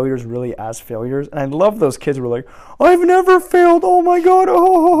of failures really as failures. And I love those kids who are like, I've never failed. Oh, my God.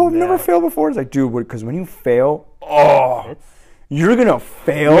 I've never failed before. It's like, dude, because when you fail, you're going to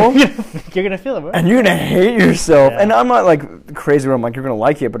fail. You're going to feel it, bro. And you're going to hate yourself. And I'm not like crazy where I'm like, you're going to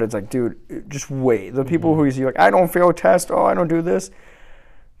like it. But it's like, dude, just wait. The people who you see like, I don't fail test. Oh, I don't do this.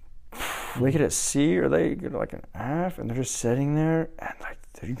 They get a C or they get like an F, and they're just sitting there, and like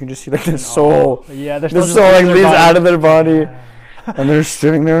you can just see like the soul, the soul like leaves out of their body, and they're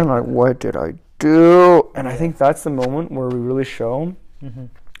sitting there and like, what did I do? And I think that's the moment where we really show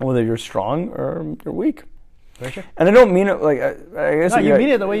whether you're strong or you're weak. Sure. And I don't mean it like I guess you mean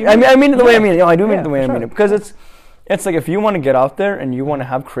it the way you mean it. I mean it the way I mean it. I do mean it the way I mean it, because it's like if you want to get out there and you want to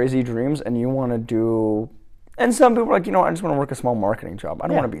have crazy dreams and you want to do. And some people are like, I just want to work a small marketing job. I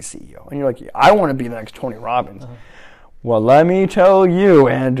don't want to be a CEO. And you're like, I want to be the next Tony Robbins. Well, let me tell you,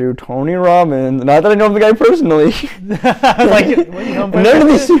 Andrew, Tony Robbins, not that I know the guy personally. None of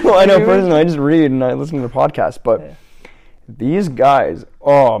these people I know personally. I just read and I listen to the podcast. But these guys,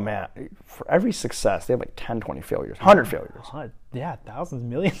 oh, man, for every success, they have like 10, 20 failures, 100 failures. Yeah, thousands,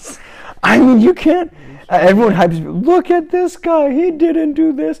 millions. I mean, you can't. Everyone hypes me. Look at this guy. He didn't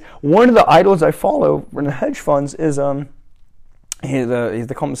do this. One of the idols I follow in the hedge funds is they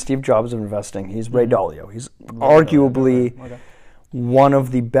call him Steve Jobs of investing. He's Ray Dalio. He's arguably one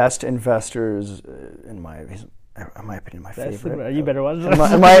of the best investors in my opinion, my favorite. You better watch it.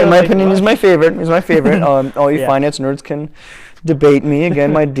 In my opinion, he's my favorite. He's my favorite. All you finance nerds can debate me.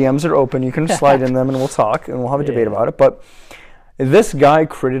 Again, my DMs are open. You can slide in them and we'll talk and we'll have a debate about it. But this guy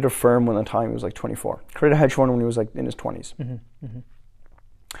created a firm when the time he was like 24. Created a hedge fund when he was like in his 20s.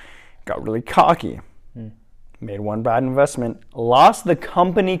 Got really cocky. Made one bad investment. Lost the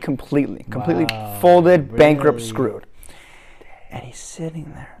company completely. Completely folded, really? Bankrupt, screwed. And he's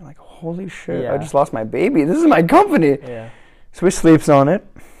sitting there like, holy shit, I just lost my baby. This is my company. So he sleeps on it.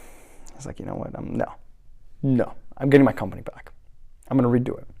 He's like, you know what? No. I'm getting my company back. I'm going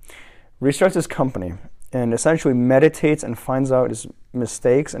to redo it. Restarts his company. And essentially meditates and finds out his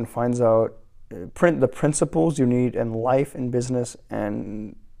mistakes and finds out the principles you need in life, in business,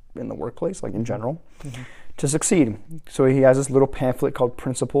 and in the workplace, like in general, to succeed. So he has this little pamphlet called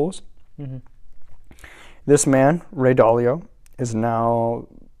Principles. This man, Ray Dalio, is now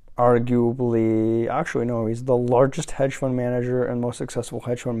arguably, he's the largest hedge fund manager and most successful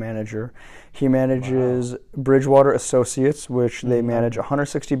hedge fund manager. He manages Bridgewater Associates, which they manage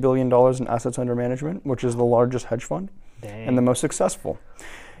 $160 billion in assets under management, which is the largest hedge fund and the most successful.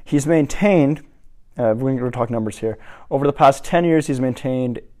 He's maintained, we're going to talk numbers here, over the past 10 years he's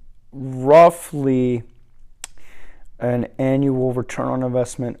maintained roughly an annual return on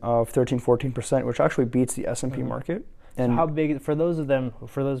investment of 13-14%, which actually beats the S&P market. And so how big, for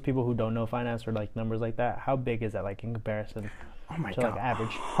those people who don't know finance or like numbers like that, how big is that like in comparison to like average?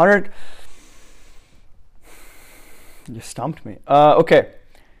 100. You stumped me. Okay.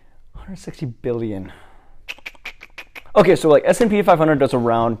 160 billion. Okay, so like S&P 500 does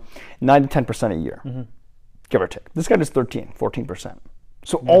around 9 to 10% a year, give or take. This guy does 14%.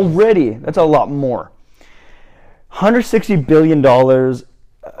 So already, that's a lot more. $160 billion.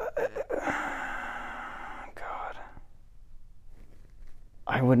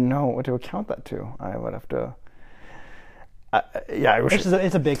 I wouldn't know what to account that to. I would have to.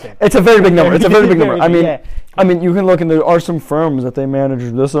 It's a big thing. It's a very big number. It's a very big number. I mean, you can look, and there are some firms that they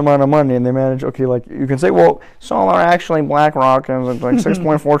manage this amount of money, and they manage, okay, like, you can say, well, Solar actually, BlackRock is like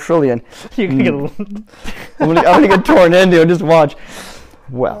 6.4 trillion. You're gonna get I'm gonna get torn into and just watch.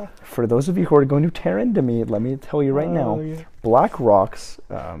 Well, for those of you who are going to tear into me, let me tell you right now, BlackRock's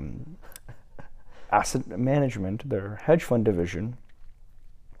asset management, their hedge fund division,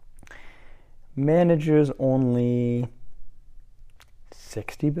 manages only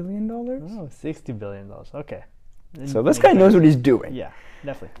 $60 billion? Oh, $60 billion. Okay. So this guy knows what he's doing. Yeah,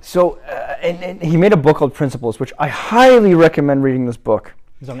 definitely. So, and he made a book called Principles, which I highly recommend reading this book.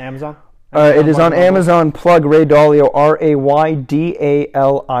 It's on Amazon? It is on Amazon. Plug Ray Dalio, Raydalio.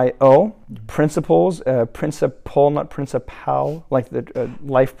 Principles, principle, not principal, like the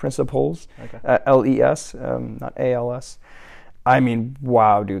life principles. Okay. LES, not ALS. I mean,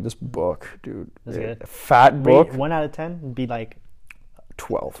 wow, dude, this book, dude. That's good. Fat book. 1 out of 10 would be like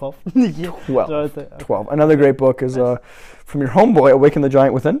 12. 12? Yeah. 12. So 12. Another great book is from your homeboy, Awaken the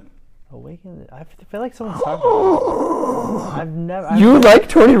Giant Within. Awaken. I feel like someone's talking about it. You like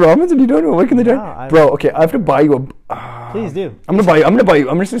Tony Robbins and you don't know Awaken the Giant? Bro, okay, I have to buy you a... Please do. I'm gonna buy you.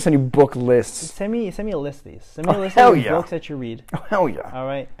 I'm just gonna send you book lists. Send me a list of these. Send me a list of books that you read. Oh, hell yeah. All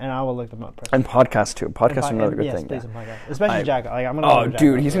right, and I will look them up. And podcasts too. Podcasts are another good thing. Yes, please, podcasts. Especially Jack. Like, I'm gonna.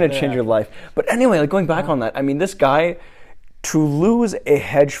 Dude, he's gonna change your life. But anyway, like going back on that, I mean, this guy, to lose a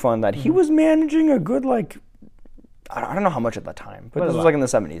hedge fund that he was managing a good, like, I don't know how much at that time, but this was like in the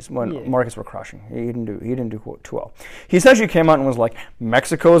 70s when markets were crashing. He didn't do too well. He essentially came out and was like,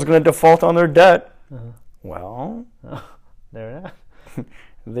 Mexico is going to default on their debt. Well, there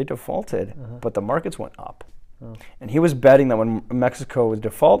they defaulted, but the markets went up. And he was betting that when Mexico would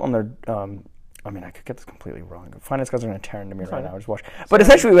default on their, I mean, I could get this completely wrong. Finance guys are going to tear into me right now. Just watch. But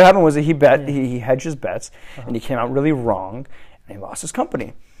essentially what happened was that he hedged his bets, and he came out really wrong, and he lost his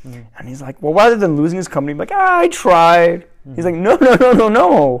company. And he's like, well, rather than losing his company, like, I tried. He's like,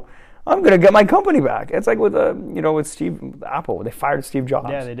 no. I'm going to get my company back. It's like with with Apple. They fired Steve Jobs.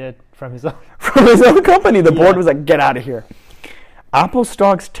 Yeah, they did. From his own company. The board was like, get out of here. Apple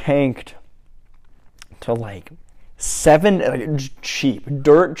stocks tanked to like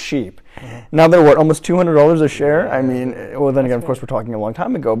dirt cheap. Now they're what, almost $200 a share? I mean, well, then again, of course, we're talking a long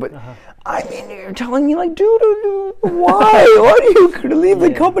time ago, but I mean, you're telling me, like, dude, why? Why do you leave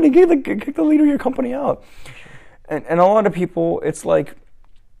the company? Kick the leader of your company out. And a lot of people, it's like,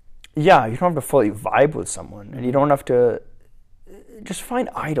 yeah, you don't have to fully vibe with someone, and you don't have to just find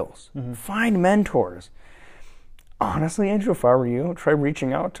idols, find mentors. Honestly, Andrew, if I were you, try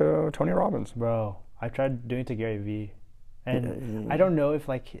reaching out to Tony Robbins. Bro, I tried doing it to Gary Vee, and I don't know if,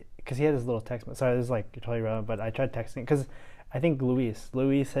 like, because he had this little text. Sorry, this is like totally relevant, but I tried texting because I think Luis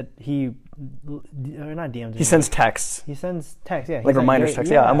said he, not DMs. He sends texts. He sends texts, yeah. Like reminders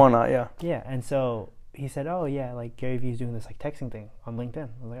texts. Yeah, I'm on that. Yeah. Yeah, and so he said, oh yeah, like Gary Vee's doing this like texting thing on LinkedIn.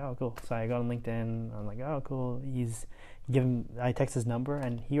 I was like, oh cool. So I got on LinkedIn. I'm like, oh cool. I text his number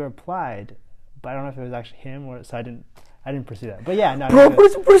and he replied, but I don't know if it was actually him or so I didn't pursue that. But yeah, no. Bro,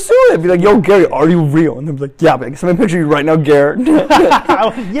 pursue it. Be like, yo, Gary, are you real? And they'll be like, yeah, but send me a picture of you right now, Garrett.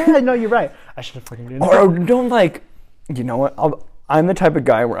 Yeah, no, you're right. I should have fucking done that. Or don't, like, you know what? I'm the type of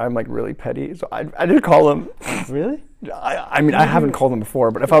guy where I'm like really petty, so I did call him. Really? I mean, I haven't called him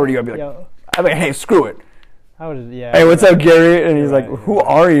before, but if I were you, I'd be like, hey, screw it. Hey, what's up, Gary? And he's like, who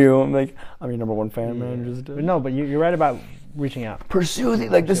are you? I'm like, I'm your number one fan, man. But you're right about reaching out. Pursue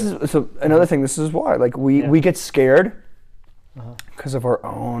this is so another thing. This is why, like, we get scared because of our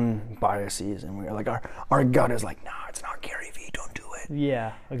own biases, and we're like, our gut is like, nah, it's not Gary Vee. Don't do it.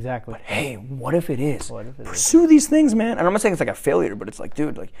 Yeah, exactly. But hey, what if it is? Pursue these things, man. And I'm not saying it's like a failure, but it's like,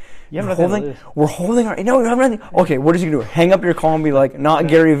 dude, like, we're holding our. No, we have nothing. Okay, what is you gonna do? Hang up your call and be like, not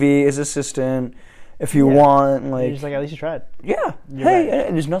Gary Vee, his assistant. If you want, like, you're just like, at least you tried. Yeah.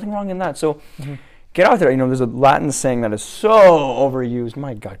 There's nothing wrong in that. So get out there. You know, there's a Latin saying that is so overused.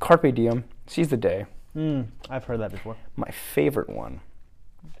 My God, carpe diem, seize the day. I've heard that before. My favorite one.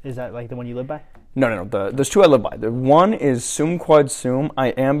 Is that like the one you live by? No. There's two I live by. The one is sum quod sum. I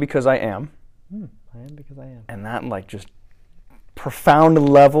am because I am. I am because I am. And that, like, just profound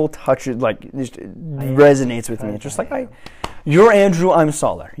level touches, like, just resonates with me. It's just like, you're Andrew, I'm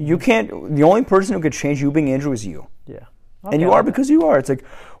Solar. You can't. The only person who could change you being Andrew is you. Yeah. Okay, and you are because you are. It's like,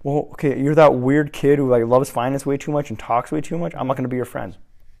 well, okay, you're that weird kid who, like, loves finance way too much and talks way too much. I'm not going to be your friend.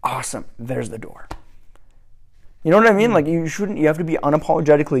 Awesome. There's the door. You know what I mean? Like, you have to be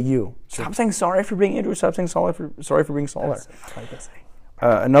unapologetically you. Stop saying sorry for being Andrew. Stop saying sorry for being Solar.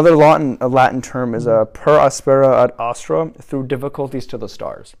 Another Latin term is per aspera ad astra, through difficulties to the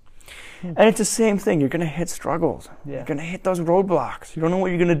stars. And it's the same thing. You're going to hit struggles. Yeah. You're going to hit those roadblocks. You don't know what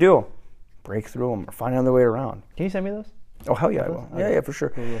you're going to do. Break through them or find another way around. Can you send me those? Oh, hell yeah, I will. Okay. Yeah, for sure.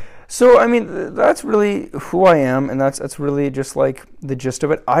 Cool. So, I mean, that's really who I am, and that's really just like the gist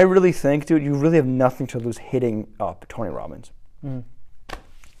of it. I really think, dude, you really have nothing to lose hitting up Tony Robbins. Mm.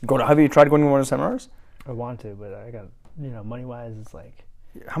 Have you tried going to one of the seminars? I want to, but I got, money wise, it's like.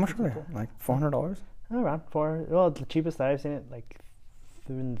 How much are they? Like $400? Around $400. Well, the cheapest that I've seen it, like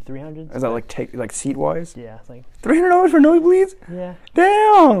in the 300s. Is that like seat wise? Yeah, it's like $300 for nosebleeds? Yeah.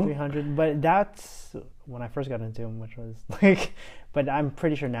 Damn. 300, but that's when I first got into them, which was like. But I'm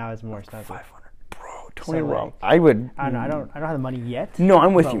pretty sure now it's more expensive. 500, bro. Tony So, Robbins. like, I would. I don't know. I don't have the money yet. No,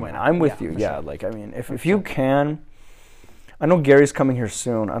 I'm with but you, when- man. I'm with you. for Yeah, sure. like I mean, if you can, I know Gary's coming here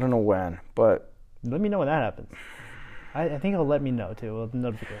soon. I don't know when, but Let me know when that happens. I think he'll let me know too. With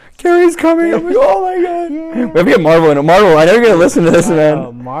notifications. Gary's coming. I'm like, oh my god. Yeah. We have to get Marvel in. Marvel, I know you're gonna listen to this,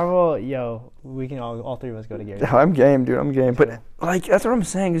 man. Marvel, we can all three of us go to Gary. I'm game, dude. I'm game. But like, that's what I'm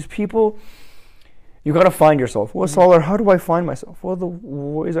saying. Is people, you gotta find yourself. Well, Solar, how do I find myself? Well, the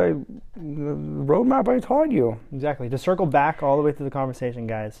roadmap I taught you. Exactly. To circle back all the way through the conversation,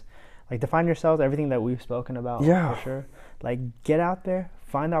 guys. Like, define yourselves, everything that we've spoken about. Yeah. For sure. Like, get out there,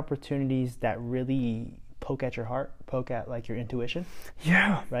 find opportunities that really poke at your heart, poke at like your intuition,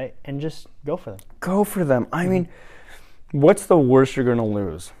 Yeah. right? And just go for them. Go for them. I mean, what's the worst you're gonna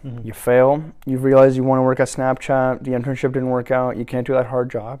lose? Mhm. You fail. You realize you want to work at Snapchat. The internship didn't work out. You can't do that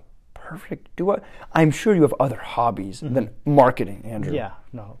hard job. Perfect. Do what? I'm sure you have other hobbies than marketing, Andrew. Yeah,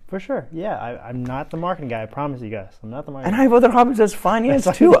 no, for sure. Yeah, I'm not the marketing guy. I promise you guys. I'm not the marketing And I have other hobbies as finance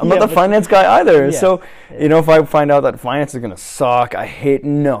That's too. right. I'm not Yeah, the finance guy either. Yeah. So, if I find out that finance is gonna suck,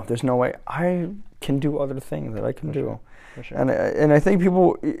 no, there's no way. I can do other things that I can do. For sure. And I think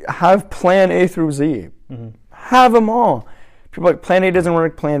people have plan A through Z. Mm-hmm. Have them all. People are like plan A doesn't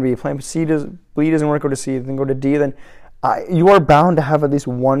work, plan B. Plan B doesn't work, go to C, then go to D. Then you are bound to have at least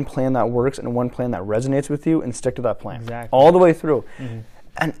one plan that works and one plan that resonates with you, and stick to that plan Exactly. all the way through. Mm-hmm.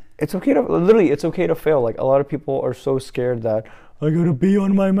 And it's okay to fail. Like, a lot of people are so scared that I got a B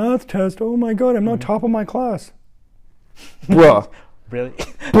on my math test. Oh my god, I'm not top of my class. Bruh. Really?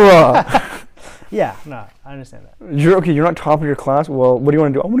 Bruh. Yeah, no, I understand that. You're not top of your class. Well, what do you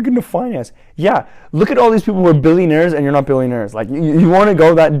want to do? I want to get into finance. Yeah, look at all these people who are billionaires and you're not billionaires. Like, you want to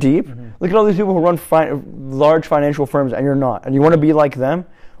go that deep? Mm-hmm. Look at all these people who run large financial firms and you're not. And you want to be like them?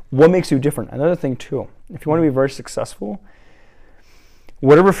 What makes you different? Another thing too, if you want to be very successful,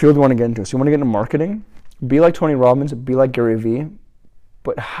 whatever field you want to get into. So you want to get into marketing, be like Tony Robbins, be like Gary Vee,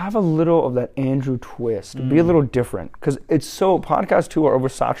 but have a little of that Andrew twist. Be a little different, because podcasts too are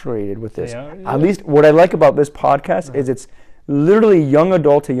oversaturated with this. Yeah. At least what I like about this podcast is it's literally young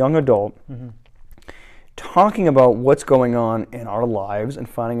adult to young adult, talking about what's going on in our lives and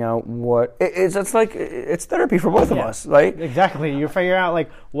finding out what it's therapy for both of us, right? Exactly. You figure out like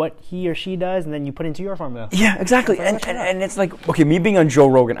what he or she does, and then you put into your formula. Yeah, exactly. And it's like, okay, me being on Joe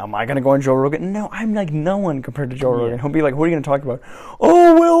Rogan, am I going to go on Joe Rogan? No, I'm like no one compared to Joe Rogan. He'll be like, what are you going to talk about?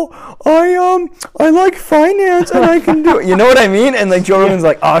 Oh, well, I like finance and I can do it. You know what I mean? And like Joe Rogan's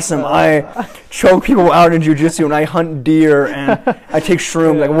like, awesome, I choke people out in jiu-jitsu and I hunt deer and I take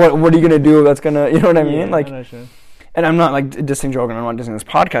shrooms. Like, what are you going to do that's going to, you know what I mean? Like, and I'm not like dissing Joe Rogan, I'm not dissing this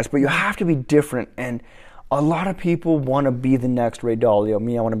podcast, but you have to be different. And a lot of people want to be the next Ray Dalio.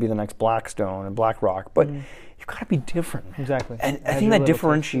 Me, I want to be the next Blackstone and BlackRock. But you've got to be different, man. Exactly. And I think that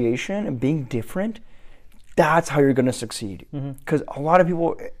differentiation and being different, that's how you're going to succeed. Because a lot of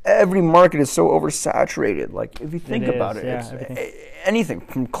people, every market is so oversaturated. Like, if you think about it, it's anything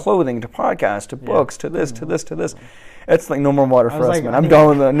from clothing to podcasts to books to this, to this, to this. It's like no more water for us, like, man. I'm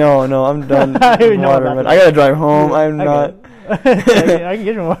done with it. No, I'm done with water, man. that. I got to drive home. I'm not. I can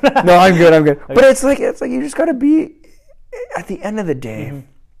get you one. No, I'm good. Okay. But it's like you just got to be, at the end of the day,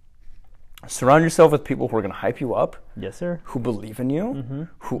 surround yourself with people who are going to hype you up. Yes, sir. Who believe in you,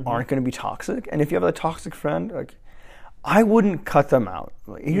 who aren't going to be toxic. And if you have a toxic friend, like, I wouldn't cut them out.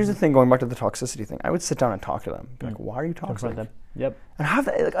 Like, here's the thing, going back to the toxicity thing. I would sit down and talk to them. Be like, why are you toxic? Confront them. Yep. And have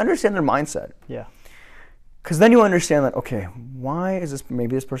that, like, understand their mindset. Yeah. Because then you understand that, okay, why is this?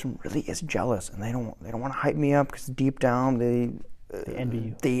 Maybe this person really is jealous, and they don't want to hype me up because deep down they envy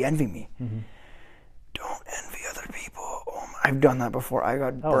you. They envy me. Don't envy other people. Oh, I've done that before. I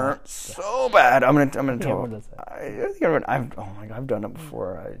got burnt so bad. I'm gonna tell. I've done it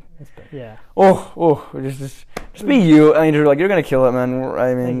before. Just be you, Andrew. Like, you're gonna kill it, man.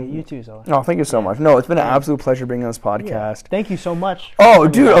 I mean, you too, so. Oh, thank you so much. No, it's been an absolute pleasure being on this podcast. Yeah. Thank you so much. Oh,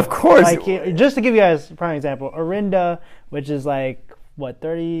 dude, of course. Like, just to give you guys a prime example, Orinda, which is like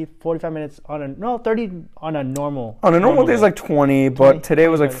 30, 45 minutes 30 on a normal. On a normal day is like 20, but today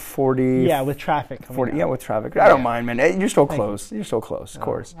was like 40. Yeah, with traffic. 40. Yeah, with traffic. I don't mind, man. You're still close. You're still close, of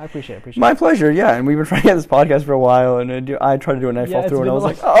course. I appreciate it. My pleasure. Yeah, and we've been trying to get this podcast for a while, and I tried to do it, and I fell through, and I was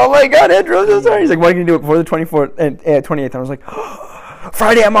like, oh my God, Andrew, I'm so sorry. He's like, why can you do it before the 24th and 28th? And I was like,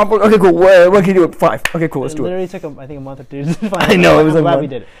 Friday, I'm off. Okay, cool. When can you do it? 5. Okay, cool. Let's do it. Literally took, I think, a month or two to find I know. It was I'm glad we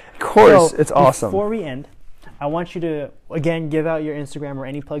did it. Of course. It's awesome. Before we end, I want you to, again, give out your Instagram or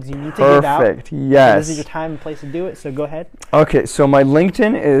any plugs you need to give out. Perfect. Yes. This is your time and place to do it, so go ahead. Okay, so my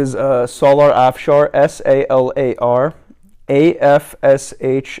LinkedIn is Salar Afshar, SALAR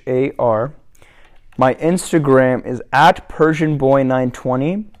AFSHAR. My Instagram is at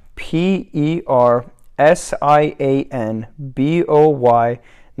PersianBoy920,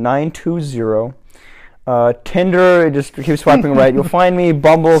 PersianBoy920. Tinder, just keep swiping right, you'll find me.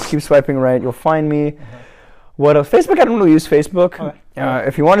 Bumble, keep swiping right, you'll find me. What else? Facebook, I don't really use Facebook. Okay.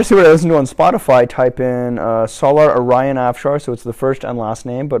 If you want to see what I listen to on Spotify, type in Salar Orion Afshar, so it's the first and last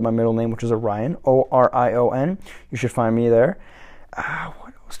name, but my middle name, which is Orion, Orion. You should find me there.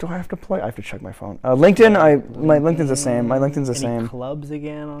 What else do I have to play? I have to check my phone. LinkedIn, my LinkedIn's the same. My LinkedIn's the same. Clubs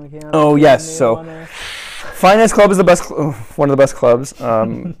again on campus? Oh, yes. So Finance Club is the best, one of the best clubs.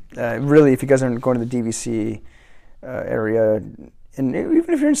 Really, if you guys aren't going to the DVC area, and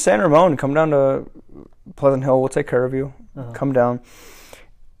even if you're in San Ramon, come down to Pleasant Hill. We'll take care of you. Come down.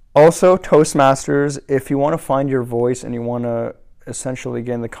 Also, Toastmasters. If you want to find your voice and you want to essentially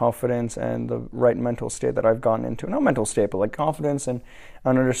gain the confidence and the right mental state that I've gotten into, not mental state, but like confidence and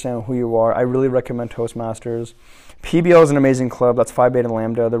understand who you are, I really recommend Toastmasters. PBL is an amazing club. That's Phi Beta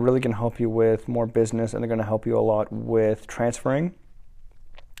Lambda. They're really going to help you with more business, and they're going to help you a lot with transferring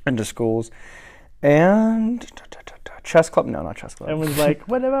into schools. And chess club? No, not chess club. Everyone's like,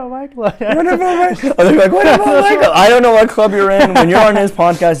 what about my club? What about my club? They're like, what about my club? I don't know what club you're in. When you're on his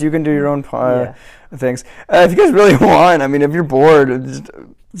podcast, you can do your own things. If you guys really want, I mean, if you're bored, just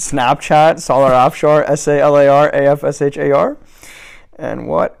Snapchat, Salar Afshar, SALARAFSHAR. And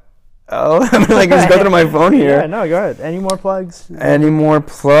what? Oh, I'm like, just go through my phone here. Yeah, no, go ahead. Any more plugs? Any more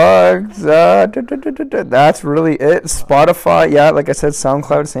plugs? That's really it. Spotify, yeah, like I said,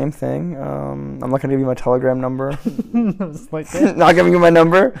 SoundCloud, same thing. I'm not going to give you my Telegram number. Not giving you my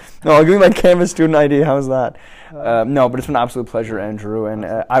number? No, I'll give you my Canvas student ID. How's that? No, but it's been an absolute pleasure, Andrew. And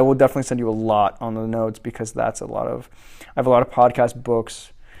I will definitely send you a lot on the notes, because I have a lot of podcast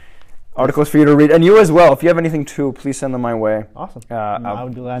books, articles for you to read, and you as well. If you have anything too, please send them my way. Awesome. I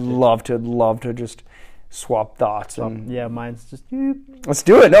would love to just swap thoughts. Yeah, mine's just. Let's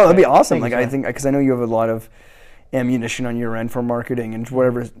do it. No, that'd be awesome. Like, I think, because I know you have a lot of ammunition on your end for marketing and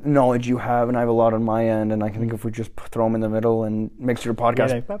whatever knowledge you have, and I have a lot on my end, and I think if we just throw them in the middle and make sure your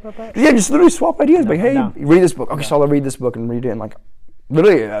podcast, just literally swap ideas. Like, hey, read this book. Okay, so I'll read this book and read it, and like,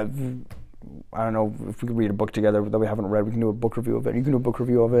 literally. I don't know if we could read a book together that we haven't read. We can do a book review of it. You can do a book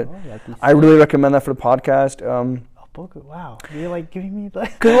review of it. I really recommend that for the podcast. A book? Wow. You're like giving me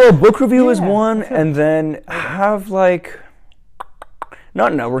like... Because a book review is one, and then have like,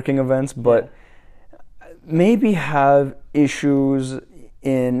 not networking events, but maybe have issues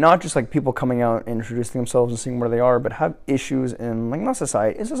in not just like people coming out and introducing themselves and seeing where they are, but have issues in like, not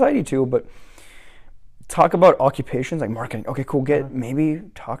society, in society too, but talk about occupations like marketing. Okay, cool. Maybe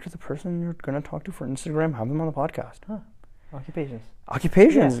talk to the person you're going to talk to for Instagram. Have them on the podcast.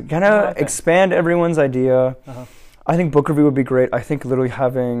 Occupations. Yeah. Kind of expand everyone's idea. I think book review would be great. I think literally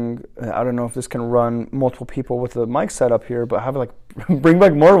having, I don't know if this can run multiple people with the mic set up here, but have like, bring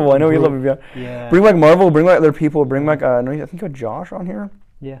back Marvel. I know you love it. Yeah. Bring back Marvel. Bring back other people. Bring back, I think you had Josh on here.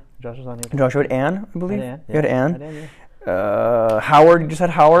 Yeah, Josh was on here. Josh, you had Anne, I believe. You had Anne. Howard, you just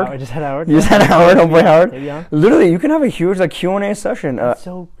had Howard. I just had Howard. You just had Howard. Homeboy Howard. Literally, you can have a huge like Q&A session.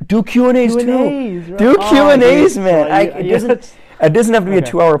 Do Q&As too. Do Q&As, man. It doesn't have to be a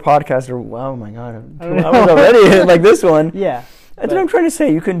 2-hour podcast or oh my god, 2 hours already like this one. Yeah, that's what I'm trying to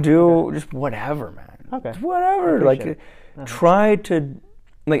say. You can do just whatever, man. Okay, whatever. Like, try to.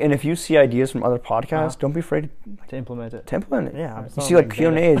 Like, and if you see ideas from other podcasts, don't be afraid to implement it. Yeah, you see like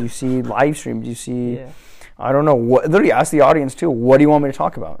Q&As, you see live streams, you see. I don't know what. Literally, ask the audience too. What do you want me to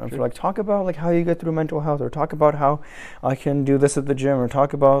talk about? And if you're like, talk about like how you get through mental health, or talk about how I can do this at the gym, or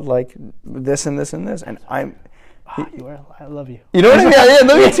talk about like this and this and this. And I love you. You know what I mean? Yeah,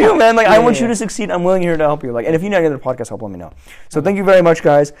 love you too, man. Like, I want you to succeed. I'm willing here to help you. Like, and if you need any other podcast help, let me know. So thank you very much,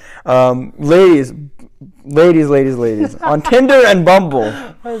 guys. Ladies, on Tinder and Bumble,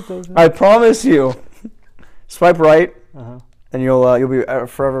 I promise you, swipe right. And you'll be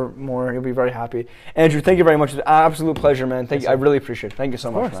forever more. You'll be very happy. Andrew, thank you very much. It's an absolute pleasure, man. Thank you. I really appreciate it. Thank you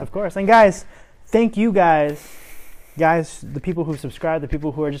so much, man. Of course. And guys, thank you guys guys, the people who subscribe, the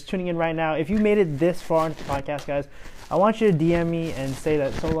people who are just tuning in right now, if you made it this far into the podcast, guys, I want you to DM me and say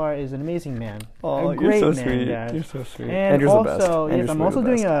that Solar is an amazing man. Oh, a great you're so man, sweet. guys. You're so sweet. And Andrew's also, the best. yes, I'm also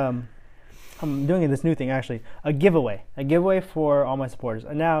doing I'm doing this new thing actually, a giveaway for all my supporters.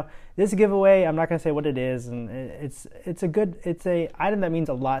 And now this giveaway, I'm not going to say what it is, and it's a item that means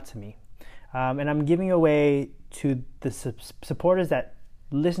a lot to me, and I'm giving away to the supporters that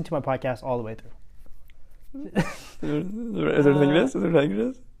listen to my podcast all the way through. Is there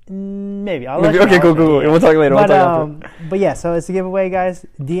English? Maybe. Okay, cool. We'll talk later. But yeah, so it's a giveaway, guys.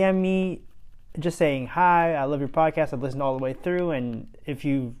 DM me just saying, hi, I love your podcast. I've listened all the way through. And if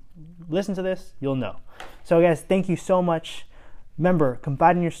you listen to this, you'll know. So, guys, thank you so much. Remember,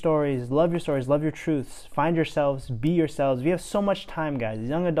 confide in your stories, love your truths, find yourselves, be yourselves. We have so much time, guys.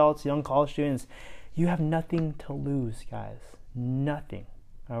 Young adults, young college students, you have nothing to lose, guys. Nothing.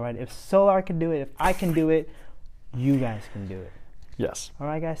 All right? If Solar can do it, if I can do it, you guys can do it. Yes. All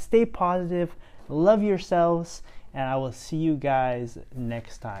right, guys. Stay positive. Love yourselves. And I will see you guys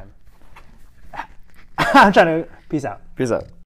next time. I'm trying to... Peace out. Peace out.